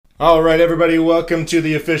All right, everybody, welcome to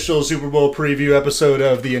the official Super Bowl preview episode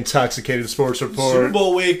of the Intoxicated Sports Report. Super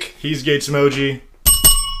Bowl week. He's Gates Emoji.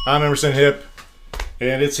 I'm Emerson Hip.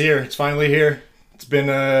 And it's here. It's finally here. It's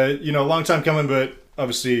been a long time coming, but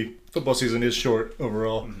obviously football season is short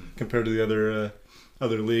overall compared to the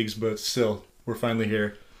other leagues, but still, we're finally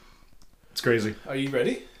here. It's crazy. Are you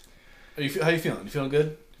ready? How you feeling? You feeling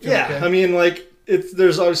good? Okay? I mean,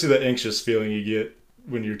 there's obviously that anxious feeling you get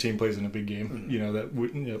when your team plays in a big game. That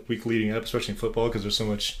week leading up, especially in football, because there's so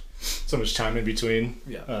much time in between.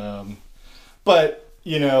 Yeah. But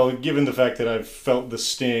given the fact that I've felt the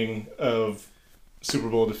sting of Super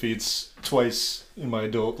Bowl defeats twice in my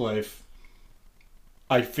adult life,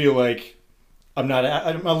 I feel like I'm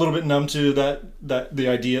a little bit numb to that the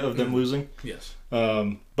idea of them losing. Yes.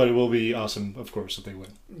 But it will be awesome, of course, if they win.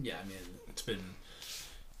 Yeah, I mean, it's been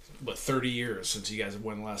 30 years since you guys have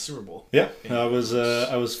won the last Super Bowl. Yeah, I was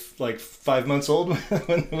like 5 months old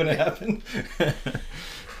when it happened.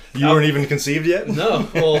 You weren't even conceived yet? No.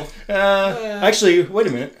 Well, actually, wait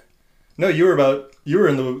a minute. No, you were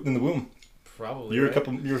in the womb. Probably. You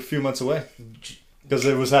were a few months away because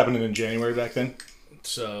it was happening in January back then.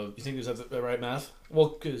 So you think is that the right math? Well,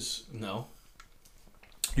 because no.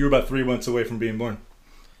 You were about 3 months away from being born,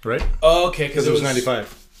 right? Oh, okay. Because it was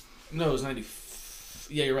 95. No, it was 90.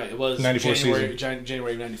 Yeah, you're right. It was 94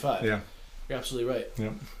 January of 95. Yeah. You're absolutely right.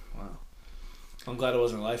 Yep. Wow. I'm glad I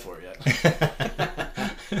wasn't alive for it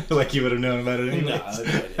yet. Like you would have known about it anyway. No, I had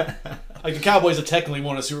no idea. Like the Cowboys have technically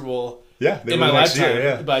won a Super Bowl in my lifetime,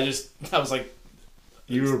 year, but I was like...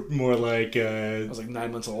 You were more like... I was like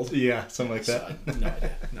 9 months old. Yeah, something like that. So, no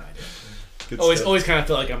idea. Good always stuff. kind of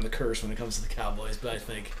feel like I'm the curse when it comes to the Cowboys, but I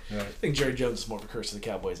think Right. Jerry Jones is more of a curse to the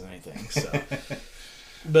Cowboys than anything. So,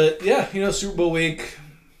 but yeah, Super Bowl week.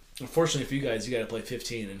 Unfortunately for you guys, you got to play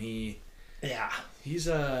 15, and he's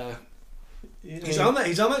on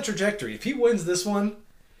that trajectory. If he wins this one,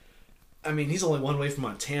 I mean, he's only one away from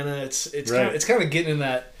Montana. It's right. kind of getting in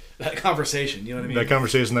that conversation. You know what I mean? That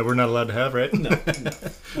conversation that we're not allowed to have, right? No.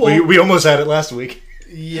 Well, we almost had it last week.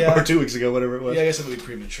 Yeah. Or 2 weeks ago, whatever it was. Yeah, I guess it would be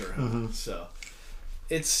premature. Huh? Mm-hmm. So,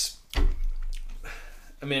 it's...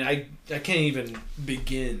 I mean, I can't even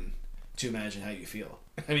begin to imagine how you feel.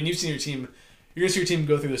 I mean, you've seen your team... You're going to see your team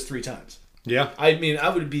go through this 3 times. Yeah. I mean,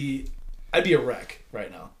 I'd be a wreck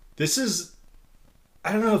right now. This is...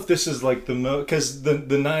 I don't know if this is like the most... Because the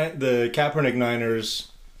Kaepernick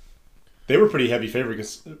Niners, they were pretty heavy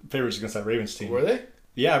favorites against that Ravens team. Were they?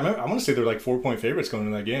 Yeah, I want to say they're like 4-point favorites going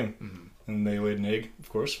into that game. Mm-hmm. And they laid an egg, of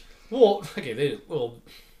course. Well, okay, Well,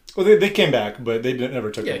 they came back, but they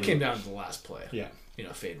never took. Yeah, it came down to the last play. Yeah,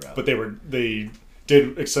 fade route. But they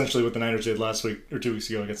did essentially what the Niners did last week or 2 weeks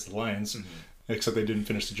ago against the Lions, except they didn't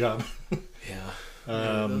finish the job. Yeah,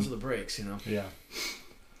 those are the breaks, Yeah,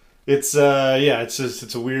 it's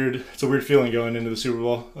it's a weird feeling going into the Super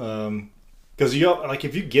Bowl. Because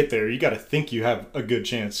if you get there, you got to think you have a good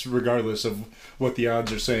chance, regardless of what the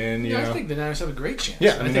odds are saying. I think the Niners have a great chance.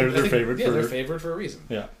 Yeah, I mean, they're favored. Yeah, they're favored for a reason.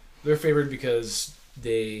 Yeah, they're favored because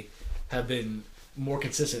they have been more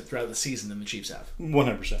consistent throughout the season than the Chiefs have.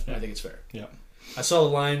 100%. I think it's fair. Yeah, I saw the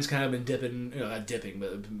lines kind of been dipping, not dipping,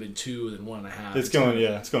 but been 2 and 1.5. It's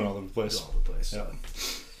going all over the place. All over the place. Yeah.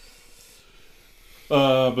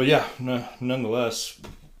 But yeah, nonetheless,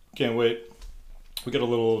 can't wait. We got a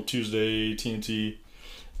little Tuesday TNT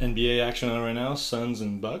NBA action on right now. Suns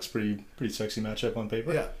and Bucks, pretty sexy matchup on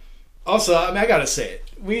paper. Yeah. Also, I mean, I gotta say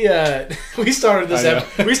it. We started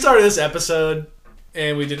this episode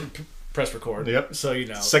and we didn't press record. Yep. So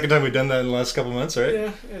second time we've done that in the last couple months, right?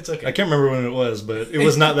 Yeah, it's okay. I can't remember when it was, but it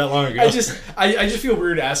was not that long ago. I just feel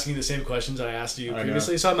weird asking you the same questions that I asked you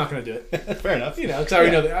previously, so I'm not gonna do it. Fair enough. Because I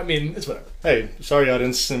already know that. I mean, it's whatever. Hey, sorry,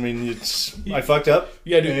 audience. I mean, I fucked up.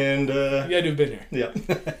 You had to have been here. Yeah.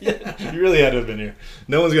 You really had to have been here.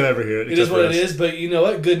 No one's gonna ever hear it. It is what it is, but you know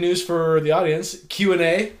what? Good news for the audience.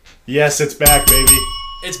 Q&A. Yes, it's back, baby.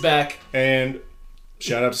 It's back. And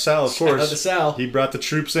shout out to Sal, of course. Shout out to Sal. He brought the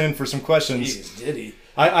troops in for some questions. Jeez, did he?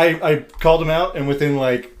 I called him out, and within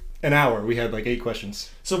like an hour, we had like 8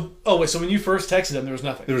 questions. So when you first texted him, there was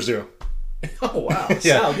nothing? There was 0. Oh, wow.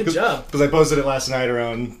 Sal, good job. Because I posted it last night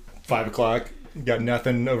around 5 o'clock. Got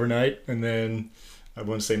nothing overnight, and then I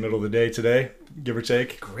want to say middle of the day today, give or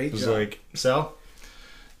take. Great job. It was like, Sal,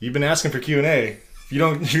 you've been asking for Q&A.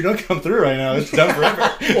 If you don't come through right now, it's done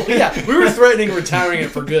forever. Well, yeah, we were threatening retiring it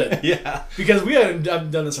for good. Yeah. Because we haven't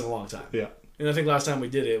done this in a long time. Yeah. And I think last time we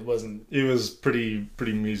did it, it wasn't... It was pretty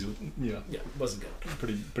measly. Yeah. Yeah, it wasn't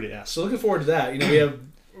good. Pretty ass. So looking forward to that. We have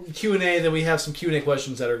Q&A, then we have some Q&A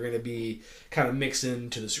questions that are going to be kind of mixed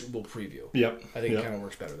into the Super Bowl preview. Yep. I think it kind of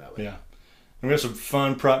works better that way. Yeah. And we have some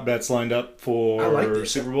fun prop bets lined up for I like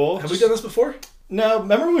this. Super Bowl. Have we done this before? No,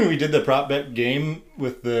 remember when we did the prop bet game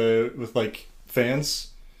with like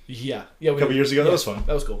fans Yeah. a couple years ago? Yeah, That was fun.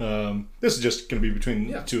 That was cool. This is just going to be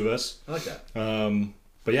between the two of us. I like that.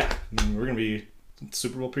 But yeah, I mean, we're going to be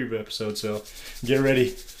Super Bowl preview episode, so get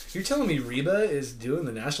ready. You're telling me Reba is doing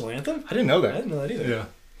the national anthem? I didn't know I that. didn't know that either. Yeah.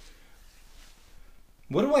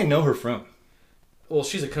 What do I know her from? Well,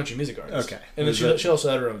 she's a country music artist. Okay. And then she also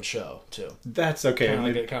had her own show, too. That's okay. Kind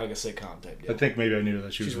of like a sitcom type deal. I think maybe I knew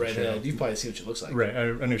that she was She's redhead. You've probably seen what she looks like. Right,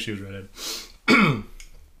 I knew she was redhead.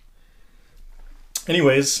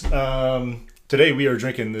 Anyways, today we are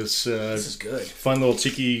drinking this This is good. fun little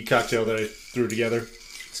tiki cocktail that I threw together.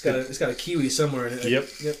 It's got a kiwi somewhere in it.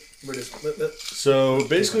 Yep. We're just, So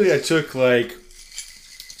basically I took like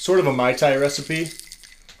sort of a Mai Tai recipe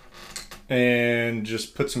and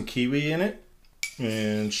just put some kiwi in it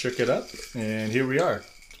and shook it up, and here we are.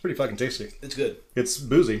 It's pretty fucking tasty. It's good. It's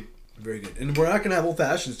boozy. Very good. And we're not going to have old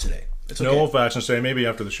fashions today. It's okay. No old fashions today, maybe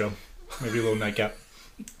after the show. Maybe a little nightcap.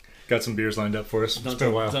 Got some beers lined up for us. It's been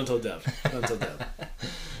a while. Don't tell Deb.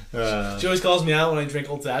 She always calls me out when I drink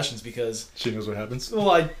old fashions because... She knows what happens.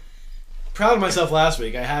 Well, I proud of myself last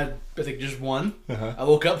week. I had, I think, just one. Uh-huh. I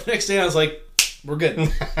woke up the next day and I was like, we're good.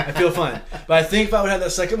 I feel fine. But I think if I would have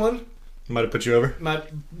that second one, Might have put you over. a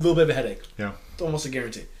little bit of a headache. Yeah. It's almost a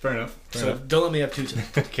guarantee. Fair enough. So don't let me have two today.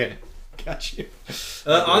 Okay. Got you.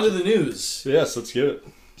 On to the news. Yes, let's get it.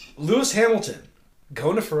 Lewis Hamilton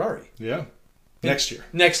going to Ferrari. Yeah. Next year.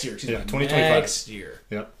 Next year. Excuse Yeah, me. 2025. Next year.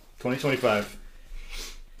 Yep. 2025.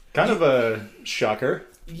 Kind of a shocker.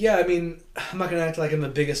 Yeah, I mean, I'm not going to act like I'm the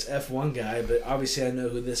biggest F1 guy, but obviously I know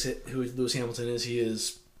who Lewis Hamilton is. He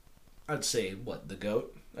is, I'd say, the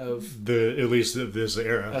GOAT of... At least of this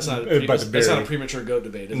era. That's not That's not a premature GOAT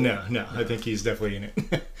debate, is it? No. I think he's definitely in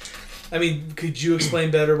it. I mean, could you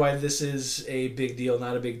explain better why this is a big deal,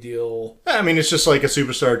 not a big deal? I mean, it's just like a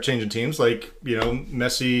superstar changing teams, like,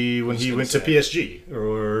 Messi when he went to PSG,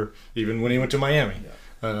 or even when he went to Miami.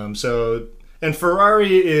 Yeah. And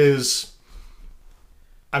Ferrari is,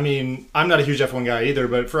 I mean, I'm not a huge F1 guy either,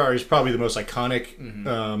 but Ferrari is probably the most iconic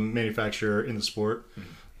manufacturer in the sport.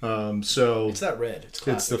 So it's that red. It's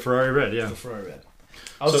classic. It's the Ferrari red, yeah. It's the Ferrari red.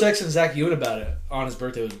 I was texting Zach Ewan about it on his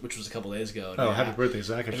birthday, which was a couple days ago. Oh, happy birthday,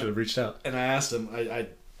 Zach! I should have reached out. And I asked him.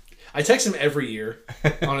 I text him every year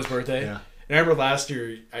on his birthday. Yeah. And I remember last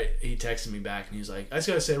year he texted me back and he was like, "I just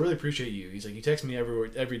gotta say, I really appreciate you." He's like, "You text me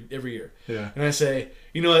every year." Yeah. And I say,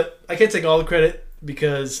 "You know what? I can't take all the credit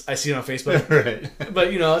because I see it on Facebook, right?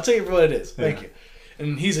 But I'll take it for what it is. Thank you."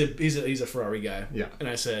 And he's a Ferrari guy. Yeah. And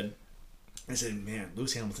I said, "Man,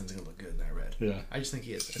 Lewis Hamilton's gonna look good in that red." Yeah. I just think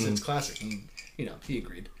he is. I said it's classic. And, he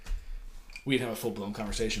agreed. We didn't have a full blown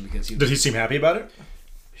conversation because Did he seem happy about it?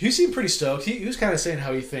 He seemed pretty stoked. He was kind of saying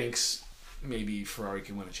how he thinks maybe Ferrari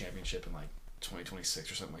can win a championship in like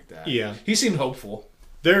 2026 or something like that. Yeah. He seemed hopeful.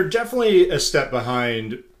 They're definitely a step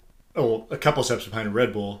behind. Oh, a couple steps behind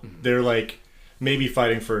Red Bull. Mm-hmm. They're like maybe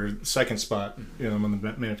fighting for second spot, among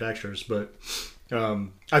the manufacturers. But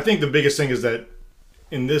I think the biggest thing is that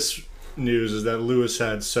in this news is that Lewis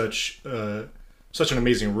had such an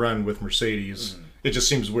amazing run with Mercedes. Mm-hmm. It just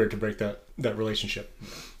seems weird to break that relationship.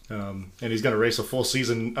 Yeah. And he's going to race a full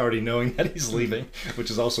season already knowing that he's leaving,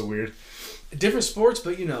 which is also weird. Different sports,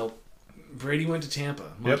 but Brady went to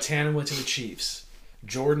Tampa. Montana went to the Chiefs.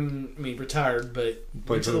 Jordan, retired, but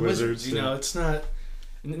went to the Wizards. It's not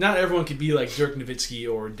everyone could be like Dirk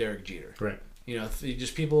Nowitzki or Derek Jeter. Right.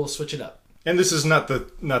 Just people switch it up. And this is not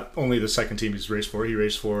only the second team he's raced for. He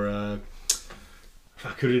raced for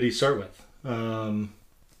who did he start with? I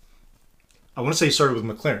want to say he started with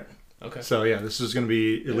McLaren. Okay. So yeah, this is going to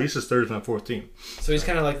be at least his third, if not fourth team. So he's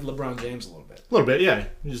kind of like LeBron James a little bit. A little bit, yeah.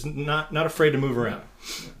 He's not afraid to move around.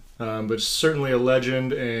 Yeah. But certainly a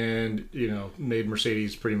legend, and made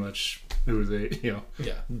Mercedes pretty much who they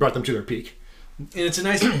brought them to their peak. And it's a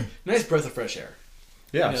nice breath of fresh air.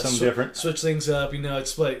 Yeah, something different. Switch things up.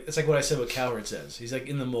 It's like what I said. What Cowherd says. He's like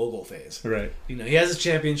in the mogul phase. Right. He has his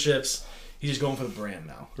championships. He's just going for the brand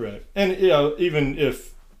now. Right. And even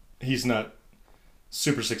if he's not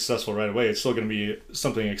super successful right away, it's still going to be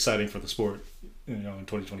something exciting for the sport, in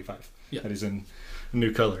 2025. Yeah. That he's in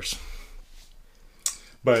new colors.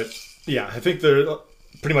 But yeah, I think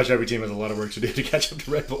pretty much every team has a lot of work to do to catch up to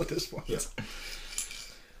Red Bull at this point. Yeah.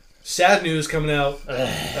 Sad news coming out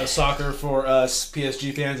of soccer for us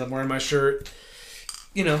PSG fans. I'm wearing my shirt.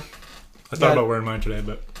 I thought about wearing mine today,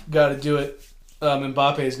 but got to do it.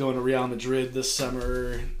 Mbappe is going to Real Madrid this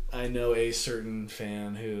summer. I know a certain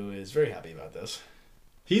fan who is very happy about this.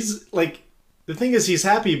 He's like, the thing is, he's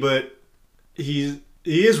happy, but he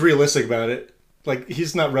is realistic about it. like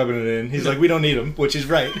he's not rubbing it in. He's like, we don't need him, which is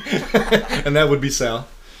right, and that would be Sal.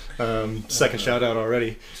 Second shout out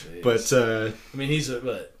already, Jeez. but I mean,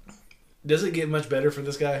 but does it get much better for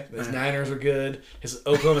this guy? His Niners are good. His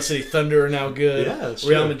Oklahoma City Thunder are now good. Yeah, that's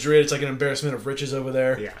Real true. Madrid, it's like an embarrassment of riches over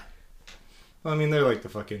there. yeah. Well, I mean, they're like the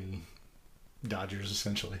fucking Dodgers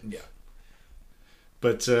essentially. Yeah.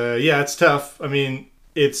 But yeah, it's tough. I mean,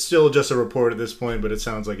 it's still just a report at this point, but it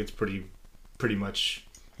sounds like it's pretty much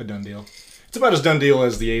a done deal. It's about as done deal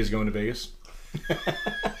as the A's going to Vegas.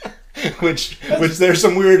 which there's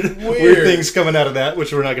some weird things coming out of that,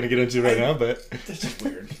 which we're not going to get into right now. But That's just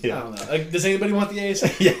weird. Yeah. I don't know. Like, does anybody want the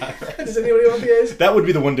A's? yeah, right. Does anybody want the A's? That would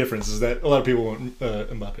be the one difference is that a lot of people want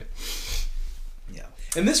Mbappe. Yeah.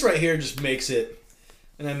 And this right here just makes it,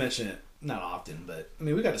 and I mention it not often, but I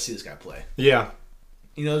mean, we got to see this guy play. Yeah,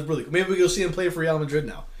 You know, it's really cool. Maybe we go see him play for Real Madrid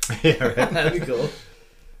now. yeah, right. That'd be cool.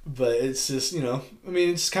 But it's just, you know, I mean,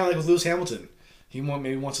 it's kind of like with Lewis Hamilton. He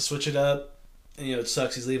maybe wants to switch it up. And, you know, it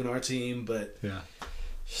sucks he's leaving our team, but Yeah.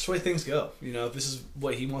 it's just the way things go. You know, if this is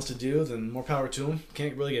what he wants to do, then more power to him.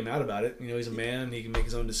 Can't really get mad about it. You know, he's a man. He can make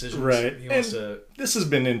his own decisions. Right. He wants to... This has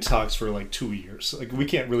been in talks for like 2 years. Like we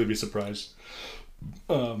can't really be surprised.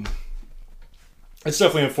 It's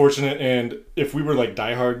definitely unfortunate, and if we were like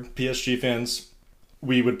diehard PSG fans,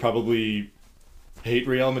 we would probably hate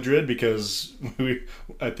Real Madrid because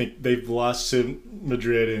I think they've lost to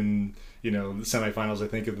Madrid in the semifinals. I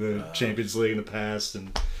think of the Champions League in the past,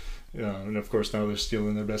 and of course now they're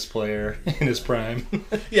stealing their best player in his prime.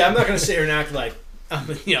 Yeah, I'm not going to sit here and act like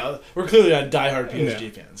we're clearly not diehard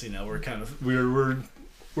PSG fans. You know, we're kind of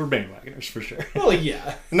we're bandwagoners for sure. well,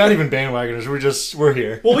 yeah. Not even bandwagoners. We're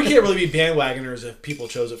here. Well, we can't really be bandwagoners if people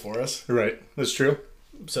chose it for us. Right. That's true.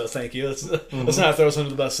 So thank you. Let's not throw us under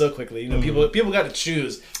the bus so quickly. You know, people got to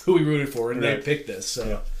choose who we rooted for, and they picked this. So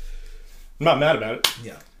yeah. I'm not mad about it.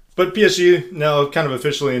 Yeah. But PSG now kind of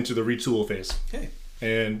officially into the retool phase. Okay.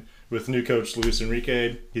 And with new coach Luis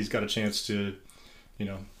Enrique, he's got a chance to,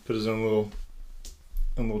 put his own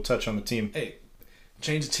little touch on the team. Hey,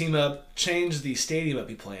 change the team up. Change the stadium up.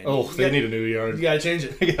 You playing? Oh, they need a new yard. You gotta change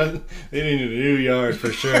it. They need a new yard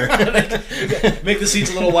for sure. Make the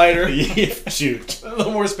seats a little wider. Yeah, shoot. A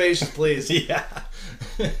little more spacious, please. Yeah.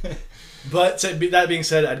 But that being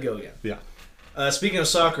said, I'd go again. Yeah. Speaking of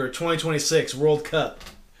soccer, 2026 World Cup.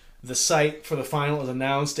 The site for the final is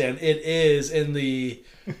announced, and it is in the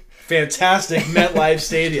fantastic MetLife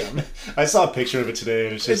Stadium. I saw a picture of it today,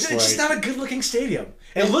 and it's just not a good-looking stadium.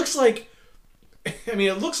 It looks like,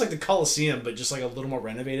 it looks like the Coliseum, but just like a little more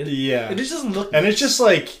renovated. Yeah. It just doesn't look. And it's just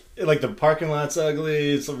like the parking lot's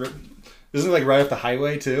ugly. Isn't it like right off the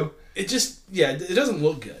highway too? It doesn't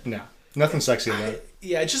look good. No, nothing sexy about it.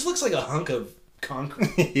 Yeah, it just looks like a hunk of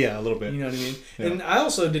concrete. Yeah, a little bit. You know what I mean? Yeah. And I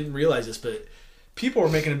also didn't realize this, but people were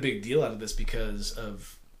making a big deal out of this because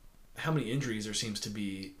of how many injuries there seems to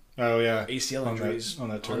be. Oh yeah, ACL injuries on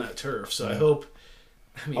that turf. So yeah. I hope.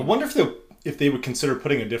 I wonder if they would consider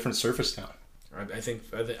putting a different surface down. I think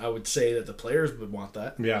I would say that the players would want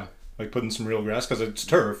that. Yeah, like putting some real grass because it's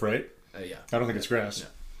turf, right? Yeah. I don't think it's grass. Yeah.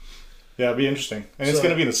 Yeah, it'd be interesting. And it's going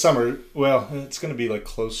to be in the summer. Well, it's going to be like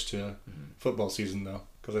close to football season though,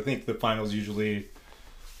 because I think the finals usually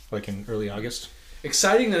like in early August.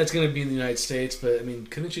 Exciting that it's going to be in the United States, but I mean,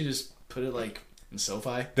 couldn't you just put it like in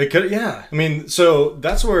SoFi? They could, yeah. I mean, so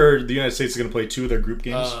that's where the United States is going to play 2 of their group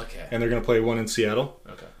games. Oh, okay. And they're going to play 1 in Seattle.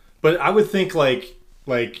 Okay. But I would think like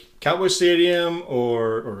Cowboy Stadium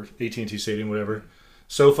or AT&T Stadium, whatever.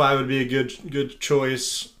 SoFi would be a good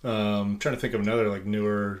choice. Trying to think of another like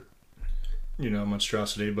newer,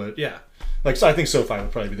 monstrosity, but yeah, so I think SoFi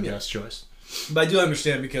would probably be the best choice. But I do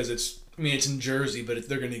understand because it's in Jersey, but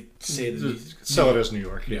they're going to say sell it as New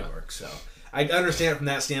York. New York. So I understand it from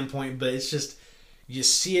that standpoint, but it's just you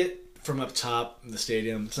see it from up top in the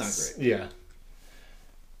stadium. It's not great. Yeah.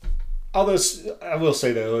 Although I will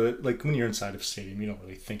say though, that, like when you're inside of a stadium, you don't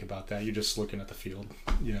really think about that. You're just looking at the field,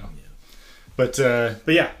 Yeah. But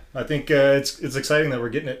yeah, I think it's exciting that we're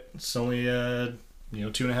getting it. It's only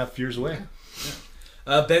 2.5 years away.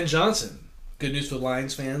 Yeah. Ben Johnson. Good news for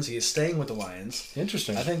Lions fans. He is staying with the Lions.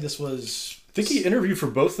 Interesting. I think this was. I think he interviewed for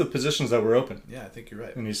both the positions that were open. Yeah, I think you're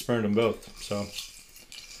right. And he spurned them both. So,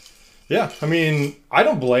 yeah, I mean, I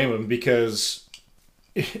don't blame him because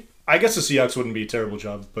I guess the Seahawks wouldn't be a terrible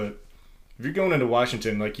job, but if you're going into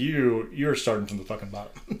Washington, like you're starting from the fucking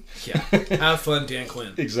bottom. Yeah. Have fun, Dan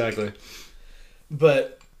Quinn. Exactly.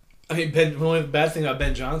 But I mean, the only bad thing about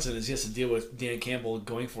Ben Johnson is he has to deal with Dan Campbell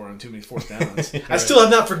going for him too many fourth downs. I still have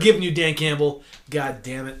not forgiven you, Dan Campbell. God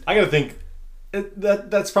damn it. I got to think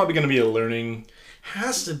that's probably going to be a learning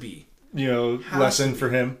Has to be. lesson for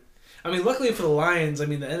him. I mean, luckily for the Lions, I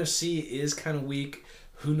mean, the NFC is kind of weak.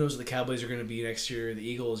 Who knows what the Cowboys are going to be next year? The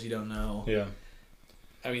Eagles, you don't know. Yeah.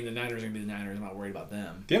 I mean, the Niners are going to be the Niners. I'm not worried about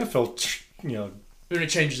them. The NFL, it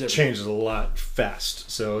changes everything. Changes a lot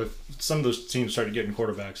fast. So if some of those teams started getting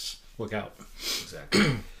quarterbacks, look out.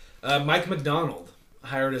 Exactly. Mike McDonald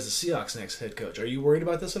hired as the Seahawks' next head coach. Are you worried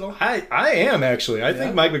about this at all? I am, actually. I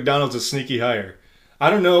think Mike McDonald's a sneaky hire. I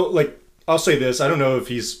don't know, I'll say this. I don't know if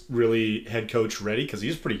he's really head coach ready because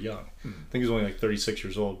he's pretty young. I think he's only 36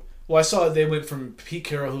 years old. Well, I saw they went from Pete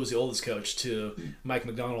Carroll, who was the oldest coach, to Mike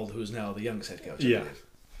McDonald, who's now the youngest head coach. Yeah.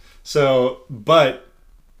 So, but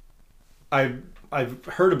I've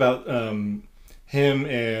heard about him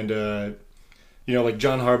and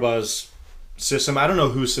John Harbaugh's system. I don't know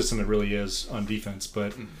whose system it really is on defense,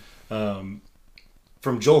 but from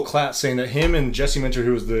Joel Klatt saying that him and Jesse Minter,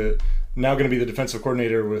 who was now going to be the defensive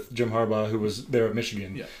coordinator with Jim Harbaugh, who was there at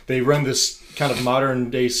Michigan, they run this kind of modern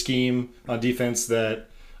day scheme on defense that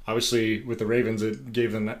obviously with the Ravens it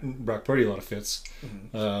gave them Brock Purdy a lot of fits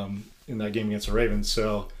in that game against the Ravens.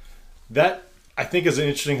 So that I think is an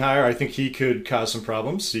interesting hire. I think he could cause some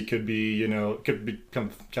problems. He could be, it could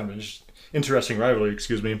become kind of an interesting rivalry,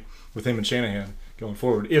 with him and Shanahan going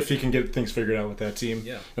forward if he can get things figured out with that team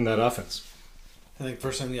and that offense. I think the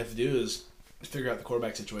first thing you have to do is figure out the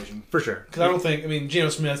quarterback situation. For sure. Because I don't think, Geno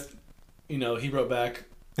Smith, he wrote back.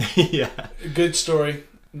 Yeah. Good story,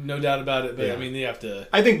 no doubt about it. But, they have to...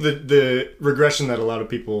 I think the regression that a lot of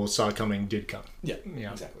people saw coming did come. Yeah,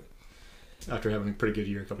 exactly. After having a pretty good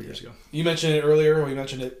year a couple years ago. You mentioned it earlier. We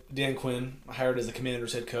mentioned it. Dan Quinn, hired as the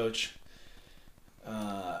Commanders' head coach.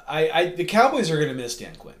 The Cowboys are going to miss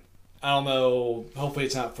Dan Quinn. I don't know. Hopefully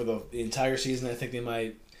it's not for the entire season. I think they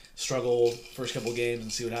might struggle first couple games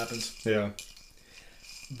and see what happens. Yeah.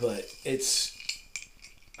 But it's...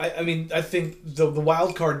 I think the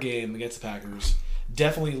wild card game against the Packers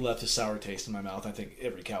definitely left a sour taste in my mouth. I think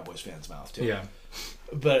every Cowboys fan's mouth, too. Yeah.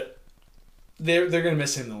 But they're going to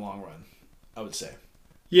miss him in the long run, I would say.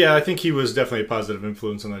 Yeah, I think he was definitely a positive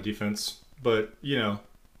influence on that defense. But,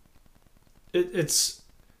 it's...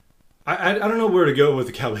 I don't know where to go with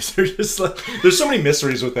the Cowboys. They're just there's so many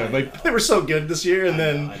mysteries with them. They were so good this year, and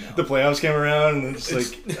then the playoffs came around, and it's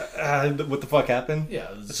what the fuck happened? Yeah.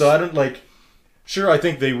 So I don't Sure, I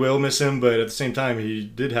think they will miss him, but at the same time, he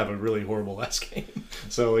did have a really horrible last game.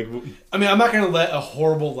 So I'm not going to let a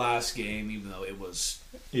horrible last game, even though it was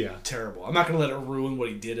terrible. I'm not going to let it ruin what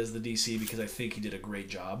he did as the DC because I think he did a great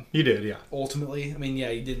job. He did, yeah. Ultimately,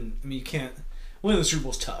 he didn't. You can't. Winning the Super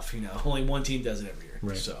Bowl's tough. Only one team does it every year.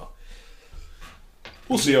 Right. So.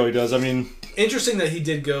 We'll see how he does. Interesting that he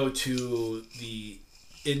did go to the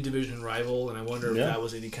in-division rival, and I wonder if that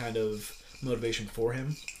was any kind of motivation for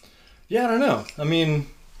him. Yeah, I don't know.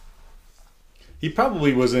 He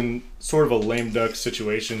probably was in sort of a lame duck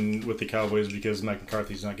situation with the Cowboys because Mike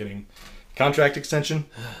McCarthy's not getting contract extension.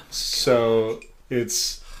 So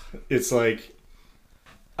it's like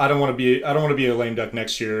I don't want to be a lame duck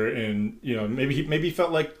next year, and maybe he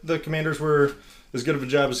felt like the Commanders were as good of a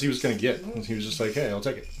job as he was going to get. And he was just like, hey, I'll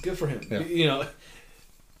take it. Good for him. Yeah.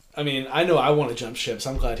 I know I want to jump ship,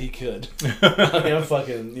 so I'm glad he could. I'm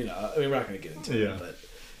fucking, we're not going to get into it. But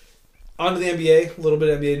on to the NBA, a little bit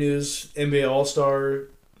of NBA news. NBA All-Star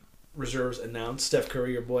reserves announced. Steph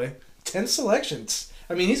Curry, your boy. 10 selections.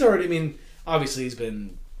 He's already, obviously he's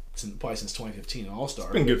been probably since 2015 an All-Star.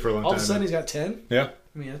 It's been good for a long time. All of a sudden he's got 10? Yeah.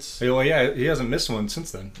 That's... Well, yeah, he hasn't missed one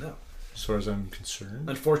since then. No. As far as I'm concerned.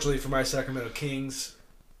 Unfortunately for my Sacramento Kings,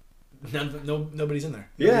 nobody's in there.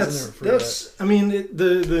 There's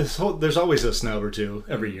always a snub or two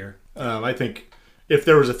every year. I think if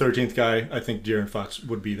there was a 13th guy, I think De'Aaron Fox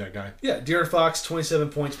would be that guy. Yeah, De'Aaron Fox, 27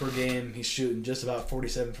 points per game. He's shooting just about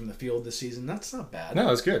 47 from the field this season. That's not bad. No,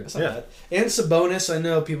 that's good. That's not bad. And Sabonis, I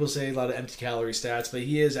know people say a lot of empty calorie stats, but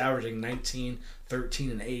he is averaging 19,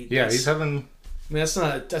 13, and 8. Yeah, he's having... that's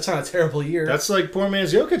not a terrible year. That's like poor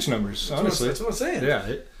man's Jokic numbers, honestly. That's what I'm saying.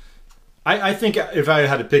 Yeah. I think if I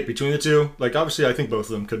had to pick between the two, obviously I think both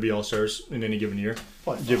of them could be All-Stars in any given year.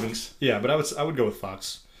 Fox. Yeah, but I would go with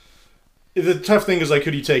Fox. The tough thing is,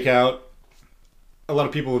 could you take out... A lot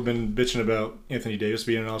of people have been bitching about Anthony Davis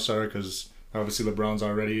being an All-Star because obviously LeBron's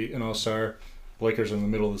already an All-Star. Lakers are in the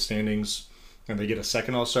middle of the standings, and they get a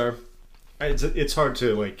second All-Star. It's hard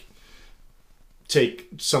to, take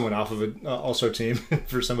someone off of an All-Star team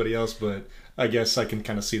for somebody else, but I guess I can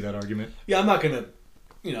kind of see that argument. Yeah, I'm not going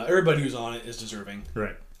to... everybody who's on it is deserving.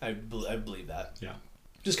 Right. I believe that. Yeah.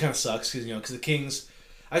 Just kind of sucks because the Kings...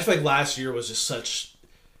 I feel like last year was just such...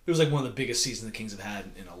 It was one of the biggest seasons the Kings have had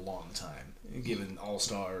in a long time, given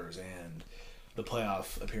All-Stars and the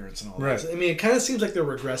playoff appearance and all that. Right. It kind of seems like they're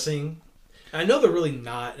regressing I know they're really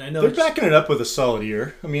not. And I know they're backing it up with a solid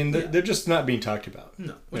year. I mean, they're just not being talked about.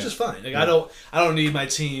 No, which is fine. Like I don't need my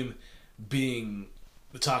team being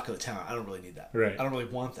the talk of the town. I don't really need that. Right. I don't really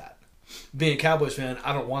want that. Being a Cowboys fan,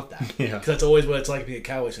 I don't want that. Yeah. Because that's always what it's like being a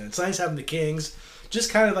Cowboys fan. It's nice having the Kings,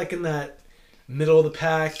 just kind of like in that middle of the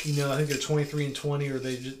pack. You know, I think they're 23-20, or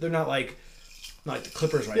they're not like the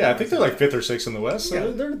Clippers right now. Yeah, I think they're like 5th or 6th in the West. So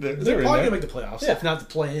yeah. They're probably gonna make the playoffs. Yeah. If not the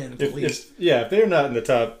play-in, at least. If they're not in the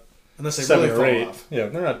top, unless they 7 really or fall 8, off. yeah,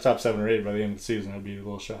 if they're not top 7 or 8 by the end of the season, I'd be a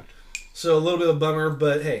little shocked. So a little bit of a bummer,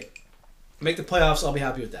 but hey, make the playoffs. I'll be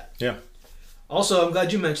happy with that. Yeah. Also, I'm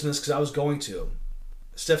glad you mentioned this because I was going to.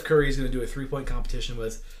 Steph Curry is going to do a 3-point competition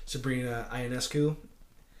with Sabrina Ionescu.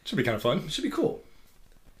 Should be kind of fun. It should be cool.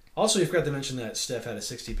 Also, you forgot to mention that Steph had a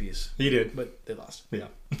 60-piece. He did. But they lost. Yeah.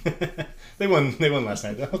 They won last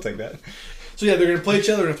night. I'll take that. So, yeah, they're going to play each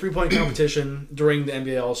other in a 3-point competition during the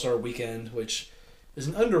NBA All-Star Weekend, which is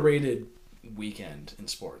an underrated weekend in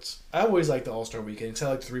sports. I always like the All-Star Weekend because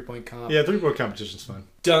I like the 3-point comp. Yeah, 3-point competition's fun.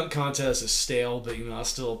 Dunk contest is stale, but, I'll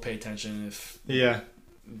still pay attention if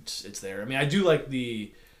it's there. I mean, I do like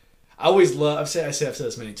the... I always love... I've said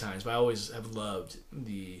this many times, but I always have loved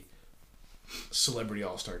the Celebrity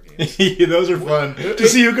All-Star games. Those are fun. To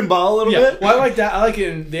see who can ball a little bit? Well, I like that. I like it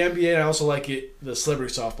in the NBA, and I also like the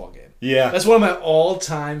Celebrity Softball game. Yeah. That's one of my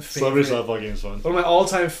all-time favorite... Celebrity Softball game is fun. One of my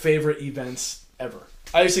all-time favorite events ever.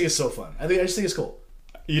 I just think it's so fun. I just think it's cool.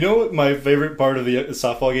 You know what my favorite part of the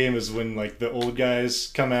softball game is when, like, the old guys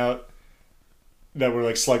come out that were,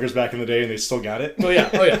 like, sluggers back in the day and they still got it. Oh, yeah.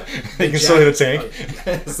 They can still hit a tank.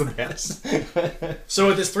 It's the best. So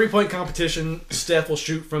with this 3-point competition, Steph will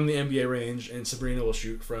shoot from the NBA range and Sabrina will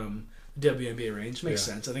shoot from WNBA range. Makes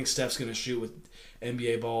sense. I think Steph's going to shoot with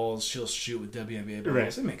NBA balls. She'll shoot with WNBA balls.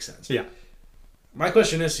 Right. It makes sense. Yeah. My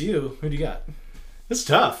question is to you, who do you got? It's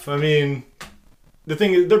tough. I mean, the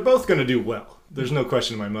thing is, they're both going to do well. There's no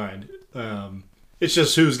question in my mind. It's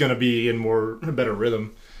just who's going to be in a better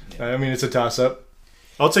rhythm. Yeah. I mean, it's a toss-up.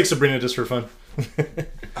 I'll take Sabrina just for fun. I'm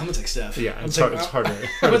going to take Steph. Yeah, it's hard to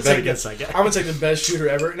bet against that guy. I'm going to take the best shooter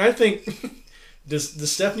ever. And I think,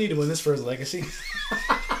 does Steph need to win this for his legacy?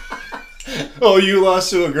 Oh, you lost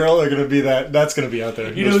to a girl? They're going to be that's going to be out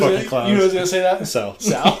there. You know who's going to say that? Sal.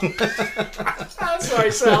 I'm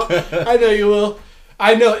sorry, Sal. I know you will.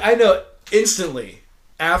 I know instantly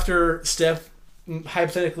after Steph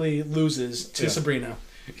hypothetically loses to Sabrina,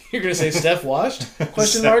 you're going to say Steph washed?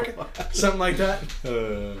 Question mark? Something like that.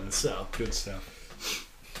 So good stuff.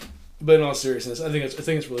 But in all seriousness, I think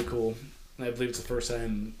it's really cool. And I believe it's the first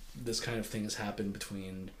time this kind of thing has happened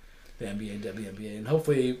between the NBA and WNBA, and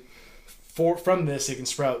hopefully from this it can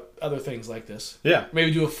sprout other things like this. Yeah.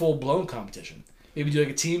 Maybe do a full blown competition. Maybe do like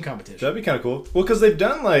a team competition. That'd be kind of cool. Well, because they've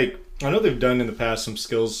done I know they've done in the past some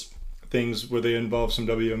skills things where they involve some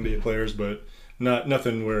WNBA players, but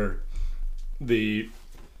nothing where the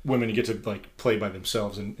women get to play by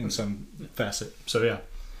themselves in some facet. So yeah.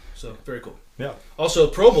 So very cool. Yeah. Also,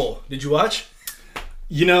 Pro Bowl. Did you watch?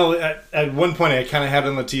 At one point I kind of had it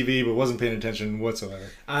on the TV, but wasn't paying attention whatsoever.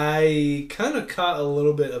 I kind of caught a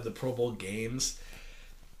little bit of the Pro Bowl games.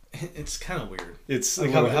 It's kind of weird. It's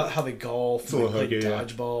like how they golf, and play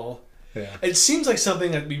dodgeball. Yeah. It seems like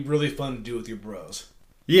something that'd be really fun to do with your bros.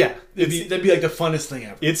 Yeah. That'd be like the funnest thing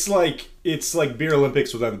ever. It's like Beer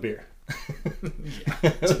Olympics without the beer.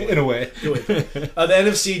 Yeah, in a way. The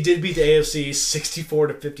NFC did beat the AFC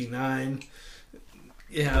 64-59.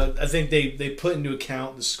 Yeah, I think they put into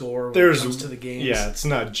account the score when it comes to the games. Yeah, it's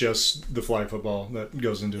not just the flag football that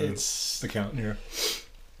goes into the count here.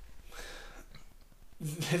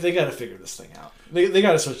 They got to figure this thing out. They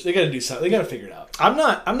got to switch. They got to do something. They got to figure it out. I'm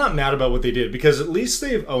not mad about what they did because at least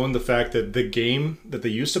they've owned the fact that the game that they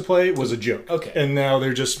used to play was a joke. Okay, and now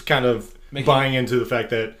they're just kind of buying into the fact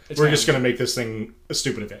that we're just going to make this thing a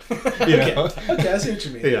stupid event. Okay, I see what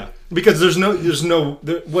you mean. Yeah, because there's no.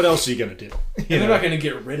 What else are you going to do? And they're not going to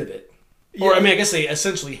get rid of it. Yeah. Or I mean, I guess they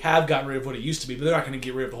essentially have gotten rid of what it used to be, but they're not going to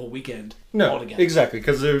get rid of the whole weekend. No, altogether. Exactly,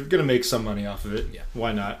 because they're going to make some money off of it. Yeah,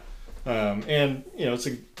 why not? And it's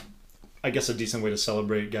I guess a decent way to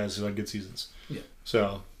celebrate guys who had good seasons. Yeah.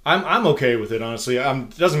 So I'm okay with it, honestly.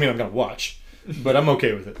 Doesn't mean I'm gonna watch, but I'm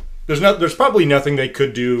okay with it. There's probably nothing they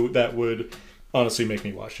could do that would honestly make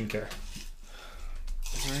me watch and care.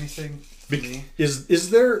 Is there anything for me? Is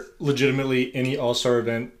there legitimately any All-Star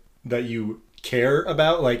event that you care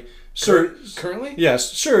about? Like, sure, currently?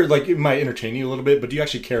 Yes, sure. Like it might entertain you a little bit, but do you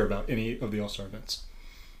actually care about any of the All-Star events?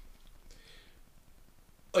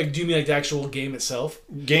 Like, do you mean like the actual game itself?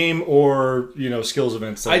 Game or, skills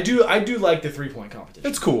events. I do like the 3-point competition.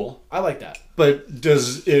 It's cool. I like that. But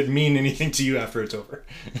does it mean anything to you after it's over?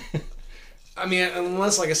 I mean,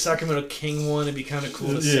 unless like a Sacramento King won, it'd be kind of cool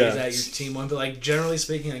to say that your team won. But like generally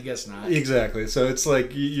speaking, I guess not. Exactly. So it's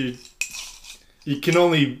like you can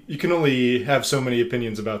only have so many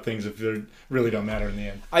opinions about things if they really don't matter in the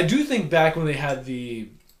end. I do think back when they had the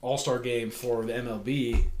All-Star game for the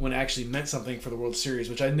MLB, when it actually meant something for the World Series,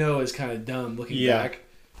 which I know is kind of dumb looking back.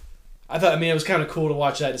 I thought, it was kind of cool to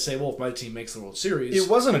watch that to say, well, if my team makes the World Series. It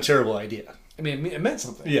wasn't a terrible idea. I mean, it meant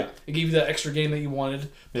something. Yeah. It gave you that extra game that you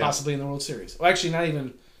wanted, possibly in the World Series. Well, actually, not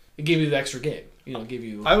even. It gave you the extra game. It gave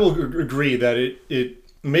you. I will agree that it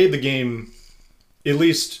made the game at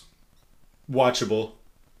least watchable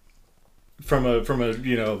from a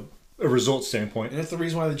a result standpoint. And that's the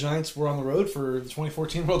reason why the Giants were on the road for the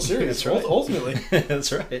 2014 World Series. That's right. Ultimately.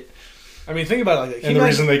 That's right. I mean, think about it like that. And the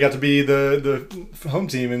reason they got to be the home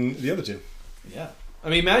team in the other two. Yeah. I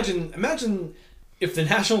mean, imagine if the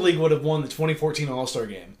National League would have won the 2014 All-Star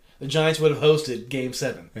game. The Giants would have hosted Game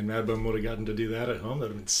 7. And Mad Bum would have gotten to do that at home. That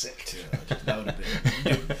would have been sick. Yeah, that would have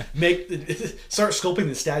been... Start sculpting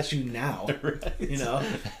the statue now. Right.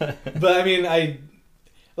 But, I mean,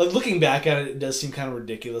 looking back at it, it does seem kind of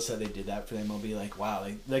ridiculous that they did that for the MLB. Like, wow,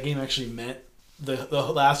 that game actually meant the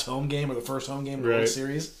last home game or the first home game of the World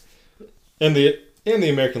Series. And the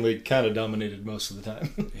American League kind of dominated most of the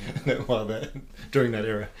time during that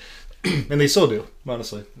era. And they still do,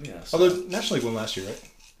 honestly. Yeah. Although National League won last year, right?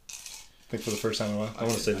 I think for the first time in a while. I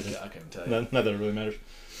want to say that. I can't tell you. Not that it really matters.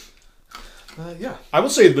 Yeah. I will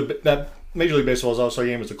say that Major League Baseball's All-Star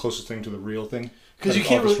Game is the closest thing to the real thing. Because you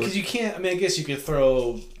can't. I mean, I guess you could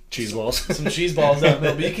throw cheese balls, some cheese balls out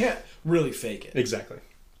there, but you can't really fake it. Exactly.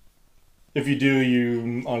 If you do,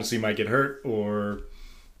 you honestly might get hurt, or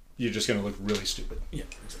you're just going to look really stupid. Yeah,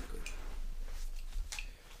 exactly.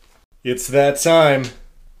 It's that time.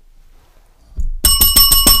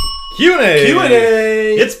 Q&A!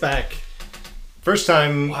 Q&A! It's back. First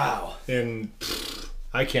time. Wow. In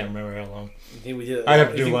I can't remember how long. You think we did it? I'd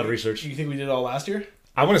have to do a lot of research. You think we did it all last year?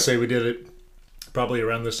 I want to say we did it probably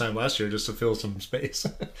around this time last year just to fill some space.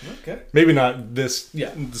 Okay. Maybe not the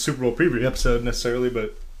Super Bowl preview episode necessarily,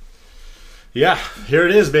 but yeah, here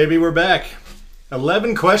it is, baby. We're back.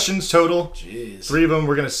 11 questions total. Jeez. 3 of them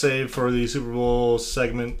we're going to save for the Super Bowl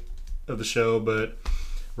segment of the show, but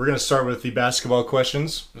we're going to start with the basketball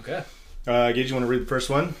questions. Okay. Gage, you want to read the first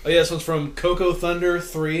one? Oh, yeah, this one's from Coco Thunder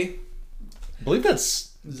 3. I believe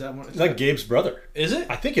that's Gabe's brother. Is it?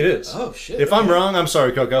 I think it is. Oh, shit. If I'm wrong, I'm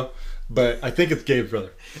sorry, Coco, but I think it's Gabe's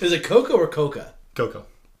brother. Is it Coco or Coca? Coco.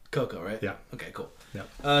 Coco, right? Yeah. Okay, cool.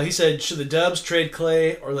 Yeah. He said, should the Dubs trade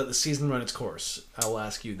Clay or let the season run its course? I will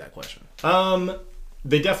ask you that question.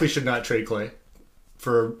 They definitely should not trade Clay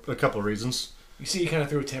for a couple of reasons. You see, he kind of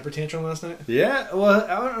threw a temper tantrum last night. Yeah, well,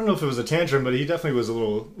 I don't know if it was a tantrum, but he definitely was a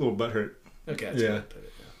little butthurt. Okay, that's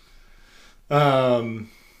good.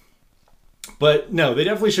 But no, they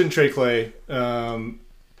definitely shouldn't trade Clay.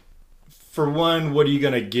 For one, what are you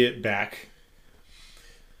going to get back?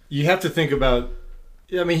 You have to think about.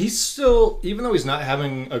 I mean, he's still, even though he's not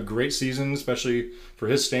having a great season, especially for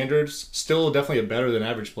his standards, still definitely a better than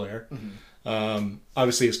average player. Mm-hmm.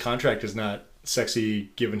 Obviously, his contract is not sexy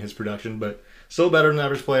given his production, but still better than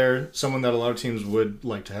average player. Someone that a lot of teams would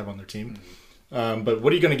like to have on their team. Mm-hmm. But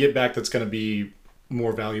what are you going to get back that's going to be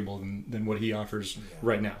more valuable than what he offers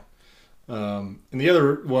right now? And the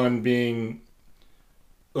other one being,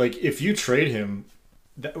 like, if you trade him,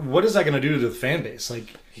 what is that going to do to the fan base? Like,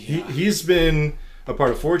 he's been a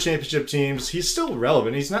part of 4 championship teams. He's still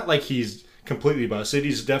relevant. He's not like he's completely busted.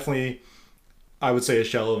 He's definitely, I would say, a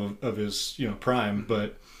shell of his prime,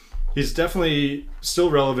 but he's definitely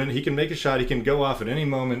still relevant. He can make a shot. He can go off at any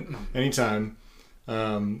moment, anytime.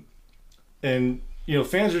 And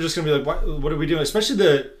fans are just going to be like, what are we doing? Especially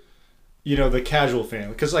the casual fan,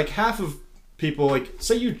 because like half of people, like,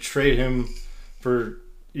 say you trade him for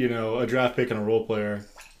a draft pick and a role player,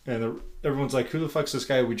 and everyone's like, who the fuck's this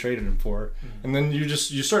guy we traded him for? Mm-hmm. And then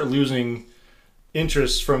you start losing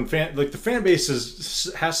interest from the fan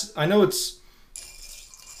base has. I know it's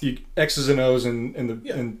X's and O's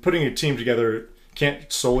and putting a team together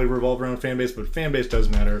can't solely revolve around fan base, but fan base does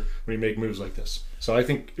matter when you make moves like this. So I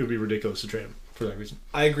think it would be ridiculous to trade him for that reason.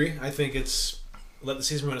 I agree. I think it's let the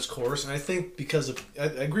season run its course, and I think I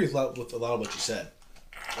agree with a lot of what you said.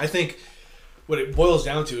 I think what it boils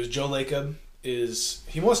down to is Joe Lacob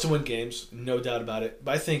he wants to win games, no doubt about it.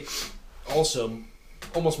 But I think also,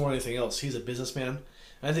 almost more than anything else, he's a businessman.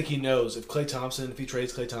 And I think he knows if he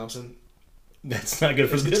trades Klay Thompson, that's not good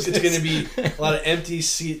for business. It's going to be a lot of empty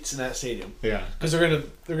seats in that stadium. Yeah, because they're going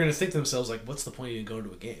to think to themselves like, what's the point of even going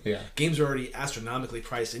to a game? Yeah, games are already astronomically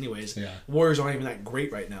priced anyways. Yeah, Warriors aren't even that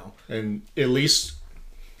great right now. And at least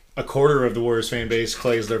a quarter of the Warriors fan base,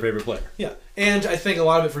 Clay is their favorite player. Yeah, and I think a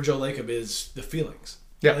lot of it for Joe Lacob is the feelings.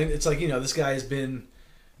 Yeah. I think it's like, this guy has been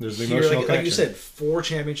There's the here, emotional like you connection. said, 4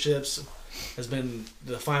 championships, has been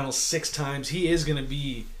the final 6 times. He is going to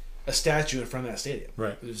be a statue in front of that stadium.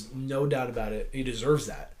 Right. There's no doubt about it. He deserves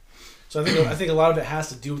that. So I think a lot of it has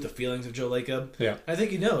to do with the feelings of Joe Lacob. Yeah. I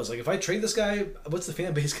think he knows. Like, if I trade this guy, what's the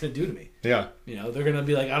fan base going to do to me? Yeah. They're going to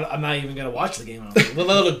be like, I'm not even going to watch the game. Let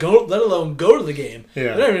alone go to the game. Yeah.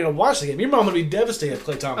 They're not even going to watch the game. Your mom would be devastated if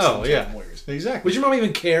Klay Thompson Oh, was yeah. on the Warriors. Exactly. Would your mom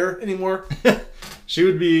even care anymore? She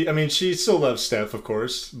would be, I mean, she still loves Steph, of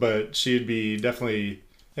course, but she'd be definitely,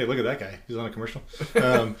 hey, look at that guy. He's on a commercial.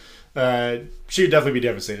 She'd definitely be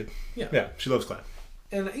devastated. Yeah. Yeah, she loves Clay.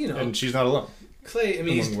 And, And she's not alone. Klay, I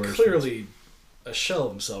mean, he's Among Warriors clearly a shell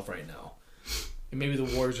of himself right now. And maybe the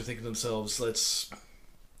Warriors are thinking to themselves, let's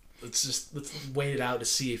wait it out to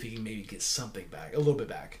see if he can maybe get something back, a little bit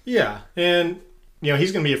back. Yeah, and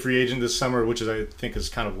he's going to be a free agent this summer, which is I think is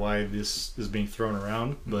kind of why this is being thrown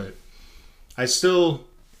around. But I still,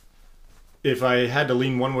 if I had to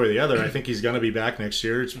lean one way or the other, I think he's going to be back next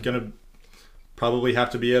year. It's going to probably have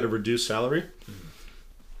to be at a reduced salary.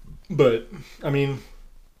 But I mean,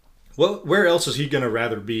 where else is he going to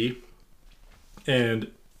rather be?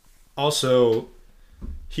 And also,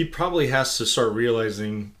 he probably has to start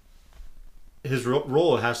realizing his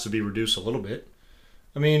role has to be reduced a little bit.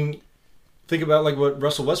 I mean, think about like what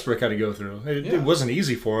Russell Westbrook had to go through. It wasn't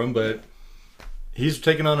easy for him, but he's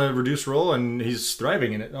taken on a reduced role and he's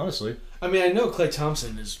thriving in it, honestly. I mean, I know Klay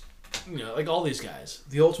Thompson is, like all these guys,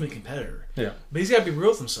 the ultimate competitor. Yeah. But he's got to be real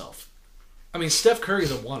with himself. I mean, Steph Curry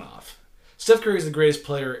is a one-off. Steph Curry is the greatest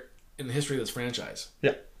player in the history of this franchise.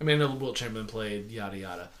 Yeah. I mean, I know Wilt Chamberlain played, yada,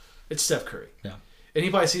 yada. It's Steph Curry. Yeah. And he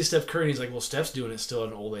probably sees Steph Curry and he's like, well, Steph's doing it still at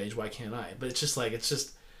an old age. Why can't I? But it's just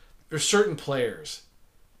there's certain players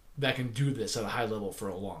that can do this at a high level for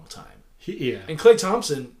a long time. Yeah. And Klay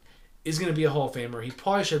Thompson is going to be a Hall of Famer. He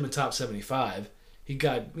probably should have been top 75. He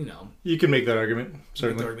got, You can make that argument,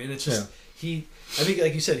 certainly. and it's just, I think,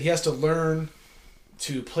 like you said, he has to learn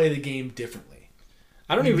to play the game differently.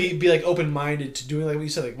 I don't even be like open-minded to doing like what you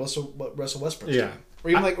said, like what Russell Westbrook's doing. Or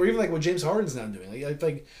even like what James Harden's now doing. Like, I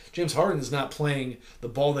think James Harden is not playing the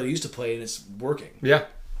ball that he used to play, and it's working. Yeah,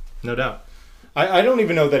 no doubt. I don't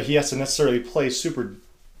even know that he has to necessarily play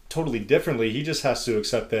totally differently. He just has to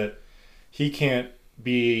accept that he can't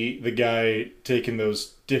be the guy taking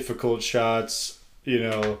those difficult shots,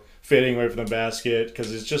 fading away from the basket,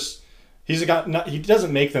 because it's just he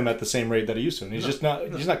doesn't make them at the same rate that he used to. And he's he's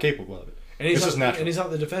not capable of it. And he's it's just natural. And he's not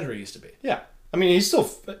the defender he used to be. Yeah. I mean, he's still.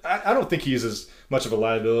 I don't think he's as much of a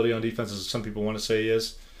liability on defense as some people want to say he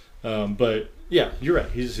is. But yeah, you're right.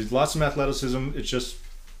 He's lost some athleticism. It's just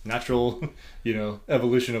natural,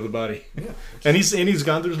 evolution of the body. Yeah. And he's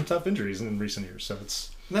gone through some tough injuries in recent years. So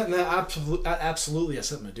it's that absolutely has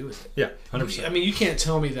something to do with it. Yeah, 100%. I mean, you can't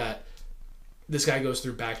tell me that this guy goes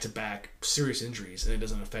through back-to-back serious injuries and it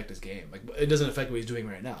doesn't affect his game. Like, it doesn't affect what he's doing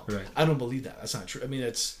right now. Right. I don't believe that. That's not true. I mean,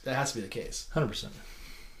 that has to be the case. 100%.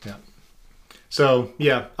 Yeah. So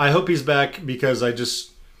yeah, I hope he's back because it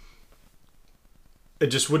just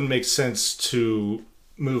wouldn't make sense to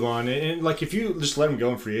move on. And like if you just let him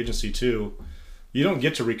go in free agency too, you don't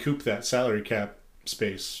get to recoup that salary cap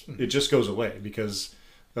space. Mm-hmm. It just goes away because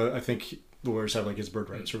I think the Warriors have like his bird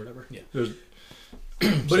rights or whatever. Yeah.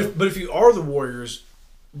 But if you are the Warriors,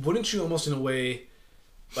 wouldn't you almost in a way,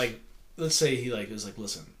 like, let's say he was like,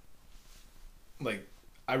 listen, like,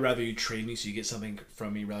 I'd rather you trade me so you get something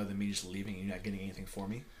from me rather than me just leaving and you're not getting anything for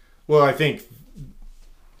me? Well, I think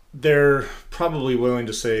they're probably willing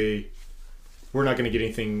to say, we're not going to get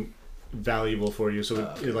anything valuable for you.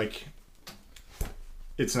 So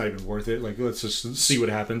it's not even worth it. Like, let's just see what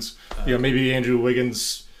happens. Maybe Andrew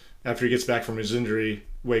Wiggins, after he gets back from his injury,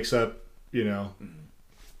 wakes up,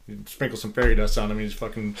 sprinkle some fairy dust on him. He's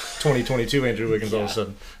fucking 2022 Andrew Wiggins all of a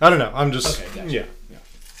sudden. I don't know. I'm just, gotcha. Yeah.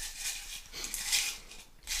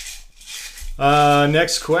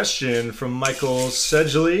 Next question from Michael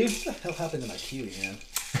Sedgley. What the hell happened to my kiwi, man?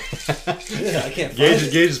 I can't find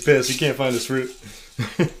it. Gage is pissed. He can't find his fruit.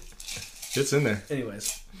 It's in there.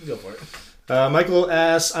 Anyways, go for it. Michael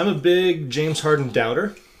asks, I'm a big James Harden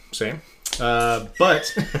doubter. Same.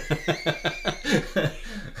 But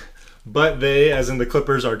but they, as in the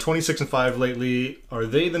Clippers, are 26-5 lately. Are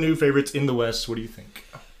they the new favorites in the West? What do you think?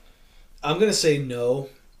 I'm going to say no.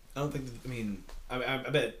 I don't think, I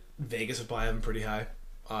bet Vegas would probably have them pretty high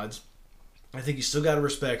odds. I think you still got to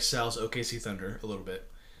respect Sal's OKC Thunder a little bit,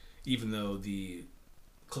 even though the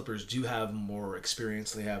Clippers do have more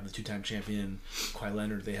experience. They have the two-time champion Kawhi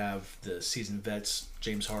Leonard. They have the seasoned vets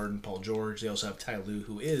James Harden, Paul George. They also have Ty Lue,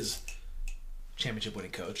 who is championship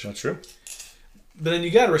winning coach. That's true. But then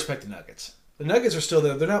you got to respect the Nuggets. The Nuggets are still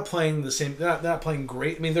there. They're not playing the same. They're not playing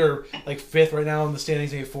great. I mean, they're like 5th right now in the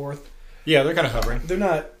standings, maybe 4th. Yeah, they're kind of hovering. They're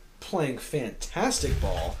not playing fantastic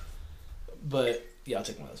ball, but yeah, I'll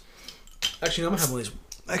take one of those. Actually, no, I'm gonna have one of these.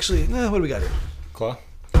 Actually, no. What do we got here? Claw.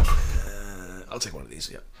 I'll take one of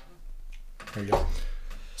these. Yeah. There you go.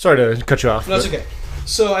 Sorry to cut you off. No, that's okay.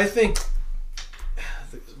 So I think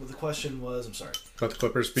the question was. I'm sorry. About the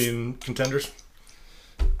Clippers being contenders.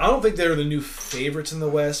 I don't think they're the new favorites in the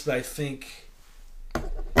West, but I think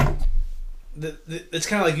it's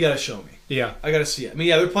kind of like you got to show me. Yeah, I got to see it. I mean,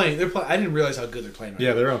 yeah, they're playing. I didn't realize how good they're playing. Right yeah,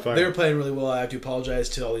 now. they're on fire. They're playing really well. I have to apologize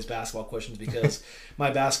to all these basketball questions because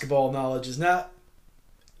my basketball knowledge is not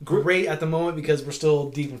great at the moment because we're still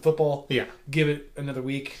deep in football. Yeah, give it another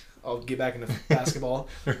week. I'll get back into basketball.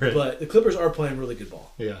 Right. But the Clippers are playing really good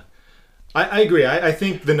ball. Yeah. I agree. I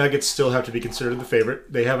think the Nuggets still have to be considered the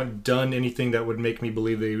favorite. They haven't done anything that would make me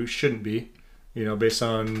believe they shouldn't be. You know, based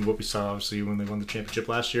on what we saw, obviously, when they won the championship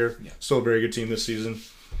last year. Yeah. Still a very good team this season.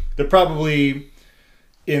 They're probably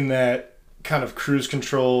in that kind of cruise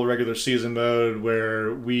control regular season mode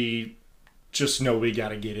where we just know we got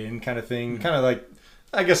to get in kind of thing. Mm-hmm. Kind of like,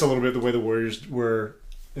 I guess, a little bit the way the Warriors were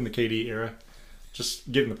in the KD era. Just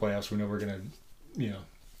get in the playoffs. We know we're going to,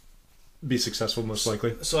 be successful most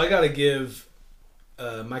likely. So I got to give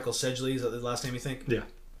Michael Sedgley, is that the last name you think? Yeah.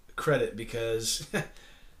 Credit because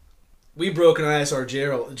we broke an ISR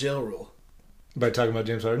jail rule. By talking about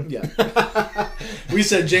James Harden? Yeah. We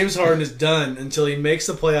said James Harden is done until he makes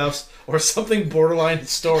the playoffs or something borderline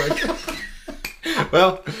historic.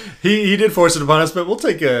 Well, he did force it upon us, but we'll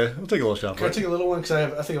take a little shot. Can I take a little one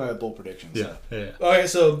because I think I have bold predictions. Yeah, so. yeah. All right,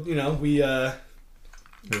 so we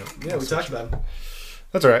we talked about him.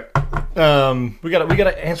 That's all right. We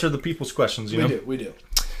gotta answer the people's questions. We do.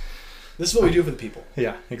 This is what we do for the people.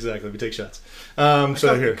 Yeah, exactly. We take shots.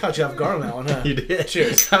 Here, caught you off guard on that one, huh? You did.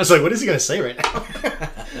 Cheers. I was like, what is he gonna say right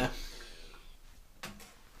now?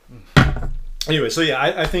 Anyway, so yeah,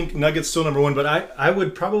 I think Nuggets still number 1, but I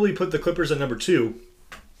would probably put the Clippers at number 2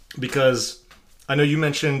 because I know you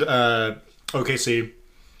mentioned OKC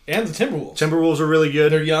and the Timberwolves. Timberwolves are really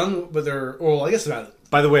good. They're young, but I guess they're not.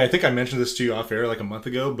 By the way, I think I mentioned this to you off air like a month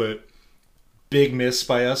ago, but big miss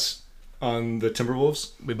by us on the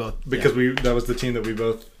Timberwolves. We both because that was the team that we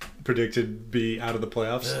both predicted be out of the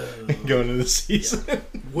playoffs going into the season. Yeah.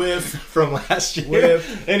 Whiff from last year.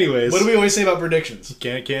 Whiff. Anyways, what do we always say about predictions?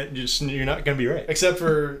 You're not going to be right. Except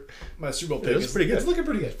for my Super Bowl pick. It's pretty good. It's looking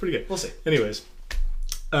pretty good. It's pretty good. We'll see. Anyways,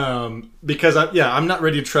 because I'm not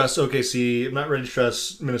ready to trust OKC. I'm not ready to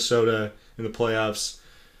trust Minnesota in the playoffs.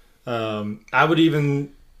 I would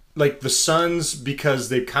even like the Suns because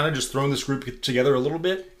they've kind of just thrown this group together a little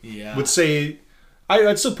bit. Yeah, would say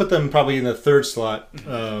I'd still put them probably in the 3rd slot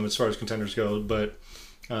as far as contenders go, but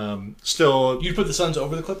still. You'd put the Suns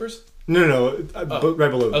over the Clippers? No, right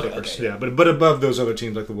below the Clippers. Okay. Yeah, but above those other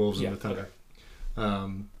teams like the Wolves and the Thunder.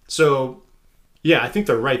 Okay. I think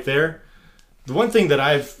they're right there.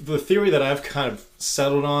 The theory that I've kind of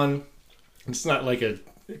settled on, it's not like a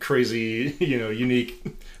crazy, unique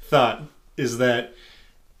thought, is that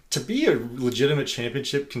to be a legitimate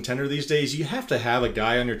championship contender these days, you have to have a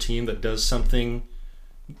guy on your team that does something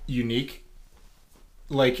unique,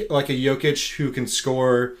 like a Jokic who can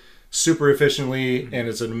score super efficiently and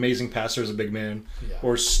is an amazing passer as a big man,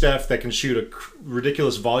 or Steph that can shoot a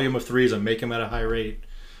ridiculous volume of threes and make them at a high rate.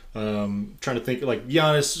 Trying to think like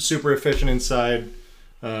Giannis, super efficient inside.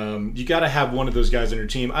 You got to have one of those guys on your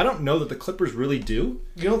team. I don't know that the Clippers really do.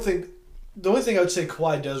 You don't think? The only thing I would say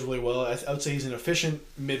Kawhi does really well, I would say he's an efficient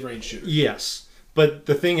mid-range shooter. Yes, but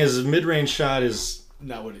the thing is, a mid-range shot is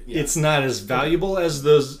not what it's not as valuable as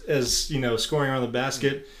those scoring around the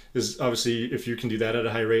basket. Is obviously if you can do that at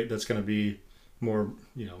a high rate, that's going to be more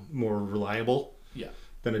reliable. Yeah.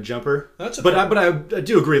 Than a jumper. But I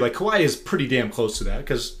do agree. Like Kawhi is pretty damn close to that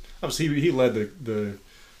because obviously he led the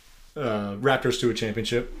Raptors to a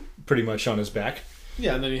championship pretty much on his back.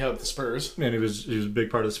 Yeah, and then you have the Spurs, and he was a big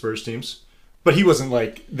part of the Spurs teams, but he wasn't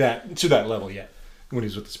like that to that level yet when he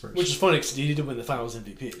was with the Spurs. Which is funny because he did win the Finals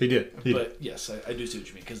MVP. He did. Yes, I do see what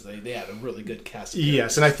you mean because they had a really good cast.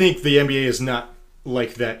 Yes, and I think the NBA is not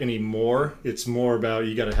like that anymore. It's more about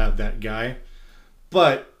you got to have that guy,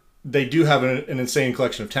 but they do have an insane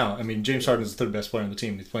collection of talent. I mean, James Harden is the 3rd best player on the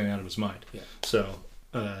team. He's playing out of his mind. Yeah. So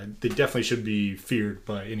they definitely should be feared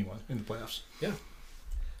by anyone in the playoffs. Yeah.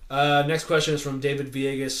 Next question is from David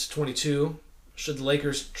Villegas, 22. Should the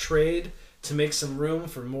Lakers trade to make some room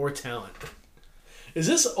for more talent? Is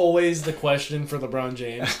this always the question for LeBron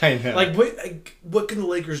James? I know. What can the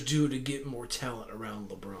Lakers do to get more talent around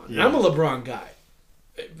LeBron? Yeah. I'm a LeBron guy.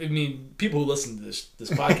 I mean, people who listen to this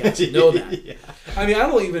podcast know that. Yeah. I mean, I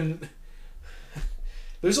don't even.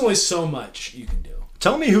 There's only so much you can do.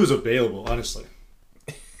 Tell me who's available, honestly.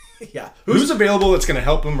 Yeah. Who's available that's going to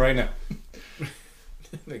help him right now?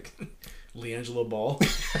 Like LiAngelo Ball.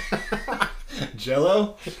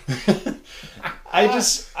 Jello?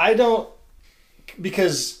 I don't...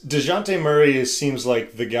 Because DeJounte Murray seems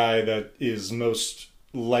like the guy that is most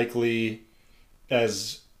likely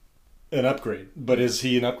as an upgrade. But is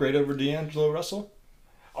he an upgrade over D'Angelo Russell?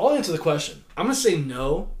 I'll answer the question. I'm going to say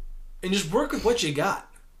no, and just work with what you got.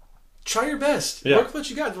 Try your best. Yeah. Work with what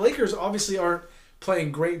you got. The Lakers obviously aren't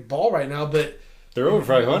playing great ball right now, but they're over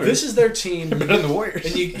 500. This is their team. Better than the Warriors.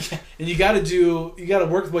 And you got to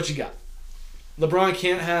work with what you got. LeBron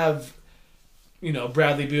can't have,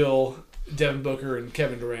 Bradley Beal, Devin Booker, and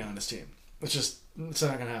Kevin Durant on his team. It's not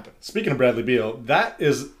going to happen. Speaking of Bradley Beal, that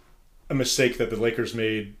is a mistake that the Lakers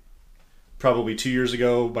made probably 2 years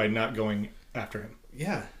ago by not going after him.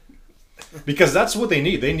 Yeah. Because that's what they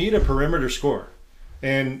need. They need a perimeter scorer.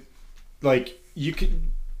 And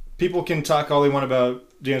people can talk all they want about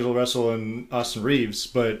D'Angelo Russell and Austin Reeves,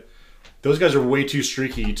 but those guys are way too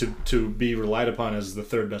streaky to be relied upon as the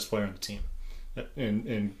third best player on the team,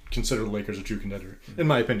 and consider the Lakers a true contender, in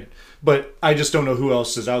my opinion. But I just don't know who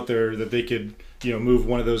else is out there that they could move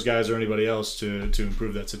one of those guys or anybody else to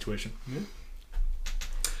improve that situation. Mm-hmm.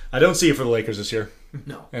 I don't see it for the Lakers this year.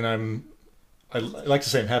 No, and I like to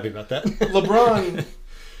say I'm happy about that.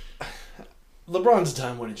 LeBron's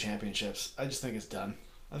done winning championships. I just think it's done.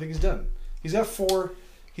 I think he's done. He's got 4.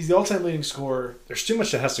 He's the all-time leading scorer. There's too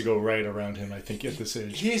much that has to go right around him, I think, at this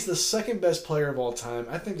age. He's the second best player of all time.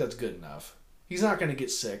 I think that's good enough. He's not going to get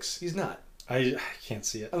 6. He's not. I can't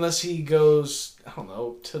see it. Unless he goes, I don't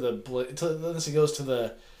know, unless he goes to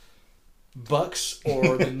the Bucks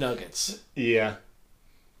or the Nuggets. Yeah.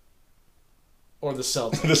 Or the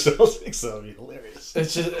Celtics. The Celtics, that would be hilarious.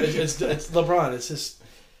 It's LeBron. It's just...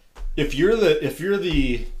 If you're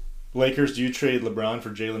the Lakers, do you trade LeBron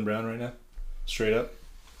for Jaylen Brown right now? Straight up?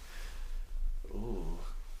 Ooh,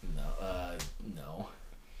 no.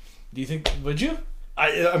 Do you think? Would you?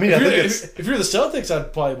 I mean, if you're the Celtics,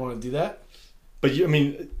 I'd probably want to do that. But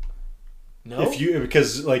no.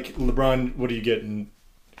 Because LeBron, what do you get in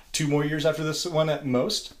 2 more years after this one at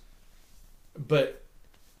most? But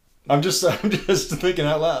I'm just thinking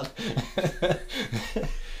out loud.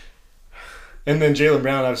 And then Jaylen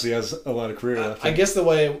Brown obviously has a lot of career left. I guess the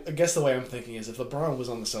way I'm thinking is if LeBron was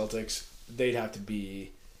on the Celtics, they'd have to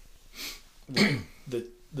be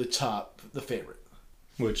the top, the favorite.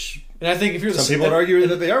 And I think if you're some people would argue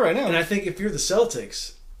that they are right now. And I think if you're the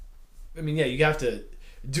Celtics, I mean, yeah, you have to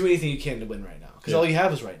do anything you can to win right now because all you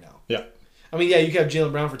have is right now. Yeah. I mean, yeah, you can have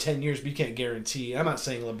Jaylen Brown for 10 years, but you can't guarantee. I'm not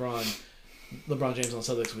saying LeBron James on the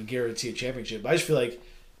Celtics would guarantee a championship. But I just feel like.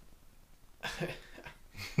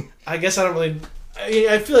 I guess I don't really...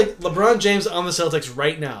 I feel like LeBron James on the Celtics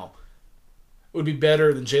right now would be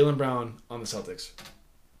better than Jaylen Brown on the Celtics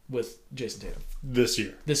with Jason Tatum. This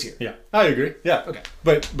year. Yeah. I agree. Yeah. Okay.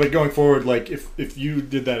 But going forward, if you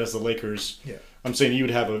did that as the Lakers, yeah, I'm saying you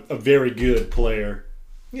would have a very good player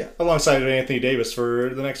alongside Anthony Davis for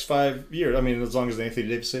the next 5 years. I mean, as long as Anthony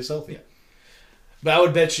Davis stays healthy. Yeah. But I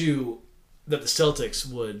would bet you that the Celtics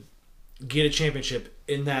would get a championship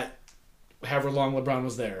in that however long LeBron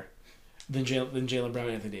was there, than Jaylen Brown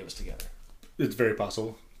and Anthony Davis together. It's very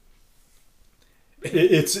possible.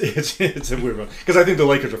 It's a weird one because I think the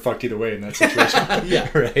Lakers are fucked either way in that situation. Yeah,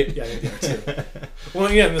 right. Yeah, I think they are too.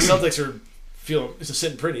 Well, yeah, and the Celtics are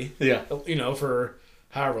sitting pretty. Yeah, for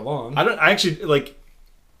however long. I actually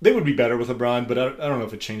they would be better with LeBron, but I don't know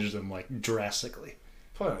if it changes them drastically.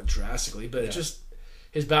 Probably not drastically, but it's just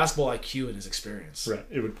his basketball IQ and his experience. Right,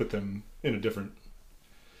 it would put them in a different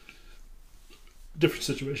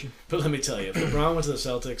situation. But let me tell you, if LeBron went to the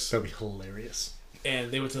Celtics... That'd be hilarious.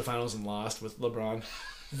 And they went to the finals and lost with LeBron,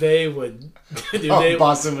 they would...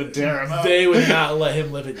 Boston would tear him out. They would not let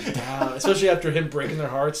him live it down. Especially after him breaking their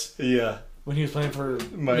hearts. Yeah. When he was playing for...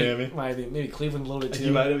 Miami. Maybe Cleveland a little bit too.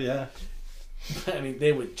 You might have, yeah. I mean,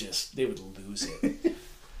 they would lose it.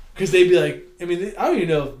 Because they'd be like... I mean, I don't even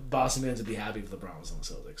know if Boston fans would be happy if LeBron was on the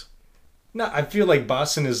Celtics. No, I feel like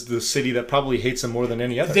Boston is the city that probably hates him more than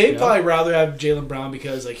any other. They'd probably rather have Jaylen Brown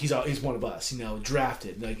because he's one of us,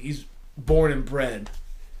 drafted. He's born and bred,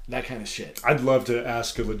 that kind of shit. I'd love to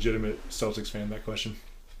ask a legitimate Celtics fan that question.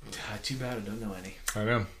 Too bad I don't know any. I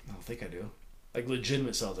know. I don't think I do.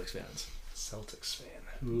 Legitimate Celtics fans. Celtics fan.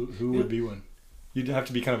 Who would be one? You'd have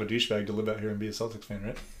to be kind of a douchebag to live out here and be a Celtics fan,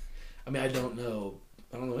 right? I mean, I don't know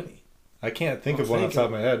any. I can't think of one off the top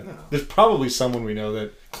of my head. No. There's probably someone we know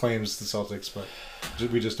that claims the Celtics, but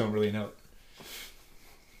we just don't really know it.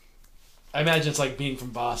 I imagine it's like being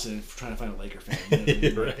from Boston trying to find a Laker fan.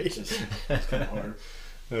 You know what I mean? Right. It's kind of hard.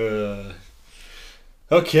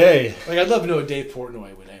 Okay. Like, I'd love to know what Dave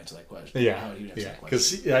Portnoy would answer that question. Yeah. How he would answer that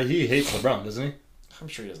Because question. he hates LeBron, doesn't he? I'm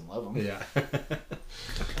sure he doesn't love him. Yeah.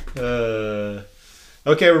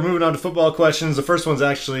 Okay, we're moving on to football questions. The first one's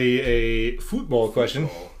actually a football question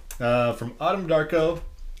from Autumn Darko.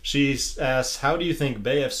 She asks, how do you think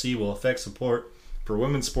Bay FC will affect support for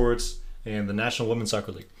women's sports and the National Women's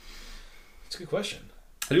Soccer League? That's a good question.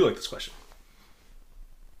 I do like this question.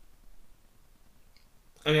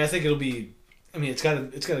 I mean, I think it'll be. I mean, it's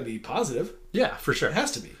got to be positive. Yeah, for sure. It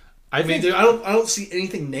has to be. I mean, think I don't see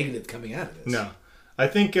anything negative coming out of this. No, I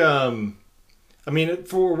think. I mean,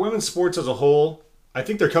 for women's sports as a whole, I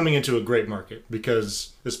think they're coming into a great market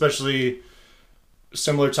because, especially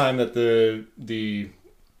similar time that the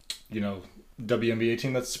WNBA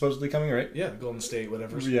team that's supposedly coming, right? Yeah, Golden State,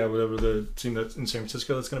 whatever. Yeah, whatever the team that's in San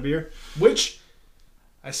Francisco that's going to be here. Which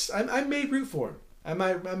I may root for him. I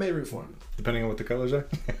may root for him. Depending on what the colors are.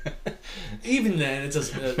 Even then, it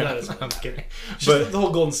doesn't. That doesn't I'm matter. kidding. Just But the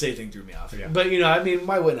whole Golden State thing threw me off. Yeah. But I mean,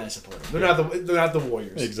 why wouldn't I support them? They're not the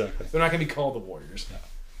Warriors. exactly. They're not going to be called the Warriors. No.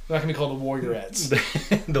 They're not going to be called the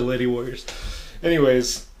Warriorettes. The Lady Warriors.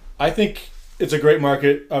 Anyways, I think it's a great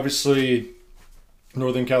market. Obviously,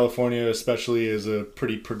 Northern California especially is a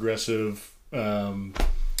pretty progressive,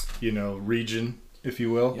 region, if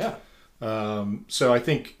you will. Yeah. So I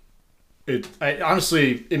think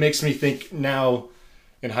honestly, it makes me think now,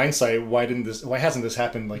 in hindsight, why hasn't this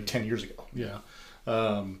happened like 10 years ago?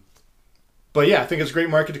 But yeah, I think it's a great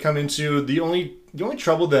market to come into. The only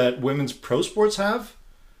trouble that women's pro sports have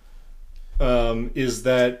is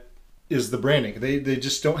the branding. They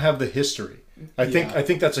just don't have the history. I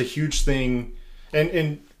think that's a huge thing,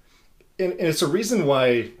 and it's a reason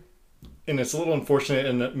why, and it's a little unfortunate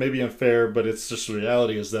and maybe unfair, but it's just the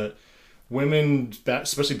reality is that women,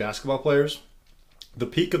 especially basketball players, the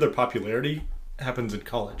peak of their popularity happens in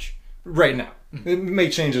college right now. It may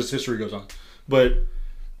change as history goes on, but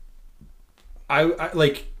I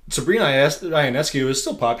like Sabrina Ionescu is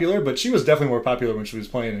still popular, but she was definitely more popular when she was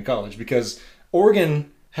playing in college because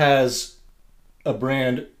Oregon has a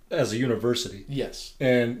brand as a university. Yes.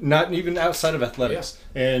 And not even outside of athletics.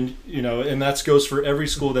 Yeah. And, and that goes for every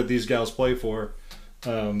school that these gals play for,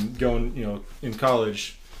 going, in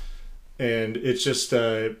college. And it's just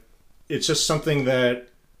something that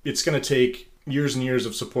it's going to take years and years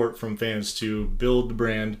of support from fans to build the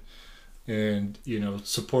brand and,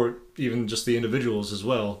 support even just the individuals as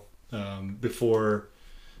well, before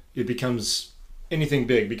it becomes anything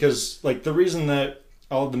big. Because, like, the reason that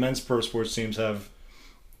all of the men's pro sports teams have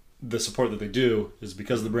the support that they do is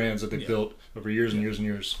because of the brands that they've built over years and years and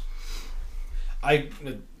years. That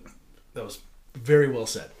was very well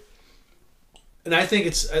said. And I think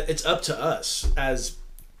it's up to us as,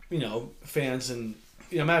 fans, and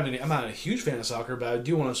I'm not a huge fan of soccer, but I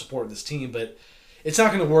do want to support this team. But it's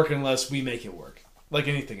not going to work unless we make it work, like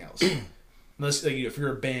anything else. Unless, like, if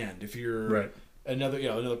you're a band, if you're right.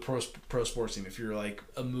 another pro sports team, if you're like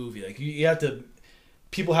a movie, like you have to,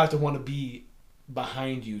 people have to want to be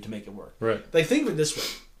behind you to make it work. Right. Like, think of it this way.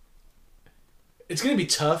 It's going to be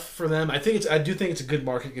tough for them. I do think it's a good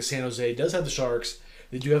market because San Jose does have the Sharks.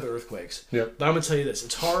 They do have the Earthquakes. Yep. But I'm going to tell you this.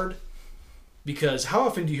 It's hard because how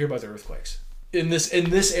often do you hear about the Earthquakes? In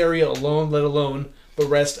this area alone, let alone the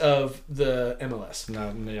rest of the MLS.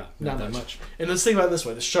 Not that much. And let's think about it this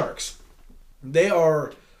way. The Sharks, they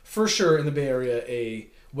are, for sure, in the Bay Area, a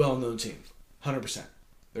well-known team. 100%.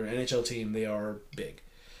 They're an NHL team. They are big.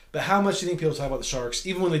 But how much do you think people talk about the Sharks,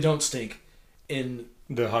 even when they don't stink, in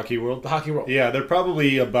the hockey world? The hockey world. Yeah, they're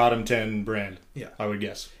probably a bottom 10 brand. Yeah. I would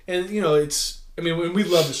guess. And, we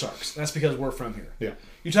love the Sharks. That's because we're from here. Yeah.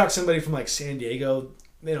 You talk to somebody from, like, San Diego,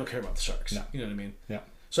 they don't care about the Sharks. No. You know what I mean? Yeah.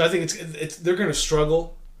 So I think they're going to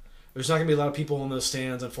struggle. There's not going to be a lot of people in those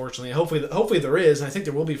stands, unfortunately. Hopefully there is, and I think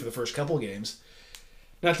there will be for the first couple of games.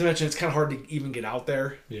 Not to mention, it's kind of hard to even get out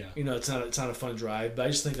there. Yeah. It's not a fun drive. But I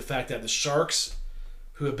just think the fact that the Sharks,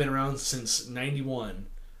 who have been around since '91,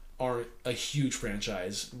 are a huge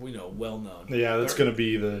franchise. Well known. Yeah, that's going to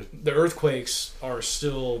be the Earthquakes are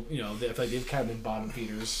still. I feel like they've kind of been bottom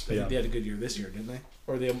feeders. Yeah. They had a good year this year, didn't they?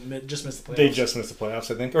 Or they just missed the playoffs. They just missed the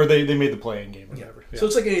playoffs, I think, or they made the play-in game or whatever. Yeah. So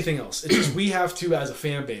it's like anything else. It's just we have to, as a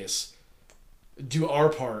fan base, do our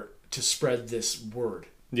part to spread this word.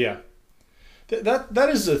 Yeah. That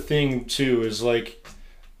is the thing too. Is like,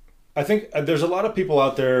 I think there's a lot of people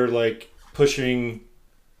out there like pushing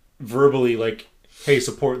verbally, like, "Hey,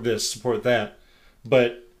 support this, support that,"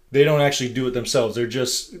 but they don't actually do it themselves. They're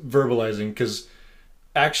just verbalizing because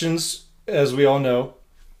actions, as we all know,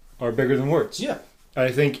 are bigger than words. Yeah. I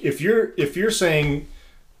think if you're saying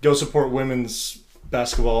go support women's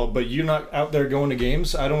basketball, but you're not out there going to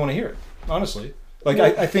games, I don't want to hear it. Honestly, like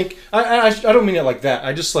I think I don't mean it like that.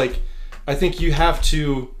 I just like I think you have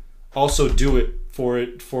to also do it for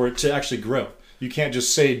it to actually grow. You can't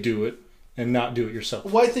just say do it and not do it yourself.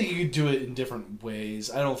 Well, I think you could do it in different ways.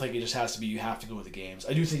 I don't think it just has to be you have to go to the games.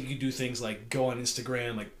 I do think you could do things like go on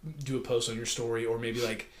Instagram, like do a post on your story, or maybe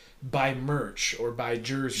like buy merch or buy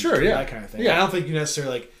jerseys, sure, yeah, that kind of thing. Yeah. I don't think you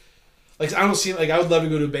necessarily like I don't see like I would love to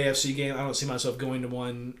go to a Bay FC game. I don't see myself going to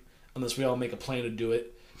one unless we all make a plan to do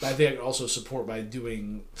it. But I think I could also support by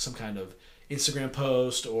doing some kind of Instagram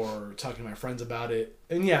post or talking to my friends about it.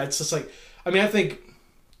 And yeah, it's just like I mean I think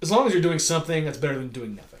as long as you're doing something, that's better than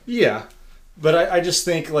doing nothing. Yeah. But I just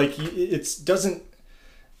think like it doesn't.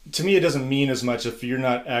 To me, it doesn't mean as much if you're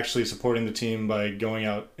not actually supporting the team by going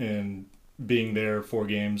out and being there for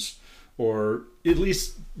games, or at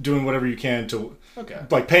least doing whatever you can to,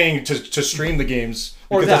 like paying to stream the games.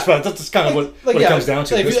 Or that's kind of what it comes down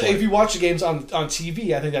to. Like if you watch the games on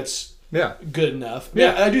TV, I think that's good enough.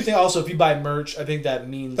 Yeah, and I do think also if you buy merch, I think that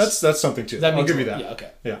means that's something too. I'll give you that. Yeah,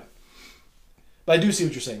 okay. Yeah, but I do see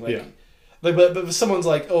what you're saying. Like, Like, but if someone's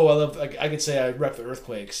like, oh, I love, like, I could say I rep the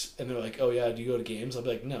Earthquakes, and they're like, oh yeah, do you go to games? I'll be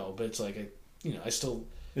like, no, but it's like, I still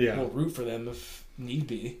will root for them if need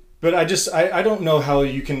be. But I don't know how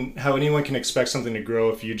anyone can expect something to grow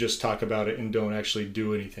if you just talk about it and don't actually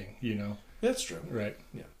do anything. That's true. Right.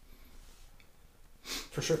 Yeah.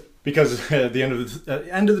 For sure. Because at the end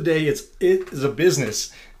of the day, it is a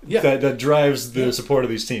business that drives the support of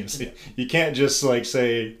these teams. Yeah. You can't just like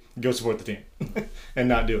say go support the team and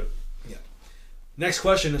not do it. Next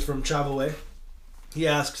question is from Chavoe. He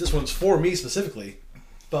asks, this one's for me specifically,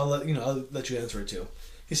 but I'll let you answer it too.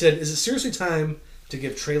 He said, is it seriously time to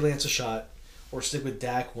give Trey Lance a shot or stick with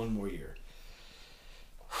Dak one more year?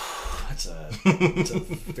 That's a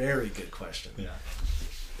very good question. Yeah.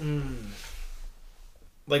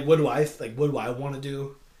 Like what do I want to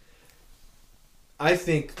do? I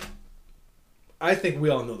think we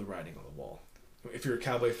all know the writing on the wall. If you're a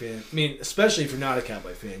Cowboy fan, I mean, especially if you're not a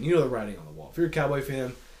Cowboy fan, you know the writing on the wall. If you're a Cowboy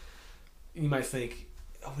fan, you might think,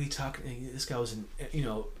 "Oh, what are you talking? This guy was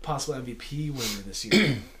possible MVP winner this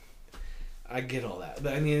year." I get all that,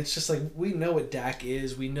 but I mean, it's just like we know what Dak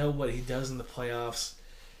is. We know what he does in the playoffs.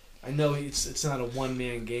 I know it's not a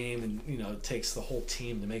one-man game, and it takes the whole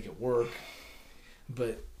team to make it work.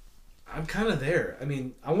 But I'm kind of there. I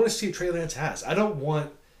mean, I want to see what Trey Lance has. I don't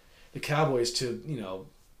want the Cowboys to,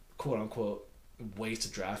 quote unquote, waste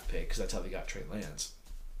a draft pick because that's how they got Trey Lance.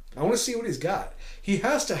 I want to see what he's got. He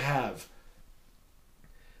has to have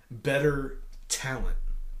better talent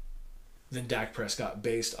than Dak Prescott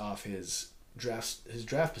based off his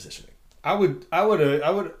draft positioning. I would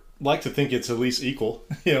like to think it's at least equal.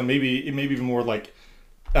 Maybe even more like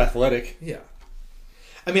athletic. Yeah.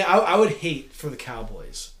 I mean, I would hate for the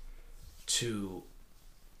Cowboys to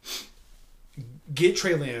get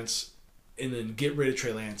Trey Lance and then get rid of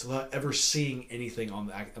Trey Lance without ever seeing anything on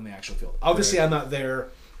the actual field. Obviously, right. I'm not there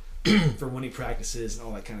for when he practices and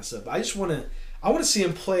all that kind of stuff. But I want to see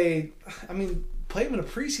him play. I mean, play him in a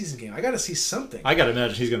preseason game. I got to see something. I got to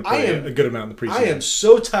imagine he's going to play a good amount in the preseason. I am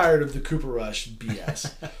so tired of the Cooper Rush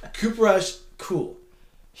BS. Cooper Rush, cool.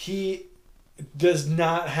 He does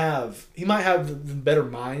not have. He might have the better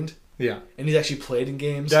mind. Yeah. And he's actually played in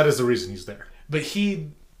games. That is the reason he's there. But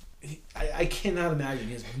I cannot imagine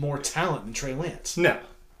he has more talent than Trey Lance. No.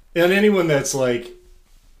 And anyone that's like,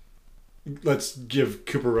 let's give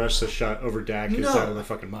Cooper Rush a shot over Dak is out of their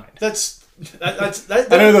fucking mind. That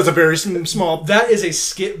I know that's a very small... That is a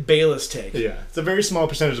Skip Bayless take. Yeah. It's a very small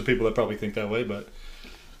percentage of people that probably think that way, but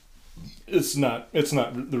it's not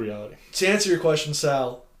the reality. To answer your question,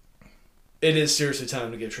 Sal, it is seriously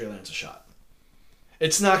time to give Trey Lance a shot.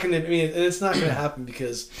 It's not going to... it's not going to happen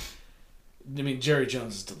because... Jerry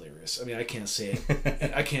Jones is delirious. I can't say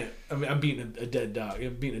it. I can't. I'm beating a dead dog.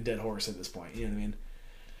 I'm beating a dead horse at this point. You know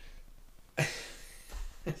what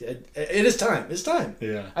I mean? It is time. It's time.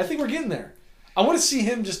 Yeah. I think we're getting there. I want to see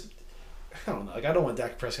him just... I don't know. Like, I don't want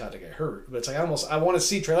Dak Prescott to get hurt, but it's like I want to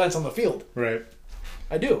see Trey Lance on the field. Right.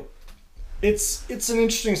 I do. It's an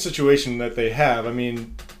interesting situation that they have.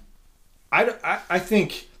 I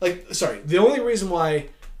think... The only reason why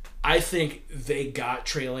I think they got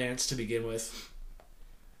Trey Lance to begin with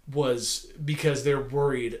was because they're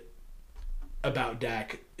worried about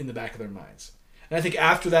Dak in the back of their minds. And I think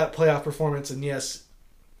after that playoff performance, and yes,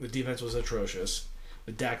 the defense was atrocious,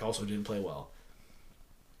 but Dak also didn't play well.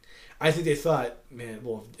 I think they thought, man,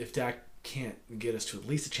 well, if Dak can't get us to at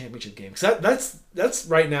least a championship game, because that's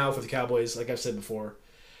right now for the Cowboys, like I've said before,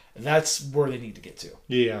 That's where they need to get to.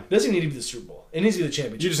 Yeah. It doesn't need to be the Super Bowl. It needs to be the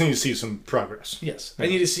championship. You just need to see some progress. Yes. I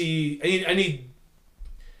need to see... I need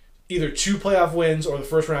either 2 playoff wins or the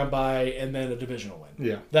first round bye and then a divisional win.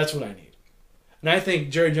 Yeah. That's what I need. And I think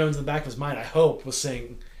Jerry Jones in the back of his mind, I hope, was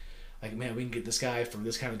saying, like, man, we can get this guy for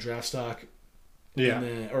this kind of draft stock. Yeah. And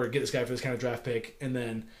then, or get this guy for this kind of draft pick. And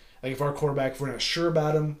then, like, if our quarterback, if we're not sure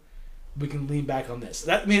about him, we can lean back on this.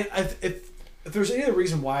 That, I mean, if there's any other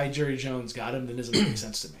reason why Jerry Jones got him, then it doesn't make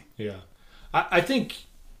sense to me. Yeah. I think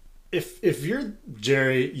if you're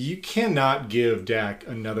Jerry, you cannot give Dak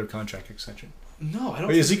another contract extension. No, I don't.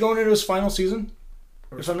 Wait, is he going into his final season?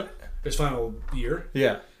 Or his final year?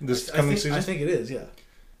 Yeah, this coming season. I think it is. Yeah.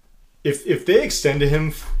 If they extend to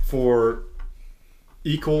him for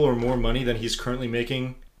equal or more money than he's currently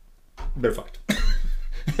making, they're fucked.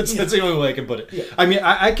 That's the only way I can put it. Yeah. I mean,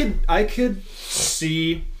 I could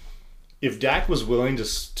see if Dak was willing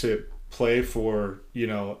to play for, you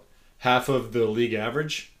know, half of the league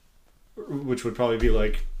average, which would probably be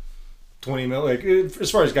like 20 mil, like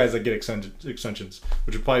as far as guys that get extensions,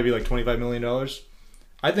 which would probably be like $25 million.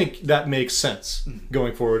 I think that makes sense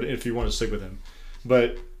going forward if you want to stick with him.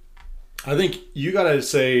 But I think you got to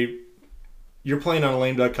say you're playing on a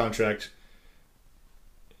lame duck contract,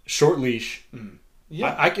 short leash.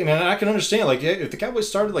 Yeah, I can understand. Like, if the Cowboys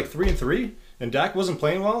started like 3-3 and Dak wasn't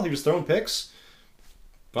playing well, he was throwing picks.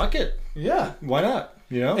 Fuck it. Yeah. Why not?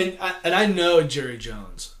 You know. And I know Jerry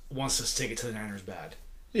Jones wants to stick it to the Niners bad.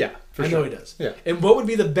 Yeah, for I sure. know he does. Yeah. And what would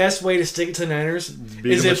be the best way to stick it to the Niners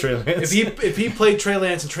is if he played Trey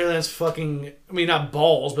Lance and Trey Lance fucking, I mean, not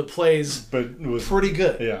balls, but plays pretty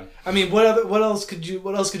good. Yeah. I mean, what else could you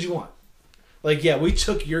want? Like, yeah, we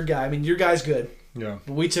took your guy. I mean, your guy's good. Yeah.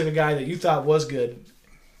 But we took a guy that you thought was good.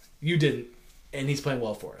 You didn't, and he's playing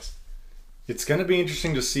well for us. It's going to be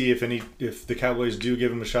interesting to see if the Cowboys do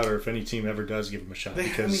give him a shot, or if any team ever does give him a shot. I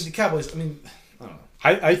mean, the Cowboys. I mean, I don't know.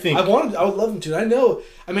 I think I would love him to. I know.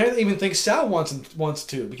 I mean, I even think Sal wants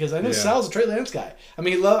to, because I know Sal's a Trey Lance guy. I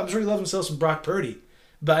mean, I'm sure he loves himself some Brock Purdy,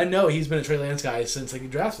 but I know he's been a Trey Lance guy since he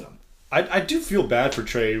drafted him. I do feel bad for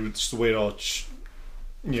Trey with just the way it all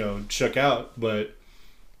shook out, but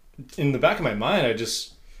in the back of my mind,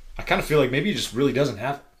 I kind of feel like maybe he just really doesn't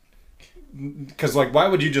have it. Because, like, why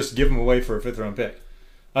would you just give him away for a 5th round pick?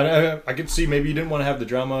 I could see maybe you didn't want to have the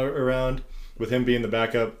drama around with him being the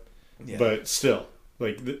backup, but still,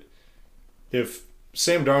 like, if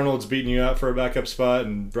Sam Darnold's beating you out for a backup spot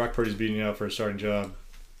and Brock Purdy's beating you out for a starting job,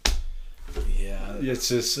 it's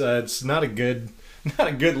just it's not a good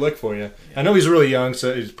look for you. Yeah. I know he's really young,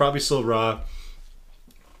 so he's probably still raw.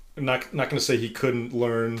 I'm not going to say he couldn't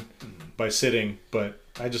learn by sitting, but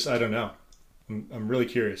I don't know. I'm really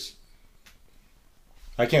curious.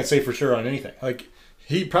 I can't say for sure on anything. Like,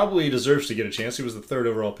 he probably deserves to get a chance. He was the 3rd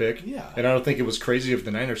overall pick. Yeah. And I don't think it was crazy of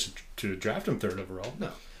the Niners to draft him 3rd overall.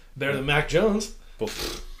 No. Better than Mac Jones. Well,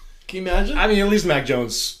 can you imagine? I mean, at least Mac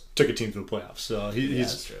Jones took a team to the playoffs. So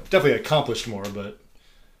he's definitely accomplished more, but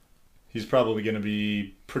he's probably going to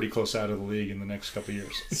be pretty close out of the league in the next couple of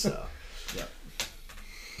years. So, yeah.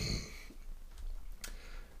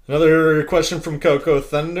 Another question from Coco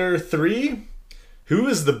Thunder 3. Who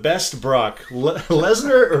is the best Brock,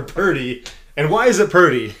 Lesnar or Purdy, and why is it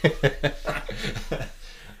Purdy?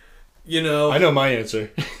 I know my answer.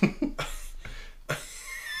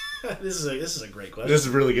 This is a great question. This is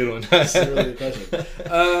a really good one. This is a really good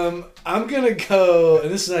question. I'm gonna go, and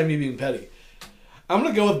this is not me being petty. I'm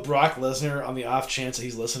gonna go with Brock Lesnar on the off chance that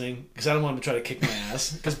he's listening, because I don't want him to try to kick my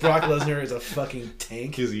ass. Because Brock Lesnar is a fucking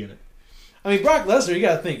tank. Is he in it? I mean, Brock Lesnar, you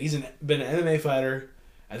gotta think he's been an MMA fighter.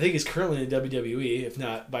 I think he's currently in WWE, if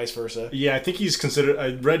not vice versa. Yeah, I think he's considered.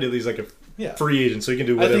 I read that he's like a free agent, so he can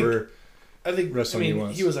do whatever. I think wrestling he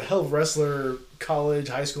wants. He was a hell of a wrestler, college,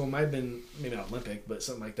 high school, might have been maybe not Olympic, but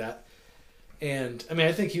something like that. And I mean,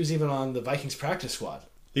 I think he was even on the Vikings practice squad.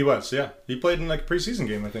 He was, yeah. He played in like a preseason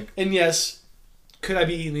game, I think. And yes, could I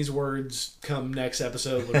be eating these words come next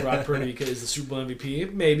episode with Brock Purdy is the Super Bowl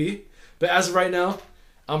MVP? Maybe, but as of right now,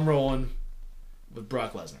 I'm rolling with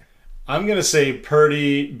Brock Lesnar. I'm gonna say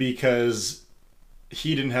Purdy because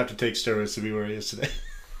he didn't have to take steroids to be where he is today.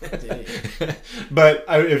 But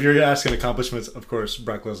if you're asking accomplishments, of course,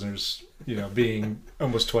 Brock Lesnar's, being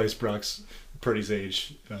almost twice Purdy's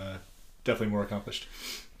age, definitely more accomplished.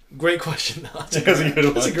 Great question. That's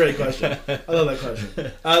a great question. I love that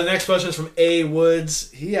question. The next question is from A.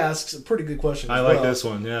 Woods. He asks a pretty good question. I like this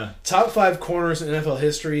one, yeah. Top 5 corners in NFL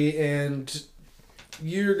history, and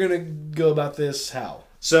you're going to go about this how?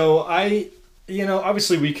 So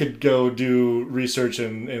obviously we could go do research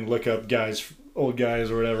and look up old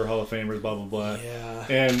guys or whatever, Hall of Famers, blah, blah, blah. Yeah.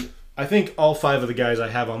 And I think all 5 of the guys I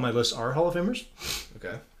have on my list are Hall of Famers.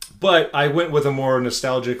 Okay. But I went with a more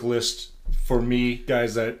nostalgic list for me,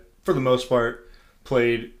 guys that for the most part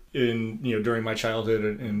played in during my childhood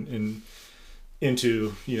and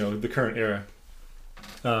into the current era.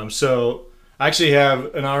 So I actually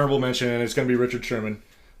have an honorable mention, and it's going to be Richard Sherman.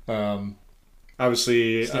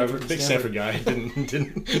 Obviously, I'm a big Stanford guy.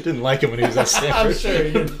 Didn't like him when he was at Stanford. I'm sure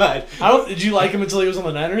you didn't. But did you like him until he was on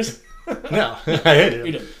the Niners? No, I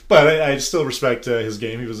hated him. But I still respect his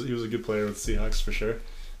game. He was a good player with the Seahawks for sure,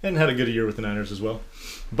 and had a good year with the Niners as well.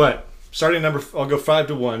 But starting I'll go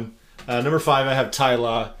 5-1. Number 5, I have Ty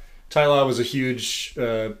Law. Ty Law was a huge,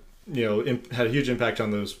 had a huge impact on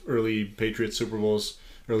those early Patriots Super Bowls.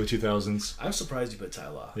 Early 2000s. I'm surprised you put Ty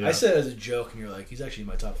Law. Yeah. I said it as a joke, and you're like, he's actually in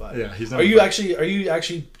my top 5. Yeah, he's. Are you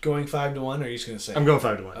actually going 5-1? Or are you just gonna say? I'm going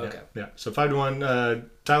 5-1. Okay. Yeah. So 5-1.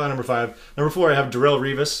 Ty Law number 5. Number 4, I have Darrelle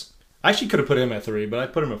Revis. I actually could have put him at 3, but I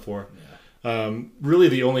put him at 4. Yeah. Really,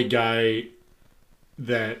 the only guy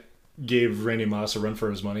that gave Randy Moss a run for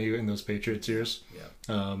his money in those Patriots years.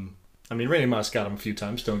 Yeah. I mean, Randy Moss got him a few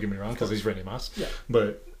times. Don't get me wrong, because he's Randy Moss. Yeah.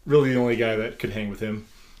 But really, the only guy that could hang with him.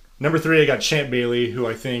 Number 3, I got Champ Bailey, who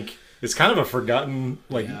I think is kind of a forgotten,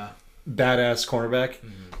 badass cornerback.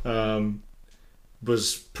 Mm-hmm.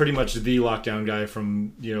 Was pretty much the lockdown guy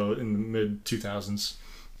from, in the mid-2000s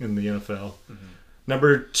in the NFL. Mm-hmm.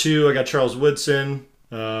 Number 2, I got Charles Woodson.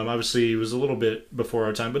 Obviously, he was a little bit before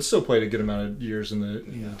our time, but still played a good amount of years in the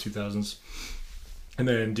 2000s. And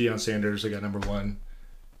then Deion Sanders, I got number 1.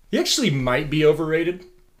 He actually might be overrated.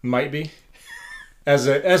 Might be.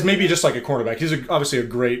 As maybe just like a cornerback. He's obviously a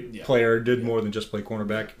great player. Did more than just play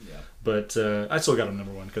cornerback. Yeah. But I still got him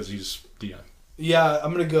number 1 because he's Deion. Yeah,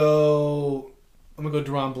 I'm gonna go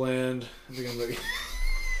Deron Bland. I think I'm gonna.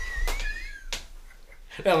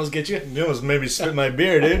 That almost get you. You almost maybe spit my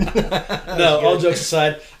beer, dude. No, all jokes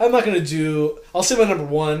aside, I'm not gonna do. I'll say my number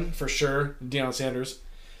 1 for sure, Deion Sanders.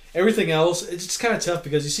 Everything else, it's just kind of tough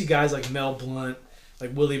because you see guys like Mel Blount,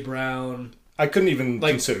 like Willie Brown. I couldn't even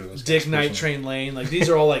consider those. Dick Knight, Train Lane, these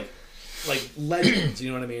are all like legends.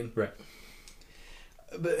 You know what I mean? Right.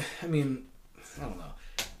 But I mean, I don't know.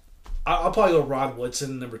 I'll probably go Rod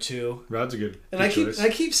Woodson, number 2. Rod's a good. And I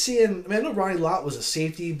keep seeing. I mean, I know Ronnie Lott was a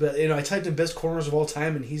safety, but I typed in best corners of all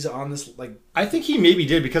time, and he's on this I think he maybe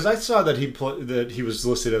did because I saw that he was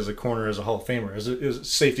listed as a corner, as a Hall of Famer, as a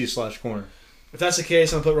safety / corner. If that's the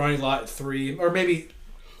case, I'll put Ronnie Lott at 3, or maybe.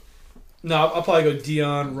 No, I'll probably go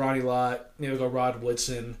Deion, Ronnie Lott. Maybe I'll go Rod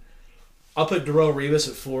Woodson. I'll put Darrelle Revis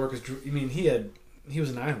at 4 because he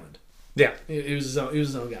was an island. Yeah, he was his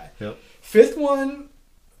own guy. Yep. 5th one,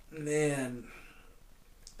 man,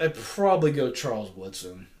 I'd probably go Charles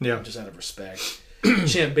Woodson. Yeah, just out of respect.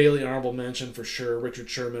 Champ Bailey, honorable mention for sure. Richard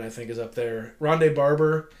Sherman, I think, is up there. Rondé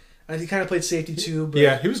Barber, he kind of played safety too. But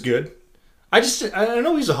yeah, he was good. I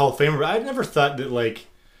know he's a Hall of Famer, but I never thought that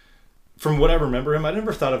from what I remember him, I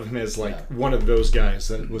never thought of him as one of those guys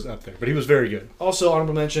that was up there. But he was very good. Also,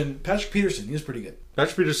 honorable mention, Patrick Peterson. He was pretty good.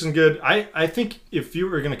 Patrick Peterson, good. I think if you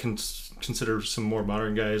were going to consider some more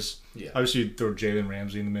modern guys, obviously you'd throw Jalen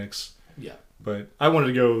Ramsey in the mix. Yeah. But I wanted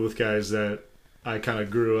to go with guys that I kind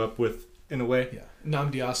of grew up with in a way. Yeah.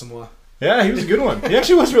 Nnamdi Asomugha. Yeah, he was a good one. He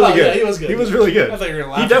actually was really good. Yeah, he was good. He was really good. I thought you were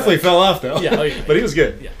going to laugh. He definitely fell off, though. Yeah, but he was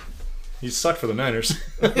good. Yeah. He sucked for the Niners.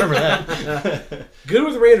 Remember that. Good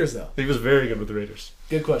with the Raiders, though. He was very good with the Raiders.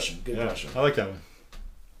 Good question. Good question. I like that one.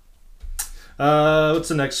 What's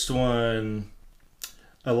the next one?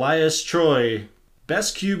 Elias Troy.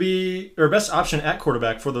 Best QB or best option at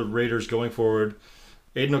quarterback for the Raiders going forward.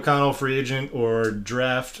 Aiden O'Connell, free agent, or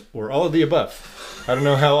draft, or all of the above. I don't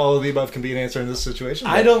know how all of the above can be an answer in this situation.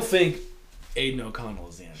 I don't think Aiden O'Connell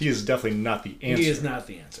is the answer. He is definitely not the answer. He is not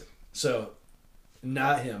the answer. So,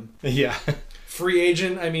 not him. Yeah. Free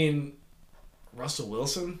agent, I mean, Russell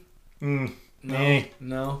Wilson? No.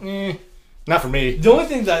 Not for me. The only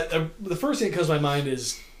thing that, the first thing that comes to my mind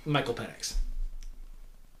is Michael Penix.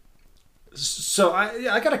 So,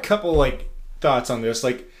 I got a couple, thoughts on this.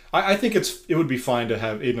 I think it would be fine to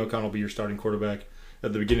have Aiden O'Connell be your starting quarterback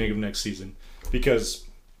at the beginning of next season because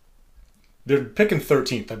they're picking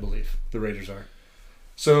 13th, I believe, the Raiders are.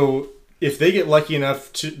 So if they get lucky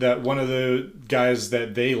enough that one of the guys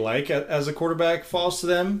that they like as a quarterback falls to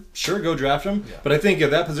them, sure, go draft him. Yeah. But I think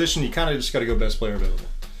at that position, you kind of just got to go best player available.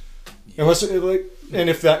 Yeah. And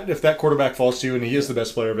if that quarterback falls to you and he is the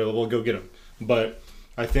best player available, go get him. But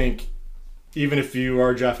I think even if you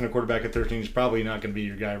are drafting a quarterback at 13, he's probably not going to be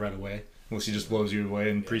your guy right away unless he just blows you away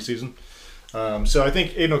in preseason. So I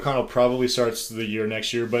think Aiden O'Connell probably starts the year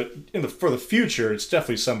next year, but for the future, it's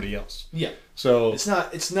definitely somebody else. Yeah. So it's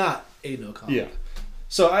not Aiden O'Connell. Yeah.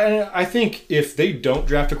 So I think if they don't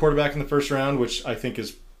draft a quarterback in the first round, which I think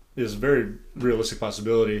is is a very realistic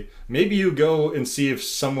possibility. Maybe you go and see if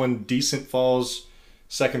someone decent falls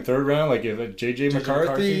second, third round, like if JJ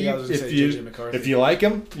McCarthy, if you like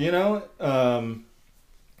him,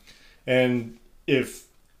 and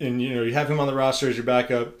you have him on the roster as your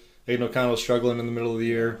backup. Aiden O'Connell's struggling in the middle of the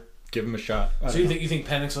year. Give him a shot. So you think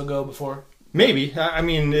Penix will go before? Maybe. I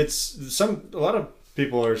mean, a lot of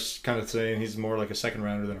people are kind of saying he's more like a second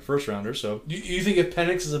rounder than a first rounder. So you think if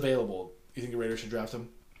Penix is available, you think the Raiders should draft him?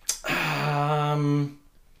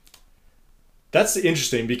 That's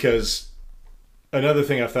interesting because another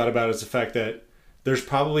thing I've thought about is the fact that there's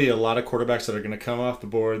probably a lot of quarterbacks that are going to come off the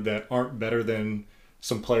board that aren't better than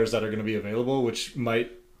some players that are going to be available, which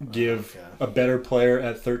might give a better player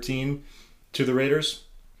at 13 to the Raiders.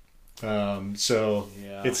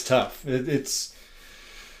 It's tough.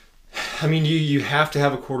 I mean, you have to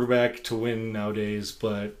have a quarterback to win nowadays,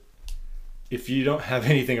 but if you don't have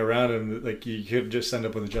anything around him, like you could just end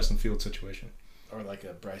up with a Justin Fields situation. Or like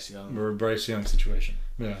a Bryce Young. Or a Bryce Young situation.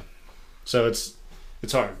 Yeah. So it's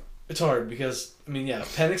hard. It's hard because, I mean,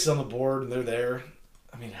 if Penix is on the board and they're there,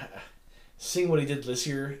 I mean, seeing what he did this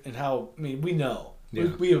year and how, I mean, we know.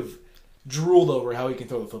 Yeah. We have drooled over how he can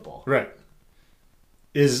throw the football. Right.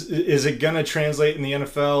 Is it going to translate in the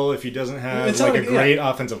NFL if he doesn't have a great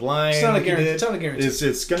offensive line? It's not a guarantee.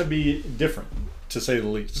 It's going to be different, to say the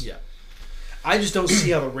least. Yeah. I just don't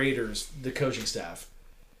see how the Raiders, the coaching staff,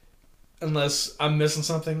 unless I'm missing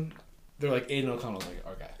something, they're like Aiden O'Connell's like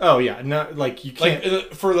our guy. Oh, yeah. Not like you can't.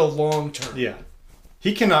 Like, for the long term. Yeah.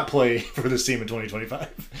 He cannot play for this team in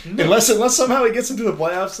 2025. No. Unless somehow he gets into the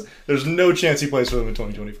playoffs, there's no chance he plays for them in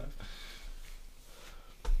 2025.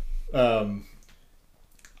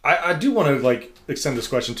 I do want to extend this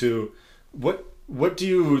question to what do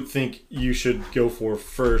you think you should go for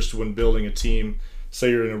first when building a team? Say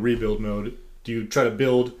you're in a rebuild mode. Do you try to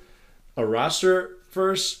build a roster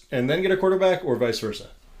first and then get a quarterback, or vice versa?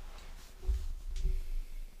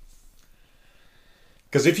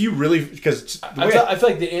 Because I feel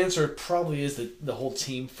like the answer probably is the whole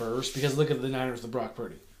team first. Because look at the Niners with Brock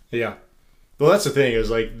Purdy. Yeah. Well, that's the thing is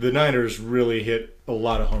the Niners really hit a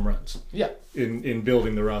lot of home runs. Yeah. In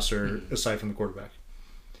building the roster aside from the quarterback.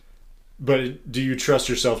 But do you trust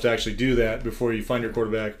yourself to actually do that before you find your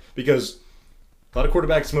quarterback? Because a lot of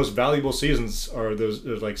quarterbacks' most valuable seasons are those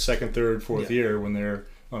second, third, fourth year when they're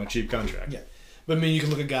on a cheap contract. Yeah. But I mean, you can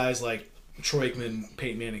look at guys like Troy Aikman,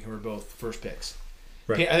 Peyton Manning, who were both first picks.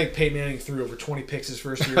 Right. I think Peyton Manning threw over 20 picks his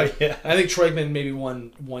first year. Yeah. I think Troy Aikman maybe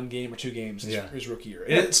won one game or two games his rookie year.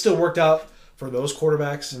 And it still worked out for those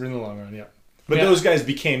quarterbacks. In the long run, yeah. But those guys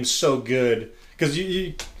became so good because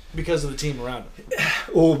because of the team around them.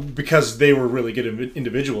 Well, because they were really good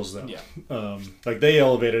individuals, though. Yeah. They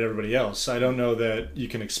elevated everybody else. I don't know that you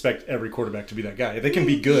can expect every quarterback to be that guy. They can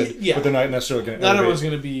be good, but they're not necessarily going to elevate. Not everyone's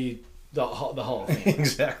going to be the Hall of Fame.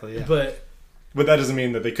 Exactly, yeah. But that doesn't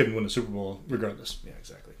mean that they couldn't win a Super Bowl regardless. Yeah,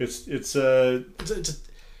 exactly.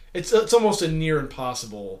 It's almost a near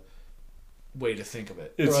impossible way to think of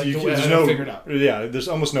it. There's no figured out. Yeah, there's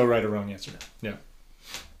almost no right or wrong answer. Yeah.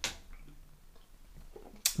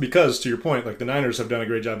 Because to your point, the Niners have done a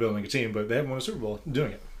great job building a team, but they haven't won a Super Bowl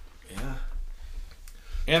doing it. Yeah.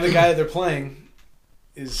 And the guy that they're playing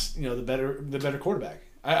is the better quarterback.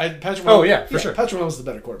 Patrick Mahomes, for sure. Patrick Mahomes is the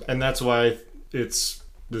better quarterback, and that's why this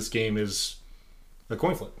game is a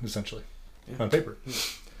coin flip essentially on paper. Yeah.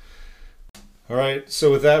 All right, so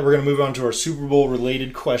with that, we're gonna move on to our Super Bowl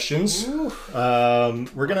related questions. They're all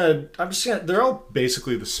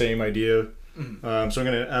basically the same idea. So I'm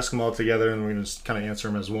going to ask them all together, and we're going to just kind of answer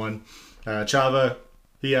them as one. Chava,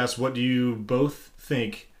 he asked, what do you both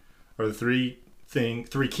think are the three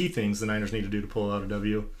key things the Niners need to do to pull out a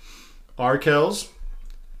W? Kells,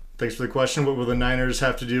 thanks for the question. What will the Niners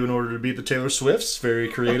have to do in order to beat the Taylor Swifts? Very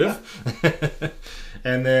creative.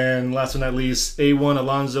 And then, last but not least, A1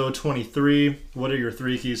 Alonzo 23. What are your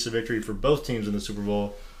three keys to victory for both teams in the Super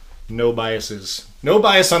Bowl? No biases. No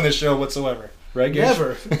bias on this show whatsoever. Right, Gage?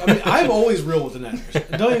 Never. I mean, I'm always real with the Niners.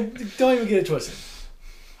 Don't even get it twisted.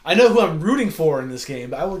 I know who I'm rooting for in this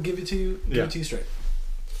game, but I will give it to you. Give it to you straight.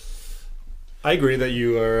 I agree that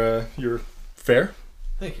you're fair.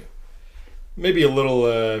 Thank you. Maybe a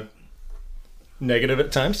little negative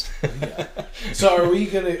at times. Yeah. So we're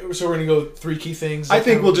gonna go three key things. I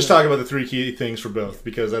think we'll just talk about the three key things for both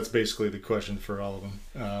because that's basically the question for all of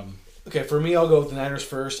them. Okay, for me, I'll go with the Niners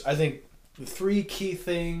first. I think the three key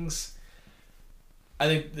things. I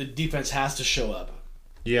think the defense has to show up.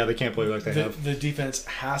 Yeah, they can't play like they have. The defense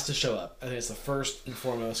has to show up. I think it's the first and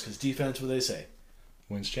foremost because defense, what do they say?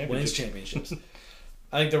 Wins championships.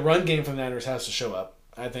 I think the run game from the Niners has to show up.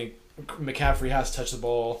 I think McCaffrey has to touch the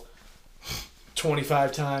ball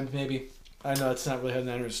 25 times, maybe. I know it's not really how the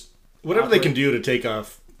Niners Whatever operate. they can do to take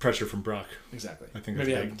off pressure from Brock. Exactly. I think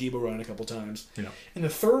maybe that's have Debo run a couple times. You know. And the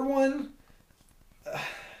third one,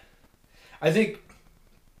 I think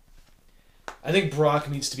Brock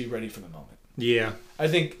needs to be ready for the moment. Yeah. I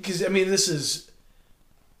think because this is.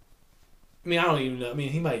 I don't even know.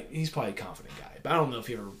 He's probably a confident guy, but I don't know if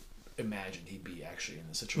he ever imagined he'd be actually in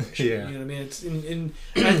this situation. Yeah. You know what I mean? It's and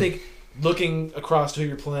I think looking across to who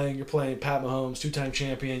you're playing Pat Mahomes, 2-time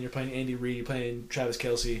champion. You're playing Andy Reid. You're playing Travis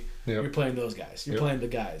Kelce. Yep. You're playing those guys. You're playing the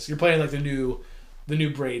guys. You're playing like the new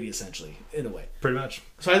Brady, essentially, in a way. Pretty much.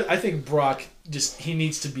 So I think Brock he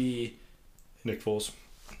needs to be Nick Foles.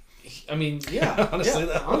 Yeah.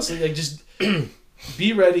 honestly, like just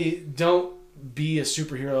be ready. Don't be a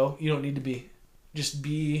superhero. You don't need to be. Just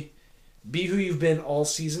be who you've been all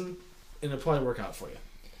season, and it'll probably work out for you.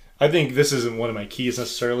 I think this isn't one of my keys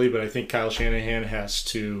necessarily, but I think Kyle Shanahan has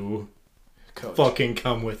to fucking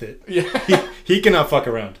come with it. Yeah. He cannot fuck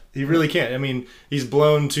around. He really can't. He's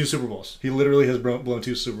blown 2 Super Bowls. He literally has blown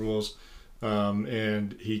 2 Super Bowls,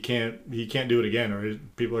 and he can't do it again, or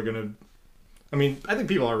people are gonna. I think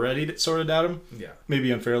people are ready to sort of doubt him. Yeah.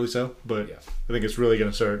 Maybe unfairly so, but yeah. I think it's really going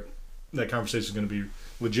to start. That conversation is going to be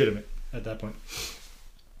legitimate at that point.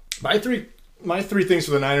 My three things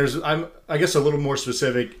for the Niners. I guess a little more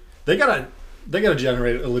specific. They gotta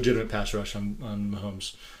generate a legitimate pass rush on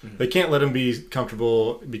Mahomes. Mm-hmm. They can't let him be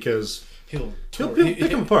comfortable because he'll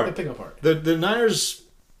pick him apart. He'll pick him apart. The Niners,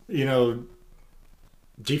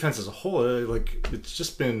 defense as a whole, it's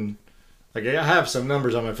just been. I have some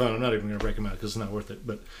numbers on my phone. I'm not even going to break them out because it's not worth it.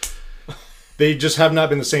 But they just have not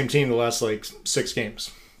been the same team the last 6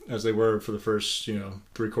 games as they were for the first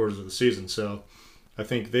 3 quarters of the season. So I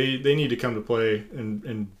think they need to come to play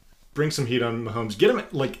and bring some heat on Mahomes. Get him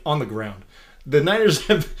on the ground. The Niners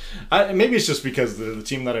have. Maybe it's just because the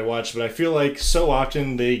team that I watch, but I feel like so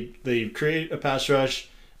often they create a pass rush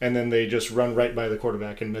and then they just run right by the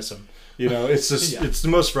quarterback and miss him. It's just It's the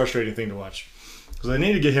most frustrating thing to watch. So they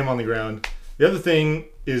need to get him on the ground. The other thing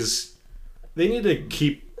is they need to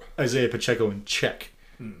keep Isaiah Pacheco in check.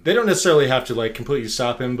 They don't necessarily have to completely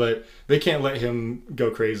stop him, but they can't let him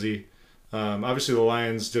go crazy. Obviously, the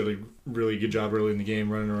Lions did a really good job early in the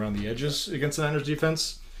game running around the edges against the Niners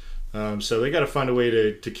defense. So they got to find a way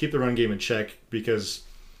to keep the run game in check because,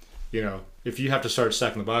 if you have to start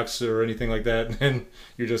stacking the box or anything like that, then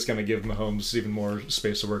you're just going to give Mahomes even more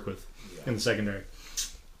space to work with in the secondary.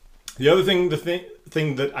 The other thing, the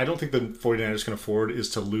thing that I don't think the 49ers can afford is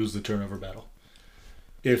to lose the turnover battle.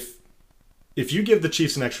 If you give the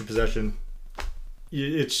Chiefs an extra possession,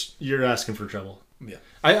 you're asking for trouble. Yeah,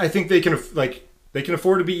 I think they can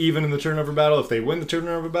afford to be even in the turnover battle. If they win the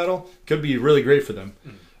turnover battle, it could be really great for them.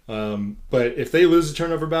 But if they lose the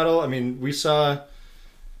turnover battle, we saw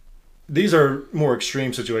these are more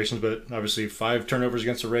extreme situations, but obviously 5 turnovers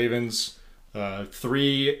against the Ravens.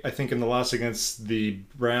 3, I think, in the loss against the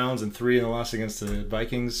Browns and 3 in the loss against the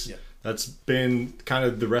Vikings. Yeah. That's been kind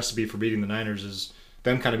of the recipe for beating the Niners is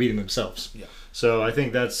them kind of beating themselves. Yeah. So I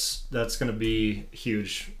think that's going to be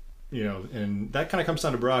huge, and that kind of comes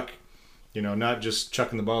down to Brock, not just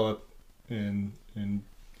chucking the ball up and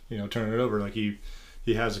turning it over like he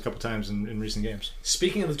has a couple times in recent games.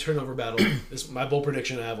 Speaking of the turnover battle, this is my bold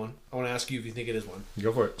prediction. I have one. I want to ask you if you think it is one.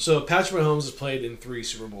 Go for it. So Patrick Mahomes has played in 3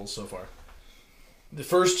 Super Bowls so far. The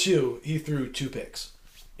first 2, he threw 2 picks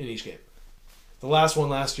in each game. The last one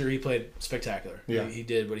last year, he played spectacular. Yeah. He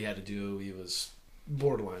did what he had to do. He was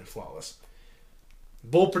borderline flawless.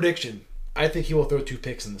 Bold prediction. I think he will throw 2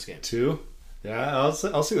 picks in this game. 2? Yeah, I'll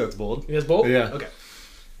see that's bold. He has bold? Yeah. Okay.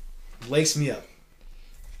 Lace me up.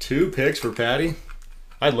 2 picks for Patty?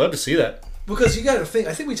 I'd love to see that. Because you got to think,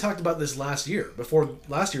 I think we talked about this last year, before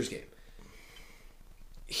last year's game.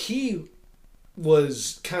 He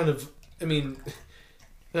was kind of,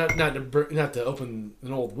 not to open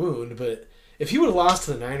an old wound, but if he would have lost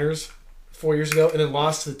to the Niners 4 years ago and then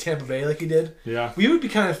lost to Tampa Bay like he did, yeah, we would be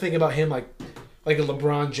kind of thinking about him like a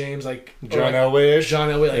LeBron James, John Elway-ish. John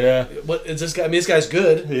Elway, what is this guy? This guy's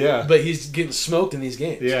good, yeah, but he's getting smoked in these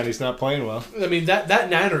games. Yeah, and he's not playing well. That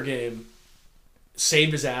Niner game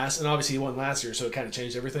saved his ass, and obviously he won last year, so it kind of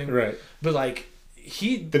changed everything. Right, but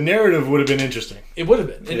the narrative would have been interesting. It would have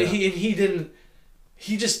been, and he didn't.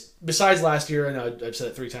 He just, besides last year, I know I've said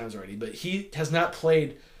it 3 times already, but he has not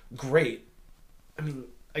played great.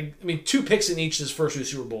 2 picks in each of his first 2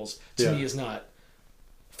 Super Bowls to me is not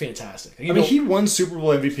fantastic. He won Super Bowl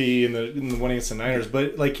MVP in the one against the Niners,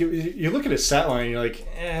 but you look at his stat line, you're like,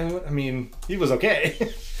 he was okay,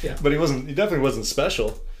 yeah, but he definitely wasn't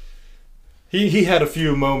special. He had a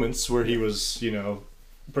few moments where he was,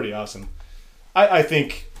 pretty awesome. I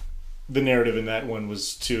think the narrative in that one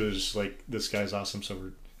was too is like this guy's awesome,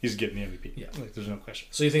 so he's getting the MVP. Yeah, like there's no question.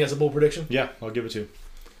 So you think that's a bold prediction? Yeah, I'll give it to.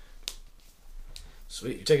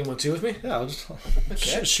 Sweet. You taking one too with me? Yeah, I'll just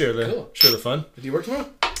okay. share the fun. Do you work tomorrow?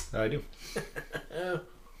 I do.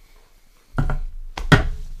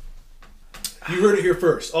 You heard it here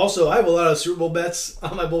first. Also, I have a lot of Super Bowl bets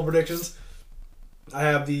on my bold predictions. I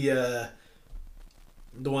have the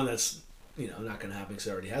one that's not going to happen because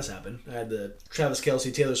it already has happened. I had the Travis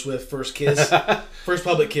Kelce, Taylor Swift first kiss, first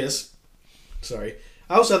public kiss. Sorry.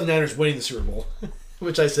 I also have the Niners winning the Super Bowl,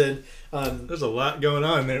 which I said on There's a lot going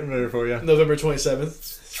on there for you. November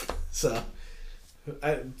 27th. So,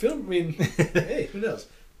 hey, who knows?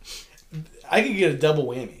 I could get a double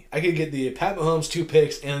whammy. I could get the Pat Mahomes 2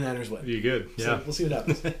 picks and the Niners win. You good? Yeah. So we'll see what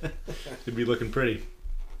happens. It'd be looking pretty.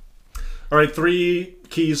 All right, 3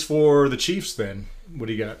 keys for the Chiefs then. What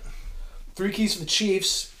do you got? 3 keys for the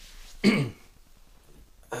Chiefs.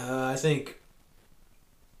 I think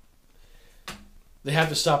they have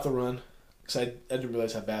to stop the run because I didn't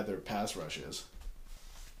realize how bad their pass rush is.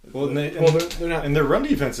 Well, they're not. And their run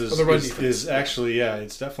defense defense is actually,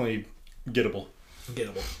 it's definitely gettable.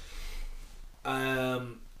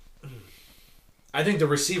 I think the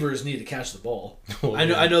receivers need to catch the ball. Well,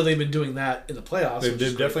 I know they've been doing that in the playoffs.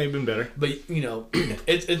 They've definitely been better. But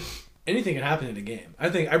anything can happen in a game.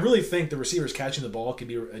 I really think the receivers catching the ball could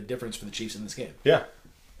be a difference for the Chiefs in this game. Yeah.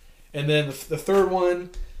 And then the third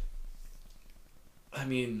one, I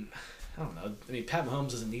don't know. Pat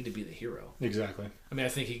Mahomes doesn't need to be the hero. Exactly. I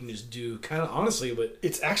think he can just do kind of honestly what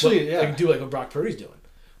it's actually do like what Brock Purdy's doing.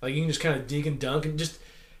 Like you can just kind of dig and dunk and just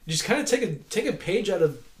kind of take a page out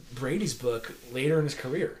of Brady's book later in his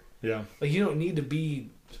career. Yeah. Like you don't need to be.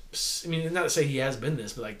 Not to say he has been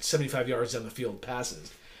this, but like 75 yards down the field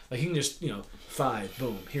passes. Like you can just 5,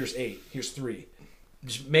 boom. Here's 8. Here's 3.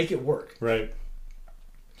 Just make it work. Right.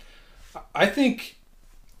 I think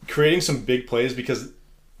creating some big plays because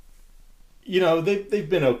they've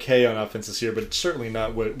been okay on offense this year, but certainly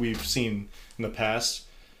not what we've seen in the past.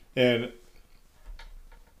 And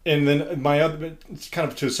then my other, it's kind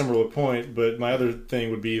of to a similar point, but my other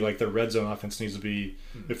thing would be like the red zone offense needs to be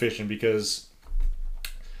efficient because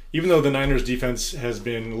even though the Niners defense has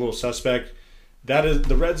been a little suspect,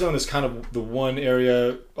 the red zone is kind of the one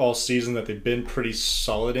area all season that they've been pretty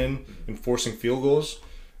solid in forcing field goals.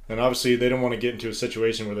 And obviously they don't want to get into a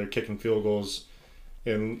situation where they're kicking field goals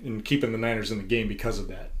and keeping the Niners in the game because of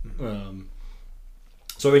that.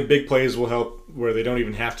 So I think big plays will help where they don't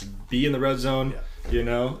even have to be in the red zone,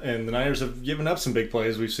 and the Niners have given up some big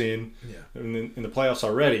plays we've seen in the playoffs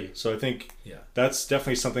already. So I think that's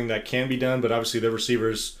definitely something that can be done, but obviously the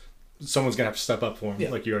receivers, someone's going to have to step up for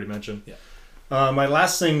them, like you already mentioned. Yeah. My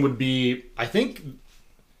last thing would be, I think,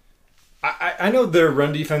 I know their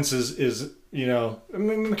run defense is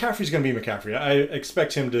McCaffrey's going to be McCaffrey. I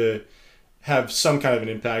expect him to have some kind of an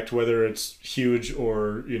impact, whether it's huge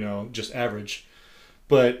or just average.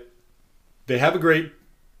 But they have great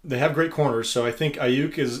corners, so I think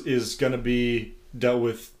Ayuk is going to be dealt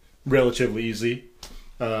with relatively easy.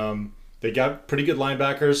 They got pretty good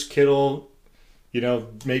linebackers. Kittle,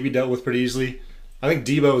 maybe dealt with pretty easily. I think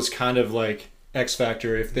Debo is kind of like X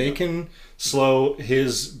factor. If they can slow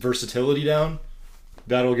his versatility down,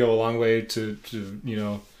 that'll go a long way to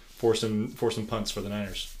force some punts for the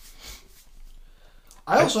Niners.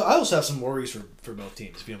 I also have some worries for both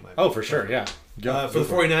teams, if you don't mind. Oh, for sure, yeah. For the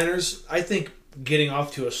 49ers, I think getting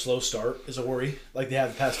off to a slow start is a worry, like they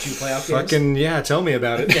have the past 2 playoff games. Tell me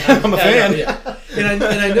about it. I'm a fan. And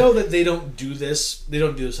I know that they don't do this. They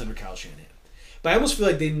don't do this under Kyle Shanahan. But I almost feel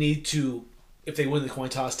like they need to, if they win the coin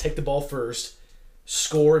toss, take the ball first,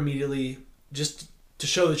 score immediately, just to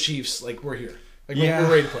show the Chiefs like we're here. Like we're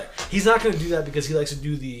ready to play. He's not going to do that because he likes to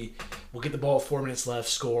do we'll get the ball 4 minutes left,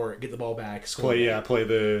 score, get the ball back, score. Play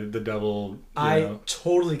the double. I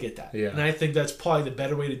totally get that. Yeah. And I think that's probably the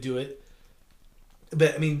better way to do it.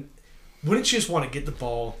 But, wouldn't you just want to get the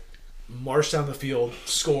ball, march down the field,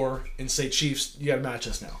 score, and say, Chiefs, you got to match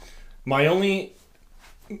us now?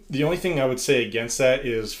 The only thing I would say against that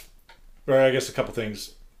is, or I guess a couple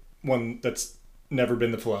things. One, that's never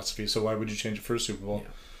been the philosophy, so why would you change it for a Super Bowl?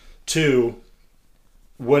 Yeah. 2,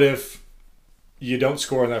 what if you don't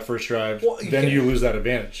score on that first drive, then you lose that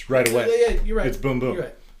advantage right away? Yeah, you're right. It's boom, boom.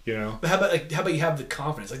 You're right. But how about you have the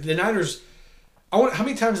confidence? Like the Niners, how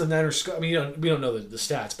many times have the Niners scored? We don't know the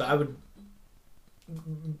stats, but I would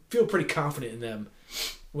feel pretty confident in them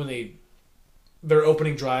when their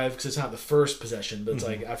opening drive, because it's not the first possession, but it's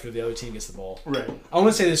like after the other team gets the ball. Right. I want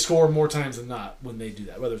to say they score more times than not when they do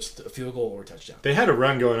that, whether it's a field goal or a touchdown. They had a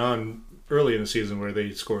run going on early in the season where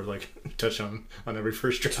they scored like a touchdown on every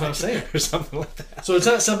first drive. That's what I'm saying. Or something like that. So it's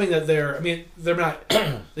not something that they're not,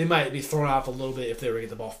 they might be thrown off a little bit if they were to get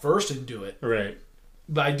the ball first and do it. Right.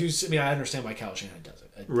 But I understand why Kyle Shanahan does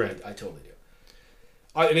it. I totally do.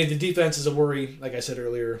 I mean, the defense is a worry, like I said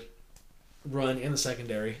earlier. Run in the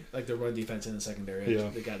secondary, like the run defense in the secondary. Yeah.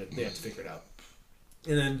 They have to figure it out.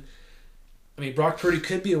 And then, I mean, Brock Purdy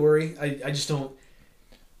could be a worry. I just don't.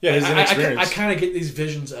 Yeah, his inexperience. I kind of get these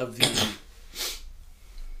visions of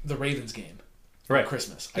the Ravens game, right?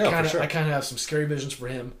 Christmas. Yeah, for sure. I kind of have some scary visions for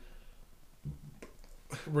him.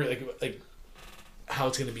 Like how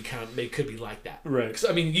it's going to be it could be like that, right? 'Cause,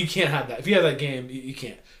 I mean, you can't have that. If you have that game, you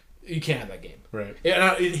can't have that game, right?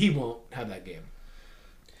 He won't have that game.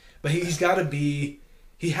 But he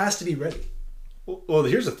has to be ready. Well,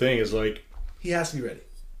 here's the thing: is like he has to be ready.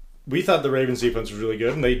 We thought the Ravens defense was really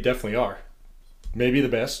good, and they definitely are. Maybe the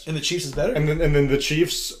best. And the Chiefs is better. And then the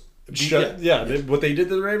Chiefs, what they did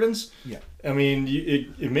to the Ravens. Yeah. I mean,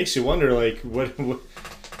 it makes you wonder, like, what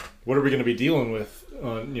are we going to be dealing with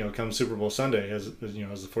on come Super Bowl Sunday as the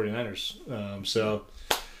 49ers. So,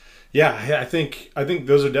 yeah, I think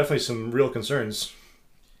those are definitely some real concerns.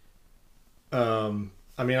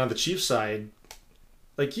 I mean, on the Chiefs side,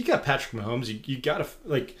 like, you got Patrick Mahomes. You got to,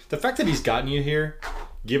 like, the fact that he's gotten you here,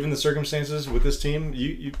 given the circumstances with this team,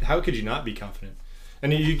 you how could you not be confident?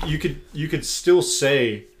 And you could still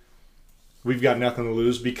say we've got nothing to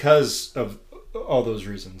lose because of all those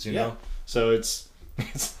reasons, you know? So it's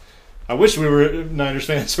I wish we were Niners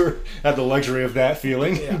fans who had the luxury of that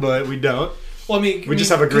feeling, but we don't. Well, I mean, we just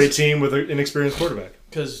have a great team with an inexperienced quarterback.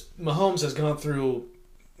 Because Mahomes has gone through,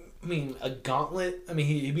 a gauntlet. I mean,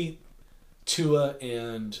 he beat Tua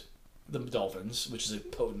and the Dolphins, which is a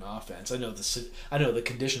potent offense. I know the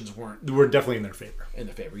conditions were definitely in their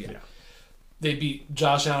favor. Yeah. They beat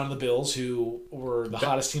Josh Allen and the Bills, who were the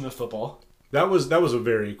hottest team in football. That was a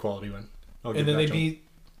very quality win. And then they beat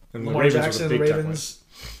Lamar Ravens Jackson and the Ravens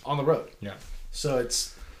on the road. Yeah. So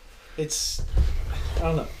it's I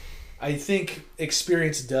don't know. I think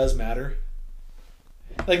experience does matter.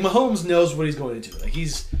 Like, Mahomes knows what he's going into. Like,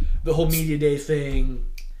 he's the whole media day thing.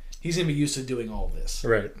 He's gonna be used to doing all of this.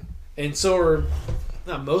 Right. And so are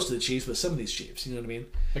not most of the Chiefs, but some of these Chiefs. You know what I mean?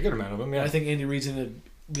 A good amount of them. Yeah. And I think Andy Reid's gonna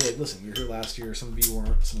be like, listen, we were here last year. Some of you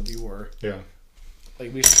weren't. Some of you were. Yeah.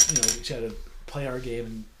 Like, we just had to play our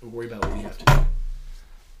game and worry about what we have to do.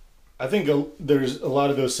 I think there's a lot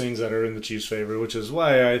of those things that are in the Chiefs' favor, which is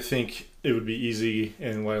why I think it would be easy,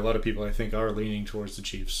 and why a lot of people, I think, are leaning towards the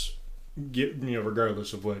Chiefs,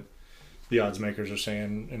 regardless of what the odds makers are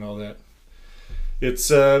saying and all that. It's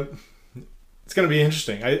going to be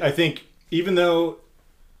interesting. I think even though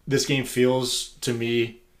this game feels to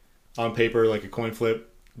me on paper like a coin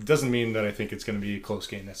flip, it doesn't mean that I think it's going to be a close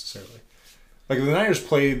game necessarily. Like, if the Niners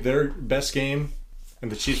play their best game and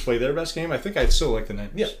the Chiefs play their best game, I think I'd still like the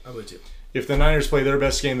Niners. Yeah, I would too. If the Niners play their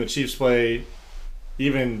best game, the Chiefs play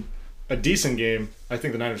even a decent game, I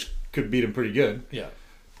think the Niners could beat them pretty good. Yeah.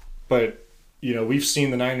 But, we've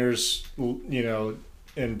seen the Niners,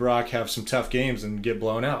 and Brock have some tough games and get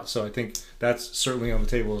blown out. So I think that's certainly on the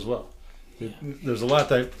table as well. Yeah. There's a lot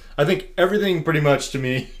that I think everything pretty much to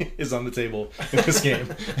me is on the table in this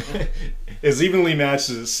game. As evenly matched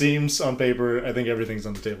as it seems on paper, I think everything's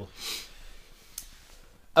on the table.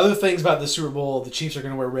 Other things about the Super Bowl: the Chiefs are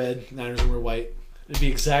going to wear red, Niners are going to wear white. It'd be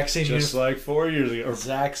exact same. Just like 4 years ago.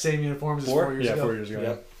 Exact same uniforms as 4 years ago. Yeah, 4 years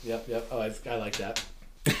ago. Yep. Oh, I like that.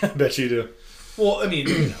 I bet you do. Well, I mean,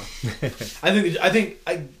 I think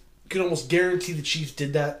I could almost guarantee the Chiefs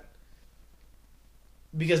did that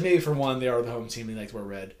because maybe for one, they are the home team and they like to wear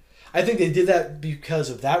red. I think they did that because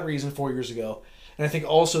of that reason 4 years ago, and I think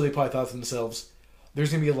also they probably thought to themselves,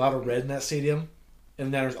 "There's going to be a lot of red in that stadium."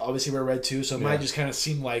 And the Niners obviously wear red too, so it might just kind of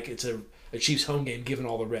seem like it's a Chiefs home game given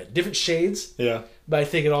all the red. Different shades. Yeah. But I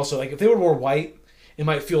think it also, like, if they were more white, it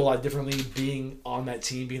might feel a lot differently being on that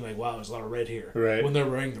team, being like, wow, there's a lot of red here. Right. When they're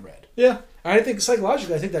wearing the red. Yeah. And I think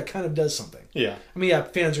psychologically, I think that kind of does something. Yeah. I mean, yeah,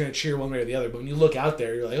 fans are going to cheer one way or the other, but when you look out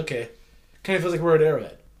there, you're like, okay, kind of feels like we're at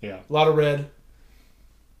Arrowhead. Yeah. A lot of red.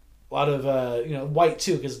 A lot of, white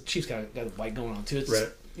too, because the Chiefs got white going on too. It's, right.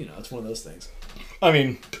 It's one of those things. I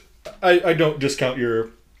mean, I don't discount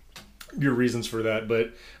your reasons for that,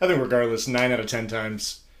 but I think regardless, 9 out of 10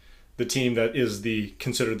 times, the team that is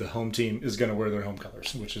considered the home team is going to wear their home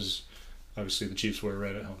colors, which is obviously the Chiefs wear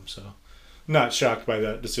red at home. So, not shocked by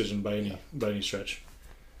that decision by any stretch.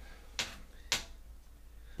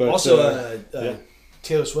 But also,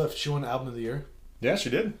 Taylor Swift, she won Album of the Year. Yeah, she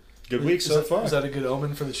did. Good week so far. Is that a good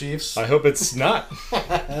omen for the Chiefs? I hope it's not.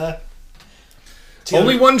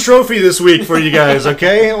 Only one trophy this week for you guys,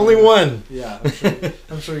 okay? Only one. Yeah,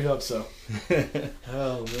 I'm sure you hope so.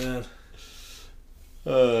 Oh, man.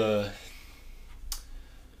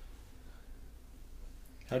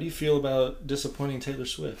 How do you feel about disappointing Taylor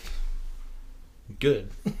Swift? Good.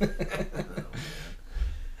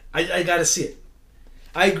 I gotta see it.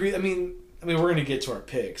 I agree. I mean, we're gonna get to our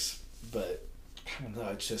picks, but I don't know.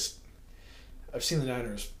 It's just I've seen the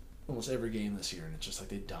Niners almost every game this year, and it's just like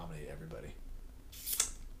they dominate everybody.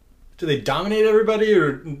 Do they dominate everybody,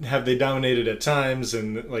 or have they dominated at times?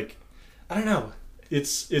 And like, I don't know.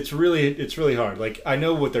 It's really hard. Like, I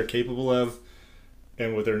know what they're capable of,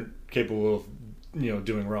 and what they're capable of,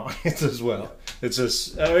 doing wrong as well. Yeah. It's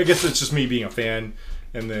just, I guess it's just me being a fan,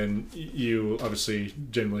 and then you obviously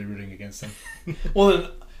generally rooting against them. Well, then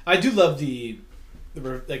I do love the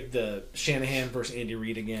Shanahan versus Andy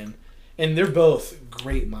Reid again, and they're both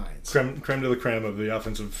great minds. Creme de la creme of the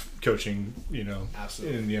offensive coaching,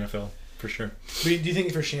 Absolutely. In the NFL for sure. But do you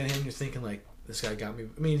think for Shanahan, you're thinking like, this guy got me?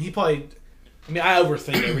 I mean, he probably. I mean, I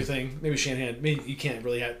overthink everything. Maybe Shanahan. Maybe you can't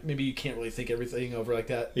really think everything over like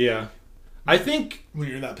that. Yeah, I think when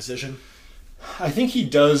you're in that position, I think he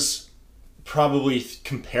does probably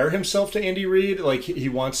compare himself to Andy Reid. Like, he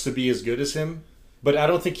wants to be as good as him, but I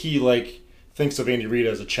don't think he thinks of Andy Reid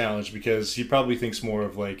as a challenge, because he probably thinks more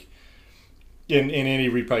of and Andy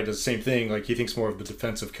Reid probably does the same thing. Like, he thinks more of the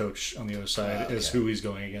defensive coach on the other side as who he's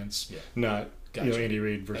going against, not Andy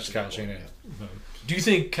Reid versus Kyle Shanahan. Yeah. Do you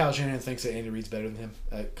think Kyle Shanahan thinks that Andy Reid's better than him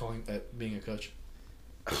at being a coach?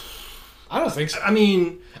 I don't think so. I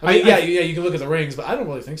mean, you can look at the rings, but I don't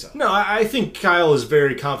really think so. No, I think Kyle is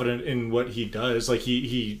very confident in what he does. Like,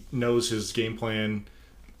 he knows his game plan,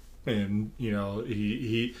 and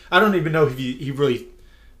he I don't even know if he really.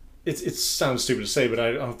 It sounds stupid to say, but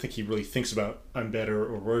I don't think he really thinks about I'm better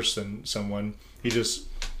or worse than someone. He just.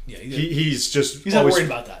 Yeah, he's not always worried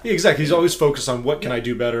about that. Yeah, exactly. He's always focused on what can I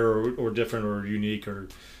do better or different or unique, or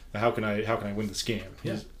how can I win this game.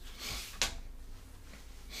 Yeah.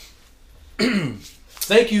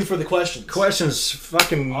 Thank you for the questions. Questions,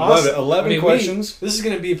 fucking awesome. Love it. 11 questions. This is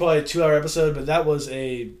going to be probably a 2-hour episode, but that was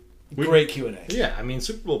a great Q&A. Yeah, I mean,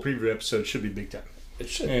 Super Bowl preview episode should be big time. It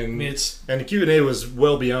should. And the Q&A was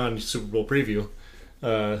well beyond Super Bowl preview.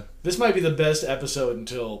 This might be the best episode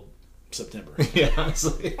until September. Yeah,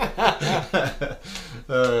 honestly.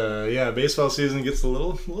 Baseball season gets a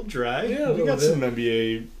little dry. Yeah, we got some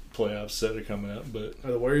NBA playoffs that are coming up, but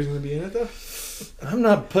are the Warriors going to be in it though? I'm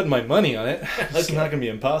not putting my money on it. It's not going to be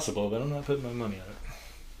impossible, but I'm not putting my money on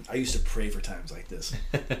it. I used to pray for times like this.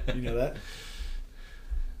 You know that?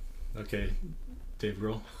 Okay, Dave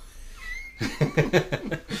Grohl.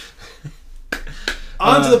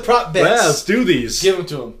 On to the prop bets. Yeah, let's do these. Give them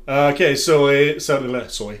to him. Okay, so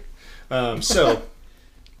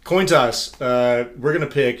coin toss. We're gonna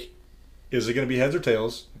pick. Is it gonna be heads or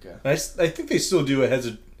tails? Okay. I think they still do a heads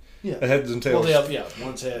and tails. Well, they have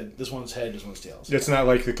one's head. This one's head. This one's tails. It's not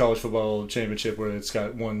like the college football championship where it's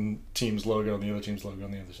got one team's logo and the other team's logo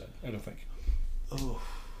on the other side. I don't think. Oh.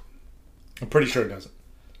 I'm pretty sure it doesn't.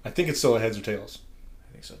 I think it's still a heads or tails.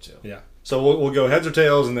 I think so too. Yeah. So we'll go heads or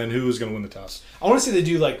tails, and then who's going to win the toss. I want to say they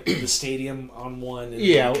do like the stadium on one,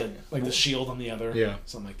 and like the shield on the other. Yeah,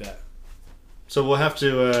 something like that. So we'll have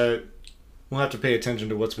to pay attention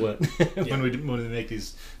to what's what when we make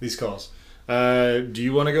these calls. Do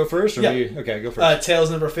you want to go first? Or okay, go first.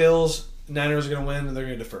 Tails never fails. Niners are going to win, and they're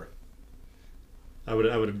going to defer. I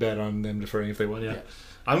would bet on them deferring if they won. Yeah.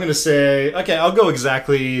 I'm going to say I'll go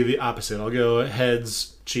exactly the opposite. I'll go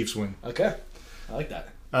heads. Chiefs win. Okay, I like that.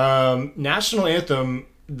 National anthem.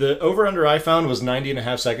 The over/under I found was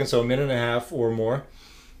 90.5 seconds, so a minute and a half or more,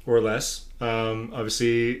 or less.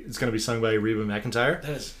 Obviously, it's going to be sung by Reba McEntire.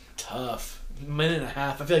 That is tough. A minute and a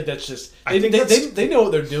half. I feel like that's just. They know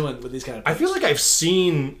what they're doing with these kind of things. I feel like I've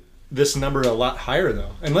seen this number a lot higher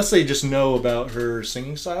though, unless they just know about her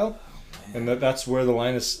singing style, and that's where the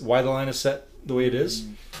line is. Why the line is set the way it is.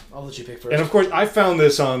 I'll let you pick first. And of course, I found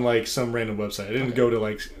this on like some random website. I didn't go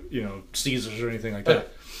to Caesars or anything like that.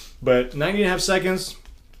 But 90.5 seconds.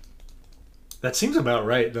 That seems about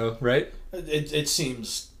right, though, right? It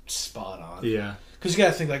seems spot on. Yeah. Because you got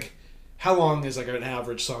to think, like, how long is, like, an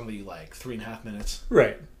average song that you like? 3.5 minutes?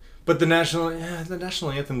 Right. But the national anthem,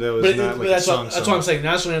 though, is not like a song. That's what I'm saying.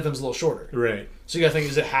 National anthem's a little shorter. Right. So you got to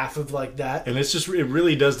think, is it half of, like, that? And it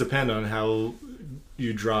really does depend on how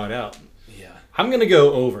you draw it out. Yeah. I'm going to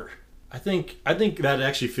go over. I think that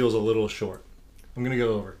actually feels a little short. I'm going to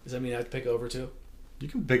go over. Does that mean I have to pick over, too? You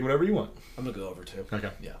can pick whatever you want. I'm going to go over, too. Okay.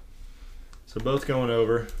 Yeah. So both going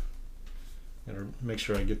over. Gotta make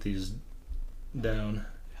sure I get these down.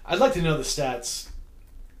 I'd like to know the stats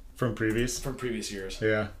From previous years.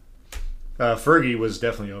 Yeah. Fergie was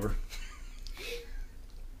definitely over.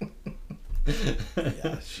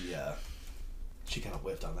 Yeah, she kind of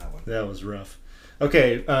whiffed on that one. That was rough.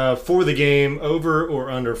 Okay, for the game, over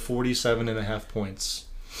or under 47.5 points.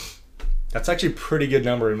 That's actually a pretty good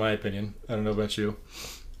number in my opinion. I don't know about you.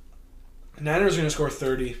 Niners are going to score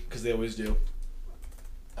 30 because they always do.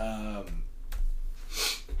 Can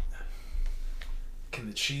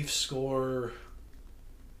the Chiefs score?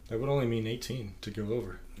 That would only mean 18 to go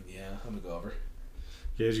over. Yeah, I'm going to go over.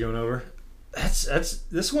 Gage going over.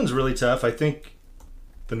 This one's really tough. I think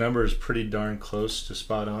the number is pretty darn close to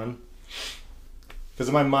spot on. Because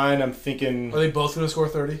in my mind, I'm thinking... Are they both going to score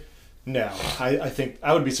 30? No. I think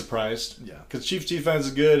I would be surprised. Yeah. Because Chiefs defense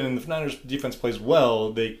is good, and if Niners defense plays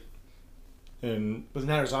well, But the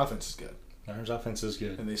Niners offense is good. Niners offense is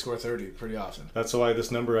good. And they score 30 pretty often. That's why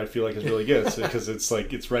this number I feel like is really good. Because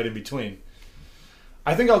it's right in between.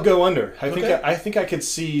 I think I'll go under. I think I could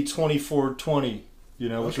see 24-20,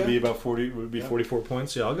 which would be about 44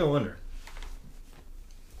 points. Yeah, I'll go under.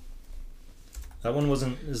 That one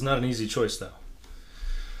is not an easy choice though.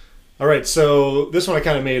 All right, so this one I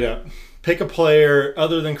kind of made up. Pick a player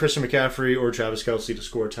other than Christian McCaffrey or Travis Kelce to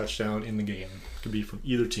score a touchdown in the game. It could be from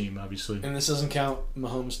either team, obviously. And this doesn't count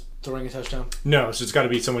Mahomes throwing a touchdown? No, so it's got to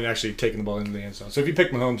be someone actually taking the ball into the end zone. So if you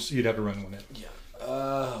pick Mahomes, you'd have to run one in. Yeah.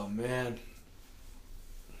 Oh, man.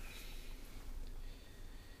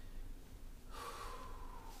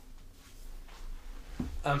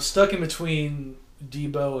 I'm stuck in between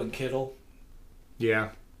Debo and Kittle. Yeah.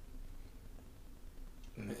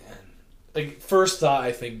 Man. Like, first thought,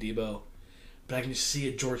 I think Debo. But I can just see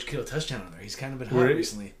a George Kittle touchdown on there. He's kind of been hot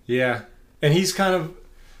recently. Yeah. And he's kind of...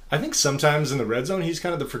 I think sometimes in the red zone, he's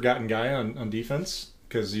kind of the forgotten guy on defense.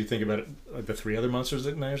 Because you think about it, like the three other monsters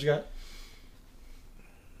that Niners got.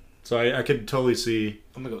 So I could totally see...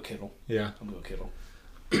 I'm going to go Kittle. Yeah. I'm going to go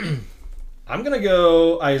Kittle. I'm going to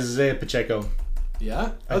go Isaiah Pacheco.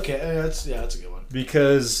 Yeah? Okay. That's a good one.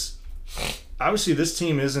 Because obviously this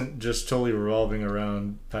team isn't just totally revolving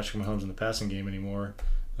around Patrick Mahomes in the passing game anymore.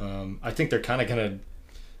 I think they're kind of going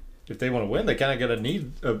to, if they want to win, they kind of got to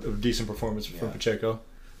need a decent performance from Pacheco.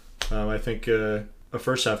 I think a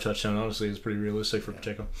first half touchdown, honestly, is pretty realistic for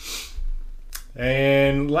Pacheco.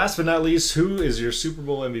 And last but not least, who is your Super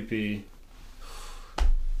Bowl MVP?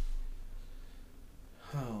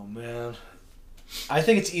 Oh, man. I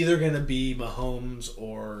think it's either going to be Mahomes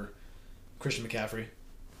or Christian McCaffrey.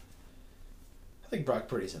 I think Brock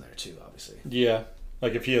Purdy's in there too, obviously. Yeah.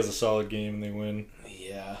 Like if he has a solid game and they win.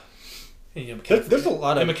 Yeah. And, there's a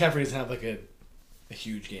lot of... And McCaffrey doesn't have like a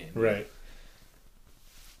huge game. Right.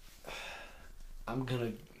 I'm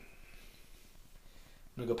going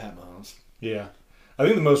to go Pat Mahomes. Yeah. I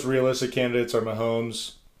think the most realistic candidates are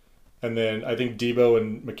Mahomes, and then I think Debo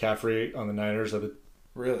and McCaffrey on the Niners are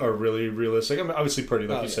really realistic. I mean, obviously Purdy,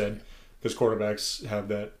 like you said, because quarterbacks have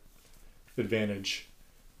that advantage.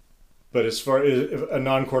 But as far as a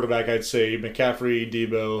non-quarterback, I'd say McCaffrey,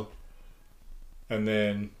 Debo, and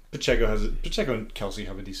then Pacheco and Kelce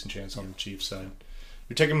have a decent chance on the Chiefs side.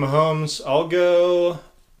 You're taking Mahomes. I'll go...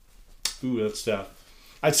 Ooh, that's tough.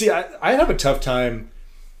 I'd have a tough time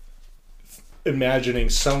imagining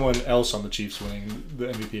someone else on the Chiefs winning the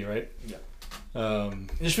MVP, right? Yeah.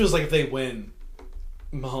 It just feels like if they win,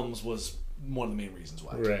 Mahomes was one of the main reasons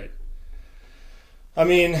why. Right. I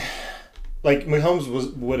mean, like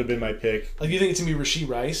Mahomes would have been my pick. Like, you think it's gonna be Rashee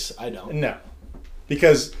Rice? I don't. No,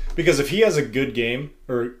 because if he has a good game,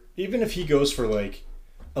 or even if he goes for like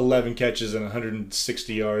 11 catches and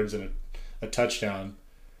 160 yards and a touchdown,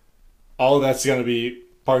 all of that's gonna be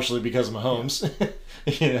partially because of Mahomes.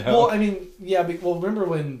 Well, I mean, yeah. Remember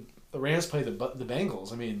when the Rams played the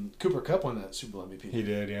Bengals? I mean, Cooper Kupp won that Super Bowl MVP. He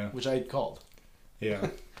did, yeah. Which I called. Yeah.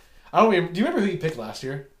 I don't even. Do you remember who you picked last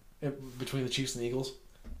year between the Chiefs and the Eagles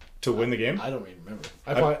to win the game? I don't even remember.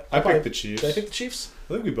 I picked the Chiefs. Did I pick the Chiefs?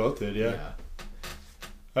 I think we both did. Yeah.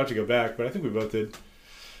 I have to go back, but I think we both did.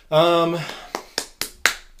 Man,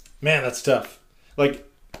 that's tough. Like,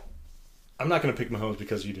 I'm not gonna pick Mahomes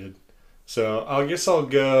because you did. So I guess I'll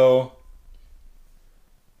go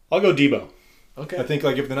Debo. Okay. I think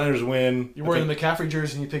like if the Niners win, you're wearing the McCaffrey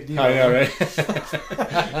jersey and you pick Debo. I know, right?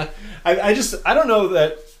 I don't know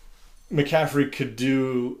that McCaffrey could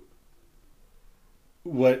do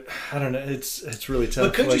what I don't know. It's really tough.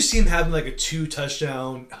 But could you see him having like a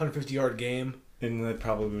 2-touchdown, 150-yard game? And that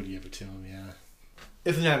probably would give it to him, yeah.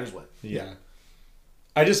 If the Niners win. Yeah.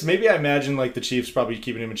 I imagine like the Chiefs probably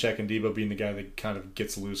keeping him in check and Debo being the guy that kind of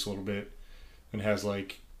gets loose a little bit and has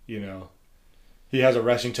like, he has a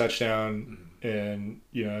rushing touchdown and,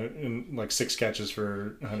 and like 6 catches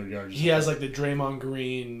for 100 yards. He has like the Draymond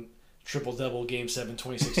Green triple-double Game 7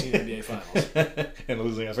 2016 NBA Finals. And a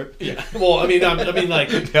losing effort. Yeah. Well, I mean,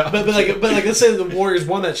 Yeah. but let's say the Warriors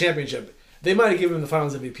won that championship. They might have given him the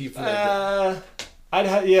Finals MVP for that.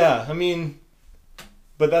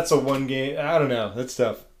 But that's a one game. I don't know. That's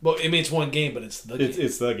tough. Well, I mean, it's one game, but it's the game.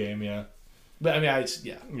 It's the game, yeah. But I mean,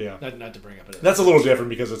 Yeah. Not to bring up it. That's a little different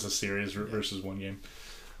because it's a series versus one game.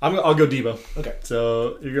 I'll go Debo. Okay.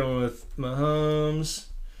 So you're going with Mahomes.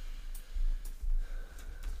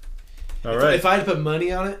 All right. If I had to put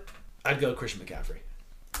money on it, I'd go Christian McCaffrey.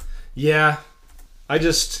 Yeah.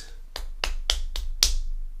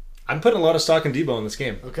 I'm putting a lot of stock in Debo in this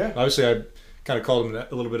game. Okay. Obviously, I kind of called him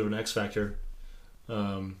a little bit of an X factor.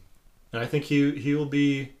 And I think he will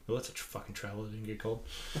be... Well, that's a fucking travel that didn't get called.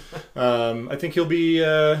 I think he'll be...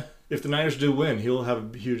 if the Niners do win, he'll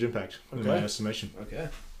have a huge impact in my estimation. Okay.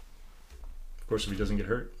 Of course, if he doesn't get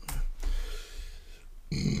hurt.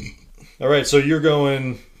 All right, so you're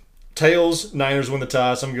going tails, Niners win the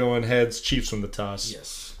toss. I'm going heads, Chiefs win the toss.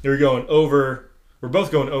 Yes. We're going over... We're both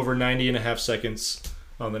going over 90.5 seconds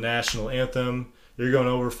on the national anthem. You're going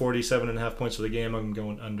over 47.5 points for the game. I'm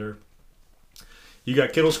going under. You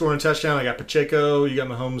got Kittle scoring a touchdown. I got Pacheco. You got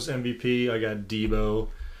Mahomes MVP. I got Debo.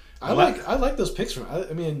 I like those picks from.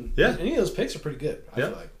 I mean, yeah. Any of those picks are pretty good. I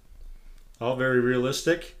feel like all very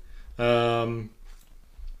realistic. So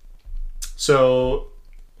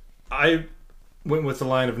I went with the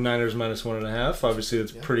line of Niners minus 1.5. Obviously,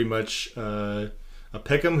 it's pretty much a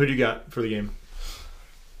pick 'em. Who do you got for the game?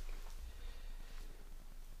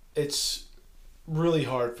 It's really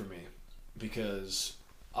hard for me because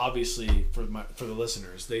obviously for the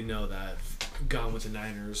listeners, they know that I've gone with the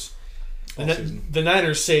Niners. The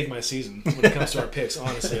Niners saved my season when it comes to our picks.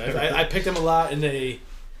 Honestly, I picked them a lot, and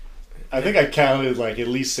I think I counted like at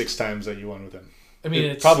least 6 times that you won with them. I mean,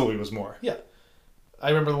 it probably was more. Yeah, I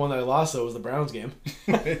remember the one that I lost though was the Browns game.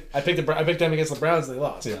 I picked them against the Browns, and they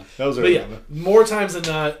lost. Yeah, that was. But more times than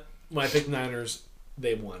not, when I picked Niners,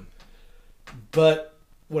 they won. But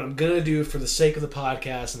what I'm going to do for the sake of the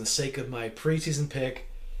podcast and the sake of my preseason pick,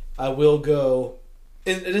 I will go,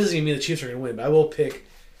 and it doesn't even mean the Chiefs are going to win, but I will pick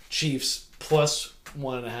Chiefs plus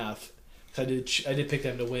 1.5. I did pick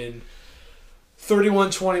them to win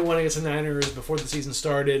 31-21 against the Niners before the season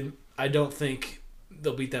started. I don't think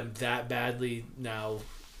they'll beat them that badly now,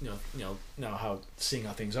 now seeing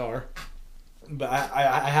how things are. But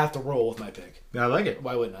I have to roll with my pick. I like it.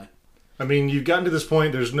 Why wouldn't I? I mean, you've gotten to this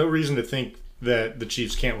point. There's no reason to think that the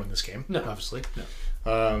Chiefs can't win this game. No. Obviously.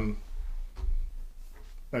 No.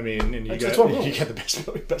 I mean, and you got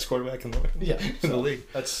the best quarterback in the league.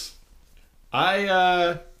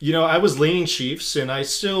 I was leaning Chiefs, and I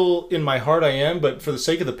still, in my heart, I am. But for the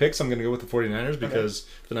sake of the picks, I'm going to go with the 49ers because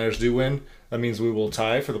if the Niners do win, that means we will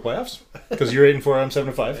tie for the playoffs. Because you're 8-4, I'm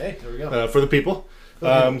 7-5. Hey, there we go. For the people.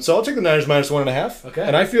 So I'll take the Niners minus 1.5. Okay.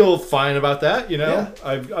 And I feel fine about that.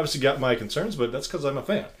 I've obviously got my concerns, but that's because I'm a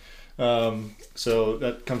fan. So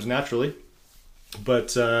that comes naturally.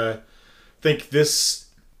 But I think this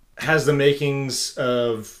has the makings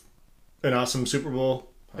of an awesome Super Bowl.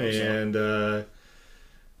 And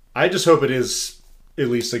I just hope it is at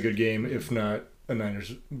least a good game, if not a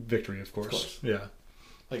Niners victory, of course. Yeah.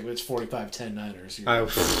 Like if it's 45-10 Niners.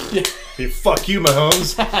 Fuck you,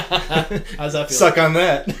 Mahomes. How's that feel? Suck on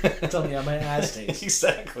that. Tell me how my ass tastes.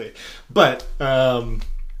 Exactly. But I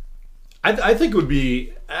think it would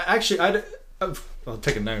be... Actually, I'll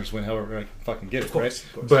take a Niners win however I can fucking get it, right?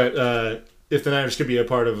 Of course. But if the Niners could be a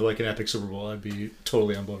part of like an epic Super Bowl, I'd be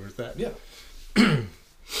totally on board with that. Yeah.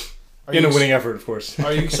 In a winning effort, of course.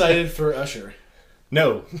 Are you excited for Usher?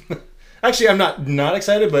 No. Actually, I'm not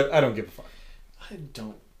excited, but I don't give a fuck. I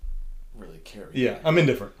don't really care. Yeah, I'm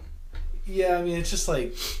indifferent. Yeah, I mean, it's just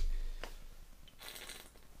like...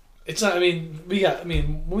 It's not,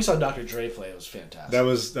 when we saw Dr. Dre play, it was fantastic. That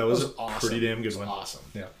was awesome. Pretty damn good one. Awesome.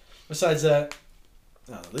 Yeah. Besides that,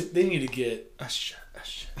 they need to get...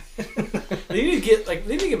 they need to get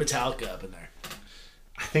Metallica up in there.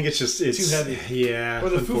 I think it's too heavy. Yeah. Or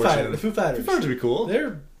the Foo Fighters. The Foo Fighters would be cool.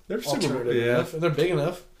 They're super enough, and they're big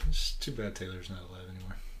enough. It's too bad Taylor's not alive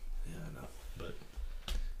anymore. Yeah, I know. But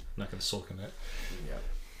I'm not going to sulk in that. Yeah.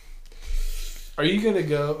 Are you going to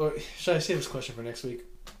go... Or should I save this question for next week?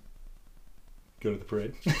 Go to the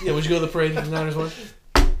parade. Yeah, would you go to the parade if the Niners won?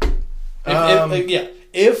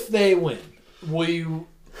 If they win, will you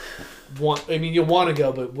want... you'll want to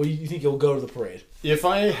go, but you think you'll go to the parade? If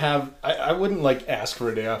I have... I wouldn't, ask for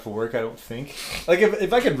a day off of work, I don't think.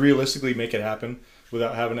 If I could realistically make it happen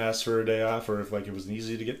without having to ask for a day off, or if, it was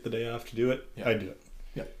easy to get the day off to do it, I'd do it.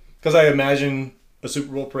 Yeah. Because I imagine a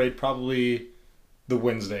Super Bowl parade probably the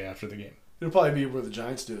Wednesday after the game. It'll probably be where the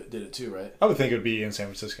Giants did it too, right? I would think it would be in San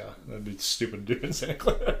Francisco. That'd be stupid to do it in Santa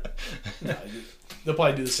Clara. No, they'll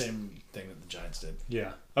probably do the same thing that the Giants did.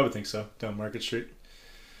 Yeah, I would think so. Down Market Street.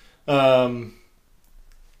 Yeah,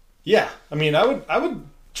 I mean, I would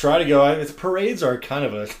try to go. The parades are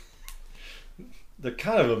they're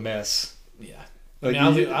kind of a mess. Yeah, Like,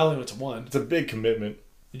 I mean, I only went to one. It's a big commitment.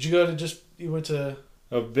 Did you go to you went to?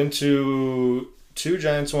 I've been to 2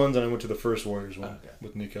 Giants ones, and I went to the first Warriors one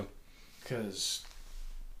with Nico. Because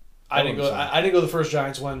I didn't go. I didn't go to the first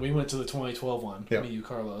Giants one. We went to the 2012 one. Yep. Me, you,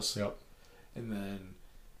 Carlos. Yep. And then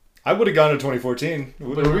I would have gone to 2014. we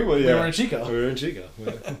were in Chico. We were in Chico.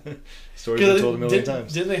 Stories been told a million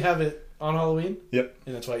times. Didn't they have it on Halloween? Yep.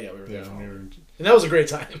 And that's why, we were there. And that was a great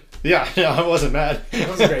time. Yeah, I wasn't mad. It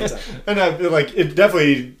was a great time. And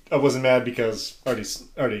I wasn't mad because I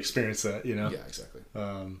already experienced that, you know? Yeah, exactly.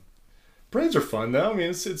 Parades are fun, though. I mean,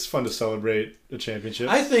 it's fun to celebrate a championship.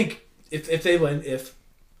 I think if they win,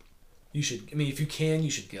 you should, I mean, if you can,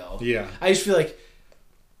 you should go. Yeah. I just feel like,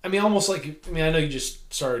 I mean, almost like, I mean, I know you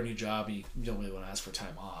just started a new job, you don't really want to ask for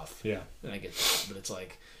time off. Yeah. And I get that, but it's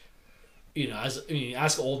like,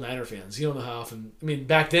 ask old Niner fans. You don't know how often. I mean,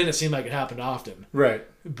 back then it seemed like it happened often. Right.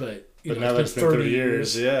 But now that it's been 30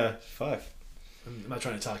 years. Yeah, 5. I'm not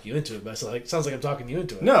trying to talk you into it, but it sounds like I'm talking you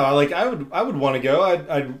into it. No, I would want to go.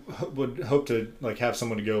 I would hope to have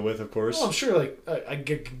someone to go with, of course. Well, I'm sure I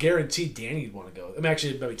guarantee Danny'd want to go. I mean,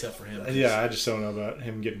 actually, it'd be tough for him. Yeah, I just don't know about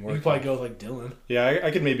him getting work. You could probably go with Dylan. Yeah, I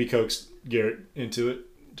could maybe coax Garrett into it,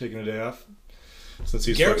 taking a day off, since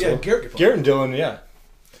he's Garrett. flexible. Yeah, Garrett and Dylan. Yeah.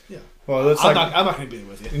 Yeah. Well, that's I'm not going to be there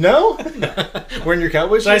with you. No? Wearing your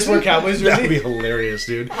Cowboys jersey? Should I wear Cowboys jersey? That'd be hilarious,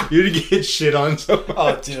 dude. You'd get shit on so much.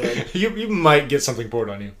 Oh, dude. You might get something poured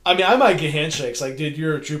on you. I mean, I might get handshakes. Like, dude,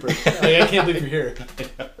 you're a trooper. I can't believe you're here.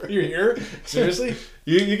 You're here? Seriously?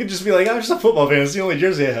 You could just be like, I'm just a football fan. It's the only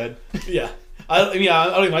jersey I had. Yeah. I don't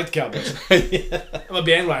even like the Cowboys. Yeah. I'm a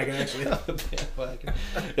bandwagon, actually.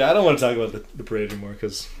 Yeah, I don't want to talk about the parade anymore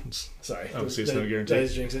because obviously it's no guarantee. Did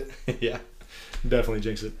I jinx it? Yeah. Definitely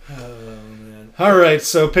jinx it. Oh, man. All right,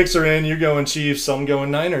 so picks are in. You're going Chiefs. I'm going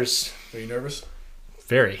Niners. Are you nervous?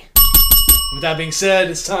 Very. With that being said,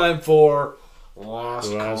 it's time for Last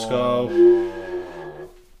Call. Well,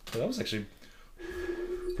 that was actually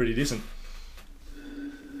pretty decent.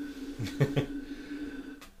 What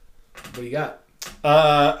do you got?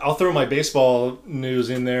 I'll throw my baseball news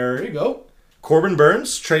in there. There you go. Corbin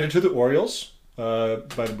Burns traded to the Orioles by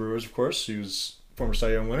the Brewers, of course. He was former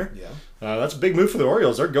Cy Young winner. Yeah. That's a big move for the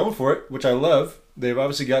Orioles. They're going for it, which I love. They've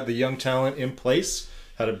obviously got the young talent in place.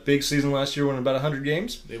 Had a big season last year, winning about 100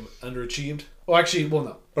 games. They underachieved. Oh, actually,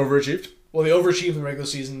 no. Overachieved? Well, they overachieved in the regular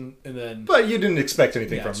season, and then... But you didn't expect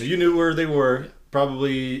anything from them. You knew where they were,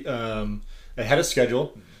 probably ahead of schedule.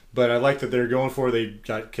 Mm-hmm. But I like that they're going for it. They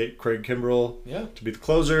got Craig Kimbrell to be the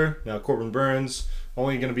closer. Now Corbin Burns,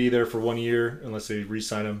 only going to be there for 1 year unless they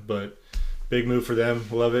re-sign him. But big move for them.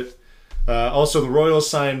 Love it. Also, the Royals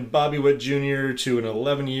signed Bobby Witt Jr. to an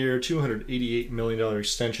 11-year, $288 million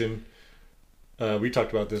extension. We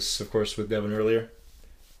talked about this, of course, with Devin earlier.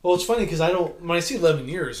 Well, it's funny because when I see 11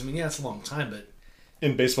 years, I mean, it's a long time, but...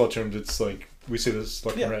 In baseball terms, it's like, we say this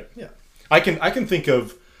left and right. Yeah. I can think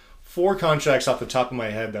of 4 contracts off the top of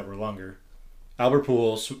my head that were longer. Albert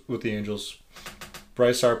Pujols with the Angels.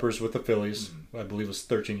 Bryce Harper's with the Phillies. Mm-hmm. I believe it was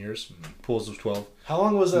 13 years. Mm-hmm. Pujols was 12. How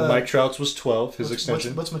long was... Mike Trout's was 12, his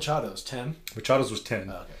extension. What's Machado's? 10? Machado's was 10.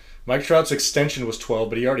 Oh, okay. Mike Trout's extension was 12,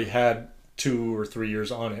 but he already had 2 or 3 years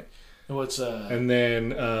on it. And what's... And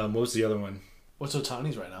then, what was the other one? What's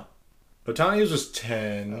Ohtani's right now? Ohtani's was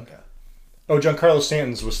 10. Okay. Oh, Giancarlo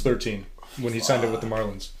Stanton's was 13 when he signed it with the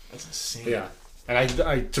Marlins. That's insane. Yeah. And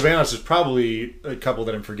I to be honest, there's probably a couple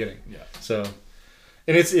that I'm forgetting. Yeah. So,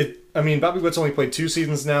 and I mean, Bobby Witt's only played 2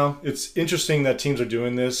 seasons now. It's interesting that teams are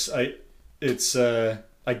doing this. I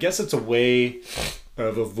guess it's a way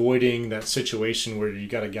of avoiding that situation where you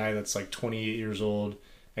got a guy that's like 28 years old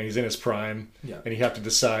and he's in his prime, and you have to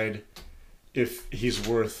decide if he's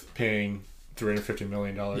worth paying $350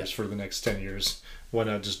 million for the next 10 years. Why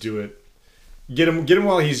not just do it? Get him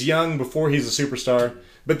while he's young, before he's a superstar.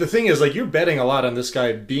 But the thing is, like, you're betting a lot on this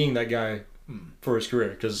guy being that guy for his career.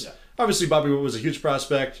 Because obviously Bobby Witt was a huge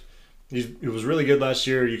prospect. He was really good last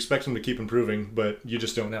year. You expect him to keep improving, but you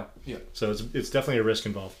just don't know. Yeah. So it's definitely a risk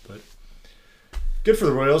involved. But good for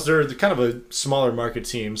the Royals. They're kind of a smaller market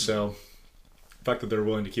team, so the fact that they're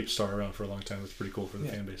willing to keep a star around for a long time is pretty cool for the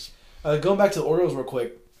fan base. Going back to the Orioles real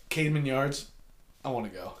quick, Camden Yards, I want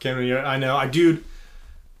to go. Camden Yards, I know. Dude.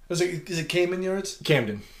 Is it Camden Yards?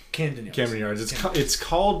 Camden Yards. Camden Yards. It's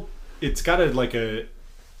got a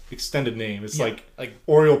extended name. It's like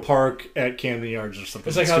Oriole Park at Camden Yards or something.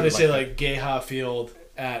 It's like how they say like Geha Field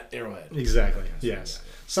at Arrowhead. Exactly. Yes.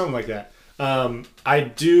 Yeah. Something like that.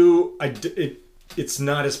 It's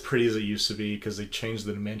not as pretty as it used to be because they changed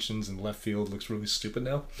the dimensions and left field looks really stupid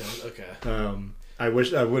now. Okay. I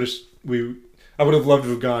would have loved to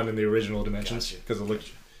have gone in the original dimensions because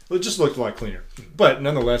it just looked a lot cleaner. But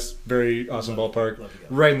nonetheless, very awesome ballpark.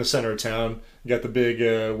 Right in the center of town. You got the big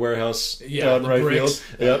warehouse out in right field.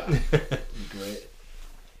 Yep. Great.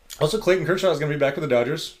 Also, Clayton Kershaw is going to be back with the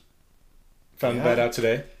Dodgers. Found that out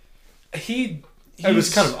today. It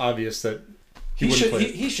was kind of obvious that he wouldn't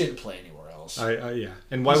play. He shouldn't play anywhere else. Yeah.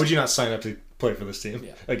 And why would you not sign up to play for this team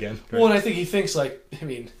again? Right? Well, and I think he thinks like, I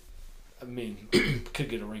mean, could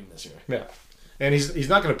get a ring this year. Yeah. And he's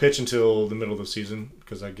not going to pitch until the middle of the season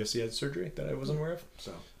because I guess he had surgery that I wasn't aware of.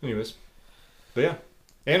 So, anyways. But yeah.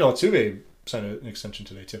 And Altuve signed an extension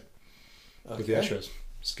today too. With the Astros.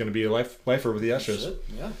 It's going to be a lifer with the Astros.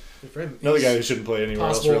 Yeah. Good for him. Another guy who shouldn't play anywhere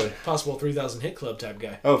else, really. Possible 3,000 hit club type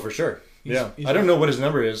guy. Oh, for sure. He's I don't know what his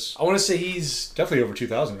number is. I want to say he's... Definitely over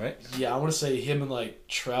 2,000, right? Yeah, I want to say him and like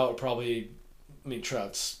Trout probably... I mean,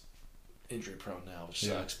 Trout's injury prone now, which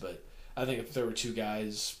sucks. But I think if there were two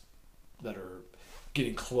guys that are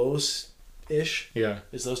getting close-ish,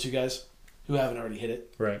 it's those two guys who haven't already hit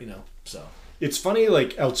it. Right. So... It's funny,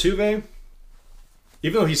 like Altuve,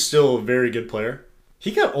 even though he's still a very good player,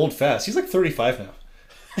 he got old fast. He's like 35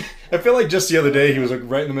 now. I feel like just the other day he was like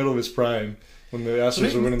right in the middle of his prime when the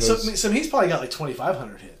Astros were winning those. So he's probably got like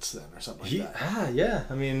 2,500 hits then, or something like that. Yeah.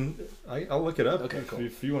 I mean, I'll look it up. Okay, cool.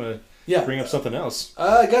 If you want to bring up something else.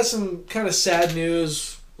 I got some kind of sad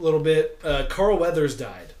news a little bit. Carl Weathers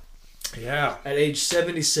died. Yeah. At age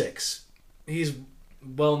 76. He's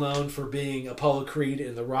well known for being Apollo Creed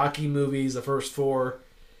in the Rocky movies, the first 4.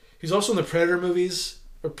 He's also in the Predator movies.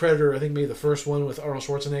 Or Predator, I think maybe the first one with Arnold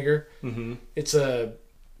Schwarzenegger. Mm-hmm. It's a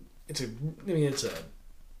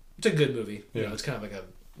good movie. Yeah. It's kind of like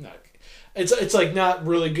it's like not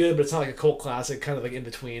really good, but it's not like a cult classic, kind of like in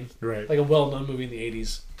between. Right. Like a well-known movie in the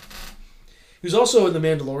 80s. He was also in The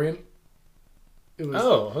Mandalorian.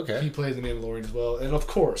 Okay. He played The Mandalorian as well. And of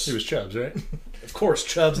course... He was Chubbs, right? Of course,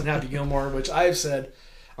 Chubbs and Happy Gilmore, which I've said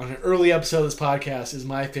on an early episode of this podcast is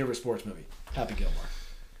my favorite sports movie. Happy Gilmore.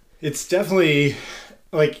 It's definitely...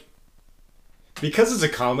 Like, because it's a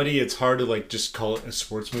comedy, it's hard to like just call it a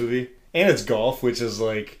sports movie, and it's golf, which is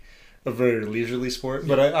like a very leisurely sport.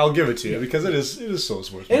 But I'll give it to you because it is still a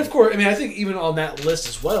sports movie. And of course, I mean, I think even on that list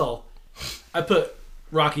as well, I put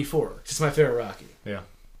Rocky IV. It's my favorite Rocky. Yeah,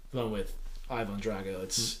 the one with Ivan Drago.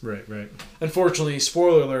 It's right. Unfortunately,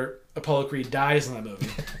 spoiler alert: Apollo Creed dies in that movie.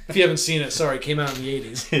 If you haven't seen it, sorry, it came out in the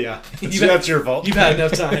 80s. Yeah, that's your fault. You've had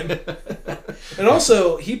enough time. And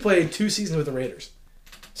also, he played 2 seasons with the Raiders.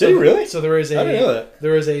 Did he really? So there is I didn't know that.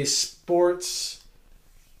 There is a sports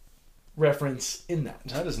reference in that.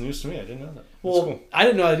 That is news to me. I didn't know that. Well, cool. I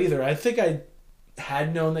didn't know that either. I think I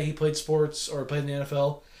had known that he played sports or played in the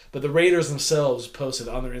NFL, but the Raiders themselves posted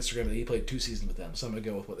on their Instagram that he played 2 seasons with them. So I'm going to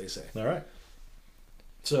go with what they say. All right.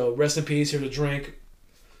 So rest in peace. Here to drink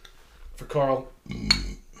for Carl.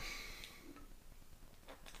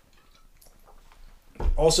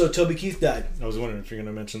 Also, Toby Keith died. I was wondering if you're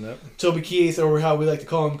going to mention that. Toby Keith, or how we like to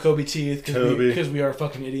call him, Kobe Teeth, Toby. Because we are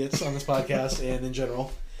fucking idiots on this podcast and in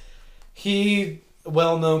general. He,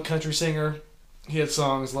 well-known country singer. He had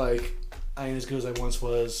songs like I Ain't As Good As I Once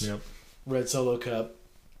Was, Yep. Red Solo Cup.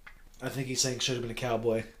 I think he sang Should Have Been a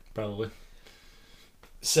Cowboy. Probably.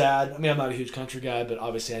 Sad. I mean, I'm not a huge country guy, but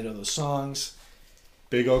obviously I know those songs.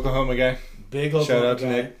 Big Oklahoma guy. Big Oklahoma Shout out to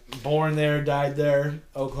guy. Nick. Born there, died there.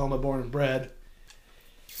 Oklahoma, born and bred.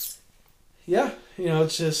 Yeah,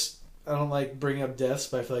 it's just, I don't like bringing up deaths,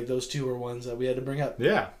 but I feel like those two were ones that we had to bring up.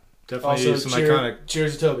 Yeah, definitely also, some iconic.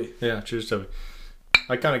 Cheers to Toby. Yeah, cheers to Toby.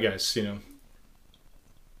 Iconic guys,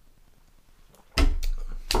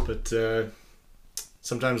 But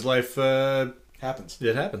sometimes life happens.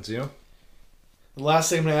 It happens, The last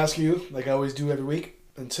thing I'm going to ask you, like I always do every week,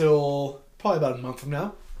 until probably about a month from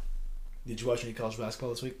now. Did you watch any college basketball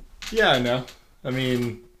this week? Yeah, I know. I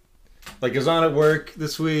mean, like I was on at work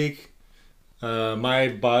this week. My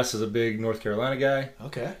boss is a big North Carolina guy.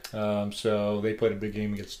 Okay. So they played a big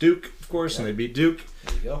game against Duke, of course, and they beat Duke.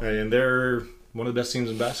 There you go. And they're one of the best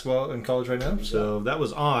teams in basketball in college right now. So that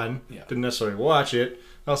was on. Yeah. Didn't necessarily watch it.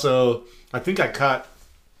 Also, I think I caught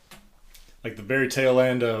like the very tail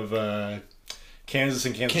end of Kansas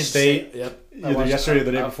and Kansas State. Yep. Either yesterday or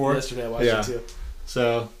the day before. Yesterday I watched it too.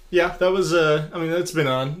 So, yeah, that was, it's been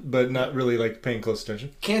on, but not really like paying close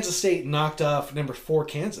attention. Kansas State knocked off number 4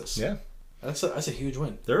 Kansas. Yeah. That's a huge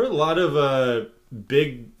win. There are a lot of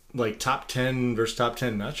big like top 10 versus top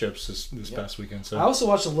 10 matchups this past weekend. So I also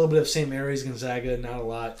watched a little bit of St. Mary's Gonzaga, not a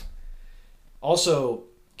lot. Also,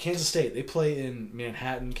 Kansas State, they play in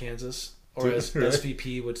Manhattan, Kansas, or as Right.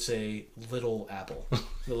 SVP would say, Little Apple.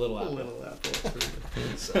 The Little Apple. Little apple.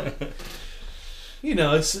 So,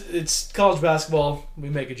 it's college basketball. We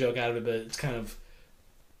make a joke out of it, but it's kind of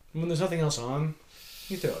when there's nothing else on,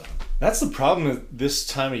 you throw it on. that's the problem with this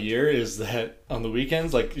time of year is that on the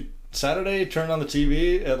weekends, like Saturday, turn on the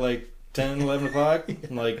TV at like 10, 11 o'clock.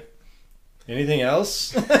 And like, anything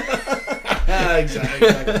else?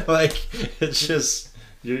 Exactly. Like, it's just,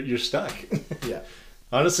 you're stuck. Yeah.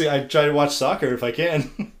 Honestly, I try to watch soccer if I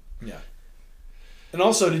can. Yeah. And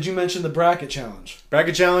also, did you mention the bracket challenge?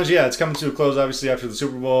 Bracket challenge, yeah, it's coming to a close obviously after the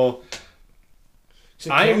Super Bowl.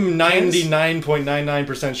 So I'm Candace-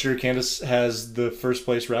 99.99% sure Candace has the first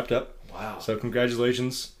place wrapped up. Wow. So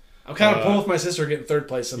congratulations. I'm kind of pulling with my sister getting third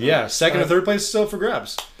place somehow. Yeah, second or third place is still up for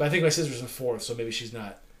grabs. But I think my sister's in fourth, so maybe she's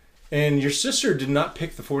not. And your sister did not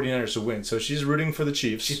pick the 49ers to win, so she's rooting for the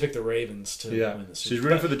Chiefs. She picked the Ravens to win the Super Bowl. She's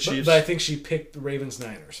rooting for the Chiefs. But I think she picked the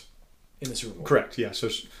Ravens-Niners in the Super Bowl. Correct, yeah.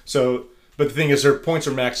 So, but the thing is, her points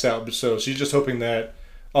are maxed out, so she's just hoping that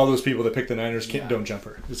all those people that pick the Niners don't jump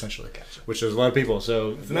her, essentially. Gotcha. Which is a lot of people.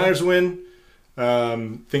 So if the Niners win,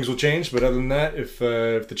 things will change. But other than that, if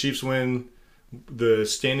the Chiefs win, the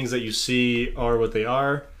standings that you see are what they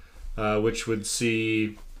are, which would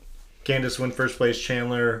see Candace win first place,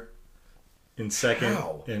 Chandler in second,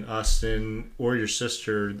 How? and Austin or your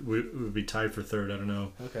sister would be tied for third. I don't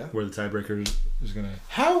know where the tiebreaker is going to...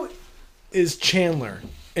 How is Chandler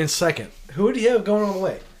in second? Who do you have going all the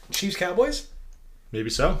way? Chiefs, Cowboys? Maybe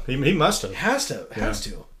so. He must have. Has to.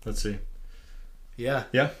 Let's see. Yeah.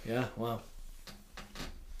 Yeah. Yeah. Wow.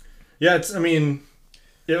 Yeah,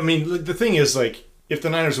 the thing is, like, if the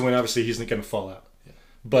Niners win, obviously he's not going to fall out. Yeah.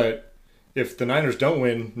 But if the Niners don't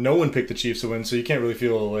win, no one picked the Chiefs to win, so you can't really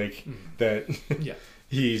feel like that Yeah.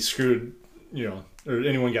 he screwed, or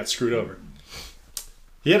anyone got screwed over.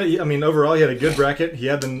 Overall, he had a good bracket. He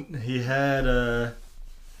had the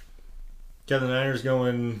Niners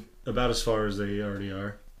going about as far as they already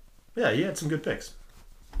are. Yeah, he had some good picks.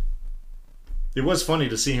 It was funny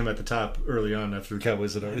to see him at the top early on after the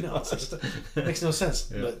Cowboys had already lost. It makes no sense,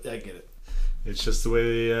 Yeah. but I get it. It's just the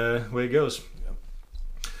way it goes.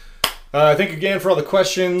 Thank you again for all the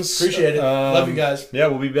questions. Appreciate it. Love you guys. Yeah,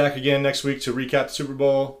 we'll be back again next week to recap the Super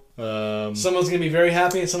Bowl. Someone's going to be very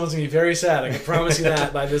happy and someone's going to be very sad. I can promise you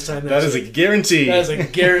that by this time That is a guarantee. That is a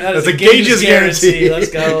guarantee. That's a Gage's guarantee.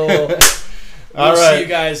 Let's go. All We'll right. see you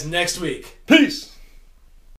guys next week. Peace.